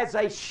me as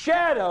a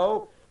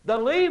shadow the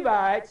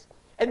Levites,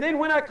 and then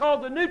when I call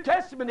the New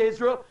Testament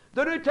Israel,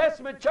 the New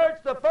Testament church,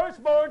 the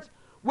firstborns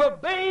will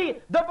be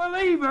the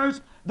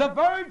believers, the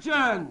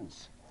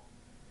virgins,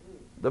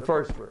 the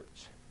first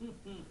fruits.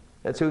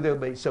 That's who they'll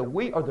be. So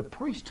we are the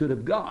priesthood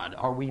of God,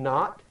 are we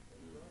not?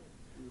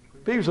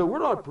 People say, we're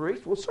not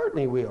priests. Well,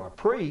 certainly we are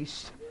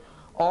priests.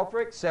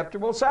 Offer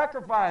acceptable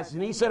sacrifice.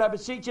 And he said, I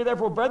beseech you,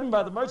 therefore, brethren,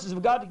 by the mercies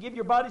of God, to give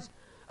your bodies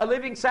a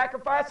living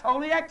sacrifice,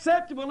 wholly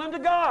acceptable unto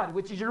God,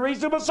 which is your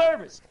reasonable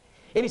service.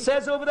 And he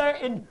says over there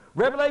in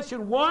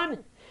Revelation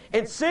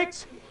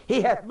 1:6,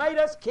 he hath made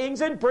us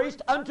kings and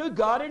priests unto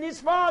God and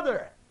his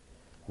Father.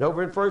 And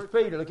over in 1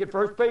 Peter, look at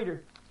 1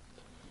 Peter.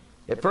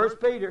 At 1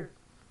 Peter.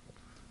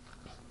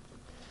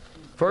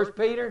 1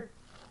 Peter.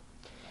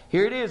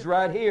 Here it is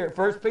right here.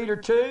 1 Peter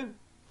 2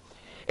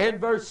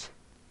 and verse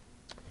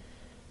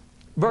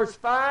Verse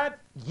 5,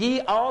 ye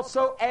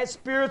also as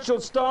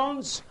spiritual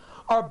stones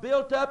are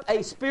built up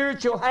a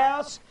spiritual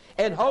house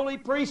and holy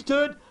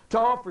priesthood to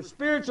offer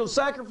spiritual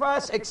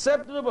sacrifice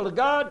acceptable to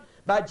God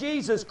by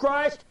Jesus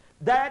Christ.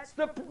 That's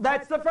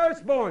the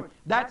firstborn.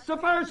 That's the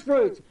first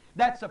fruits.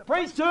 That's the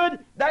priesthood.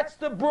 That's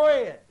the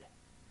bread.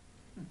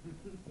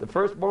 The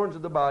firstborns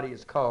of the body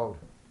is called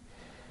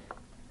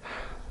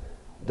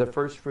the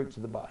first fruits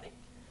of the body.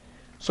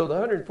 So the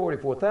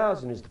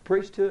 144,000 is the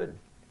priesthood.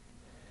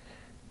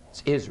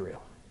 It's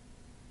Israel.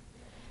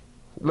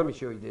 Let me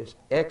show you this.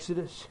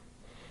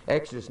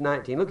 Exodus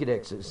 19. Look at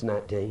Exodus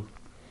 19.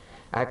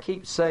 I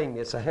keep saying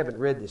this. I haven't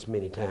read this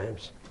many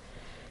times.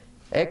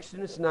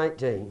 Exodus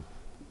 19.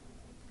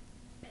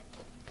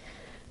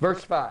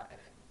 Verse 5.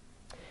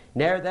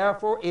 Now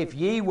therefore, if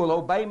ye will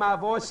obey my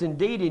voice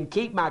indeed and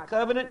keep my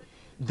covenant,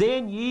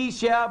 then ye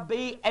shall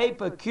be a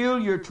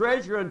peculiar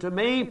treasure unto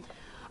me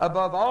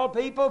above all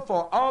people,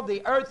 for all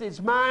the earth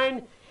is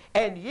mine,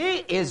 and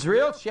ye,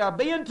 Israel, shall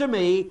be unto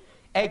me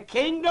a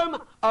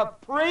kingdom of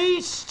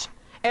priests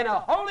and a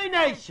holy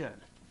nation.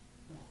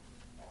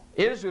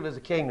 Israel is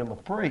a kingdom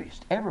of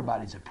priests.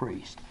 Everybody's a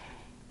priest.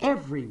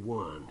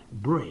 Everyone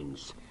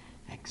brings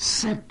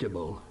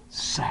acceptable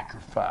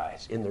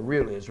sacrifice in the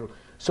real Israel.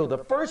 So the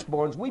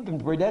firstborns, we've been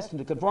predestined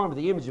to conform to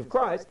the image of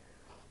Christ,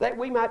 that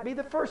we might be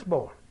the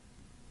firstborn.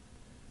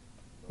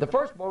 The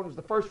firstborn is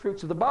the first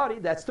fruits of the body.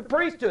 That's the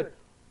priesthood.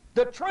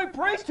 The true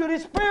priesthood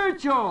is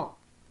spiritual,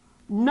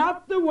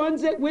 not the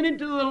ones that went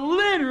into the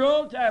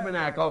literal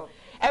tabernacle.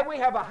 And we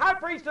have a high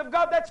priest of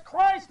God. That's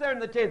Christ there in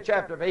the 10th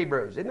chapter of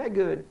Hebrews. Isn't that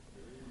good?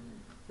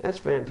 That's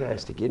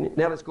fantastic, isn't it?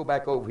 Now let's go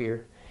back over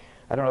here.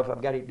 I don't know if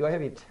I've got it. Do I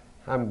have it?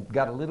 I've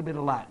got a little bit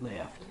of light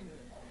left.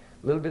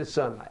 A little bit of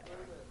sunlight.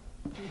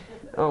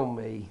 Oh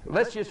me.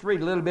 Let's just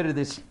read a little bit of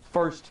this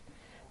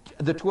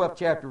the 12th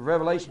chapter of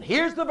Revelation.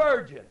 Here's the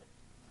virgin.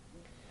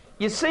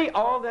 You see,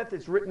 all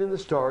that's written in the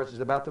stars is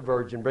about the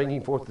virgin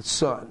bringing forth the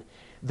son.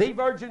 The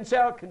virgin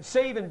shall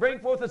conceive and bring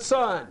forth a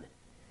son.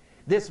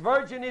 This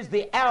virgin is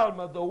the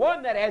Alma, the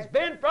one that has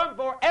been from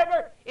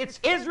forever.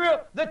 It's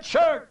Israel, the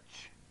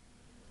church.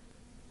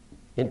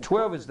 And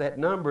 12 is that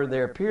number, and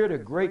there appeared a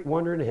great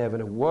wonder in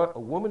heaven, a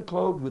woman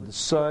clothed with the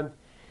sun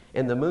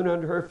and the moon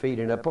under her feet,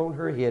 and upon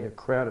her head a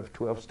crown of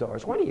 12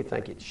 stars. Why do you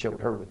think it showed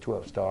her with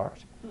 12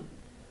 stars?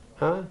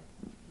 Huh?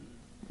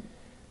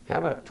 How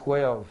about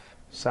 12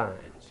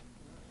 signs?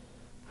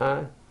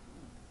 Huh?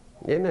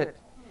 Isn't it?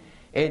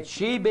 And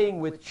she being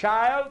with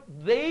child,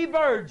 the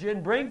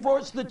virgin, bring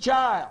forth the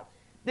child.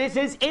 This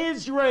is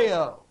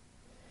Israel.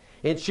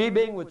 And she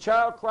being with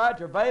child cried,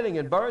 travailing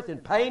in birth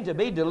and pain to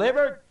be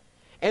delivered.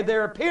 And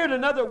there appeared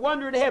another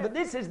wonder in heaven.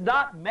 This is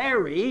not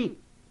Mary.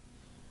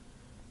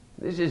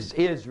 This is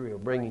Israel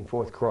bringing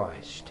forth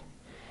Christ.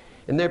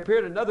 And there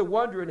appeared another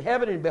wonder in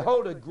heaven, and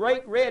behold, a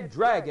great red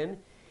dragon.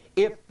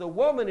 If the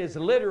woman is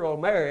literal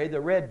Mary, the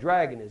red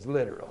dragon is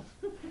literal.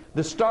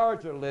 The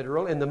stars are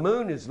literal, and the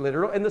moon is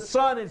literal, and the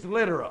sun is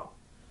literal.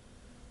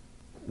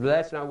 But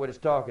that's not what it's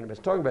talking about.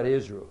 It's talking about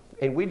Israel.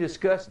 And we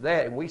discussed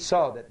that, and we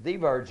saw that the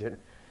virgin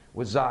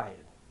was Zion.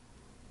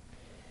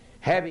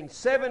 Having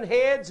 7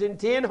 heads and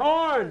 10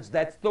 horns.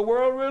 That's the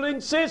world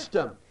ruling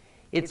system.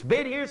 It's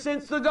been here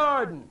since the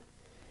garden.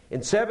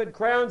 And 7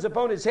 crowns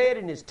upon his head,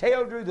 and his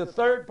tail drew the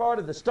 3rd part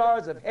of the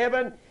stars of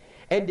heaven,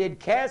 and did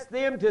cast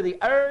them to the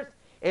earth.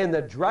 And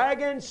the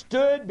dragon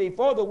stood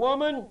before the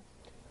woman,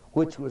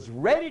 which was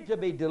ready to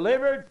be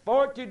delivered,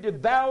 for to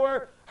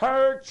devour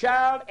her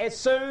child as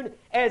soon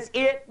as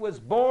it was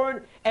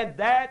born. And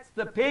that's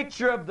the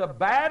picture of the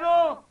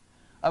battle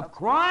of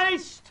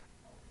Christ.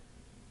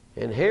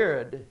 And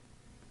Herod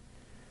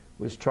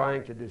was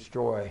trying to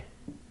destroy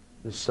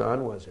the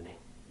son, wasn't he?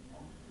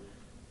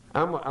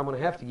 I'm going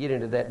to have to get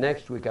into that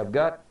next week. I've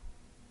got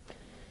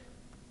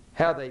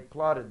how they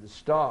plotted the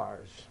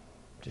stars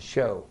to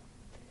show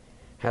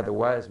how the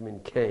wise men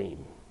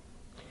came.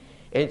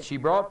 And she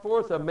brought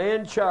forth a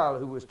man-child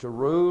who was to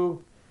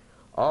rule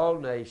all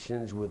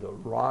nations with a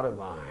rod of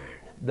iron.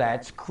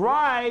 That's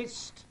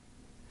Christ.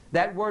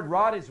 That word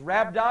rod is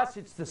rabdos.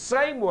 It's the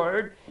same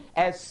word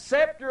as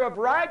scepter of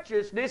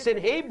righteousness in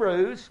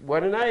Hebrews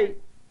 1 and 8.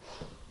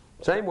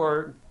 Same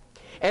word.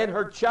 And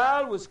her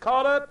child was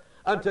caught up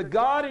unto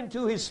God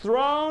into his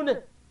throne.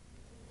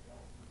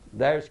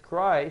 There's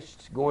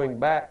Christ going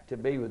back to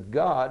be with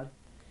God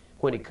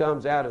when he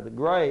comes out of the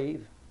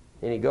grave,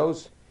 and he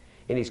goes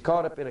and he's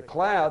caught up in a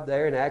cloud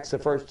there in Acts the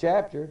 1st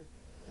chapter,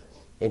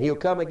 and he'll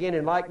come again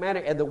in like manner.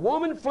 And the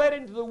woman fled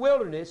into the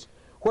wilderness,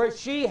 where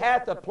she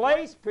hath a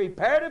place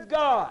prepared of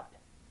God,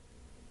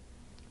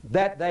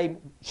 that they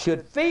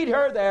should feed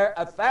her there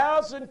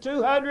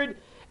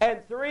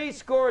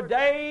 1,260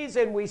 days.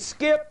 And we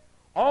skip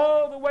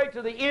all the way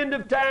to the end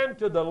of time,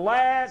 to the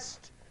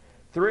last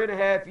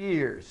 3.5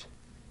 years.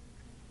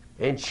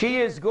 And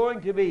she is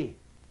going to be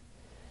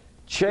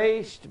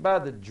chased by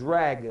the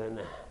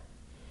dragon.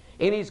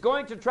 And he's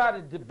going to try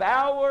to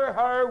devour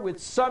her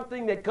with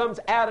something that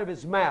comes out of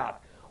his mouth.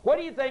 What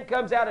do you think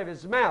comes out of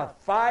his mouth?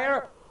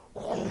 Fire?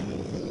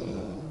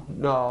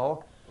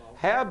 No.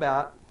 How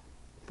about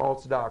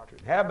false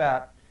doctrine? How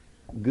about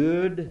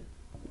good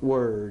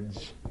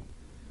words.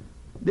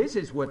 This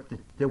is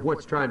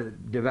what's trying to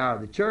devour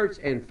the church,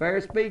 and fair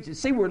speech. And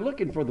see, we're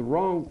looking for the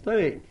wrong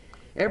thing.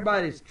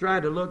 Everybody's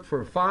trying to look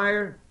for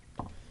fire.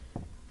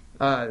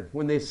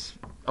 When this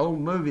old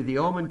movie, The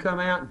Omen, come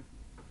out,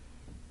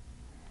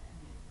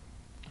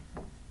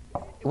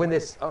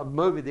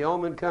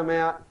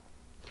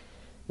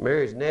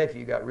 Mary's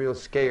nephew got real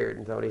scared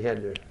and thought he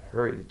had to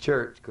hurry to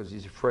church because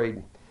he's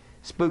afraid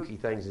spooky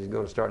things is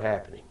going to start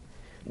happening.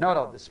 Not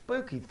all the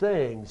spooky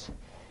things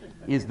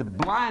is the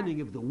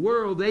blinding of the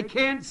world. They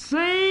can't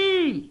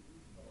see.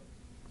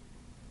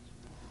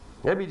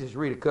 Let me just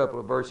read a couple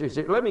of verses.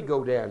 Let me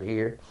go down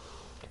here.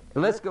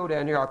 Let's go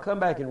down here. I'll come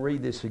back and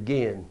read this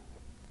again.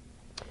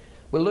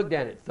 We'll look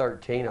down at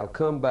 13. I'll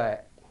come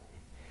back.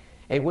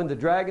 And when the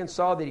dragon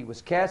saw that he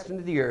was cast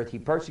into the earth, he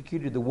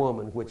persecuted the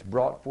woman which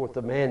brought forth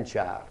the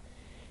man-child.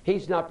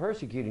 He's not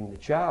persecuting the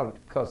child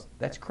because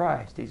that's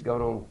Christ. He's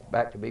gone on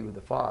back to be with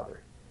the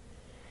Father.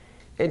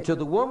 And to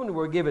the woman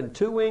were given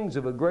 2 wings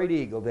of a great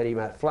eagle, that he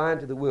might fly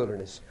into the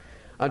wilderness,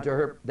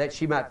 that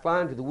she might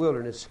fly into the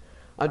wilderness,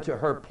 unto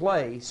her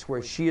place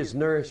where she is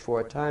nourished for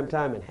a time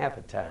and half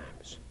a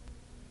times.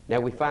 Now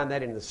we find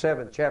that in the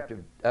 7th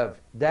chapter of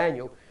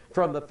Daniel.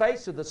 From the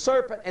face of the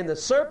serpent, and the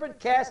serpent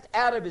cast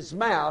out of his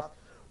mouth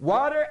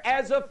water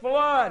as a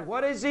flood.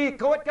 What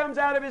comes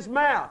out of his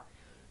mouth?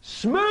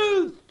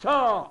 Smooth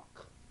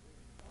talk.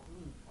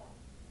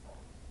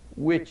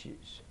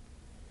 Witches,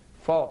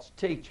 false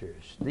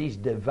teachers, these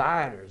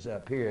diviners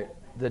up here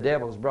at the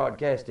Devil's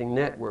Broadcasting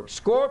Network,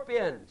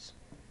 scorpions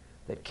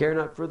that care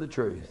not for the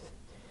truth.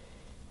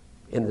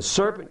 And the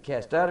serpent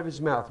cast out of his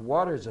mouth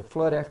water as a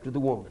flood after the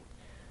woman.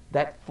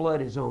 That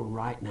flood is on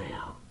right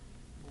now.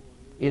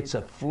 It's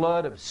a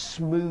flood of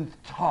smooth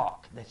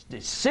talk that's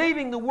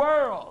deceiving the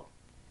world,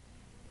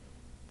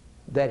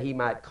 that he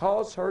might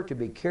cause her to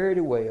be carried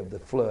away of the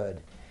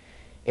flood.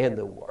 And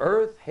the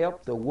earth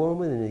helped the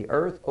woman, and the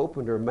earth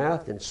opened her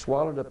mouth and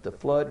swallowed up the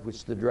flood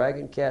which the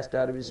dragon cast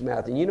out of his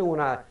mouth. And do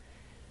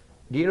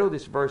you know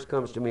this verse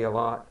comes to me a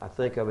lot? I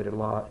think of it a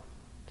lot.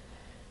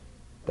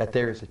 That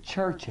there is a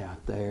church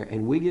out there,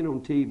 and we get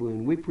on TV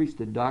and we preach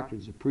the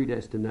doctrines of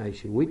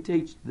predestination. We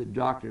teach the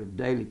doctrine of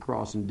daily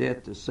cross and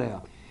death to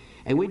self.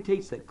 And we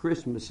teach that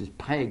Christmas is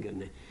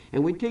pagan.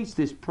 And we teach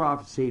this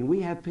prophecy, and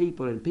we have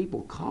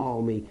people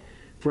call me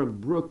from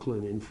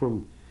Brooklyn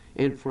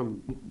and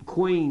from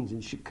Queens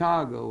and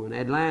Chicago and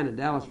Atlanta,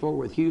 Dallas, Fort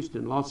Worth,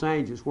 Houston, Los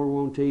Angeles, where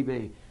we're on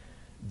TV.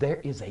 There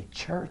is a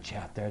church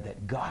out there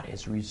that God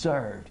has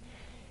reserved.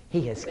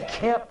 He has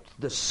kept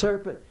the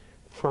serpent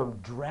from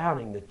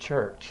drowning the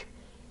church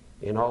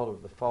in all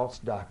of the false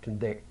doctrine.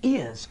 There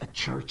is a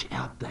church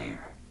out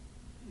there.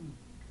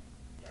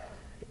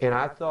 And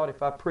I thought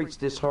if I preached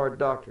this hard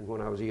doctrine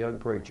when I was a young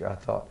preacher, I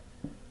thought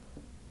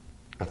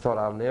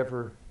I'll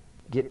never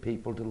get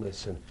people to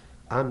listen.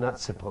 I'm not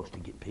supposed to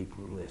get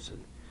people to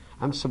listen.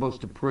 I'm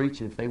supposed to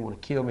preach, and if they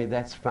want to kill me,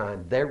 that's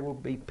fine. There will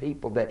be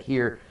people that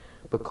hear,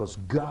 because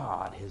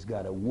God has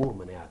got a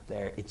woman out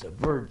there. It's a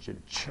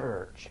virgin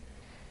church.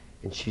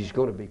 And she's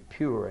going to be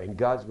pure, and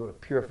God's going to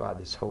purify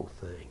this whole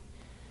thing.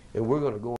 And we're going to go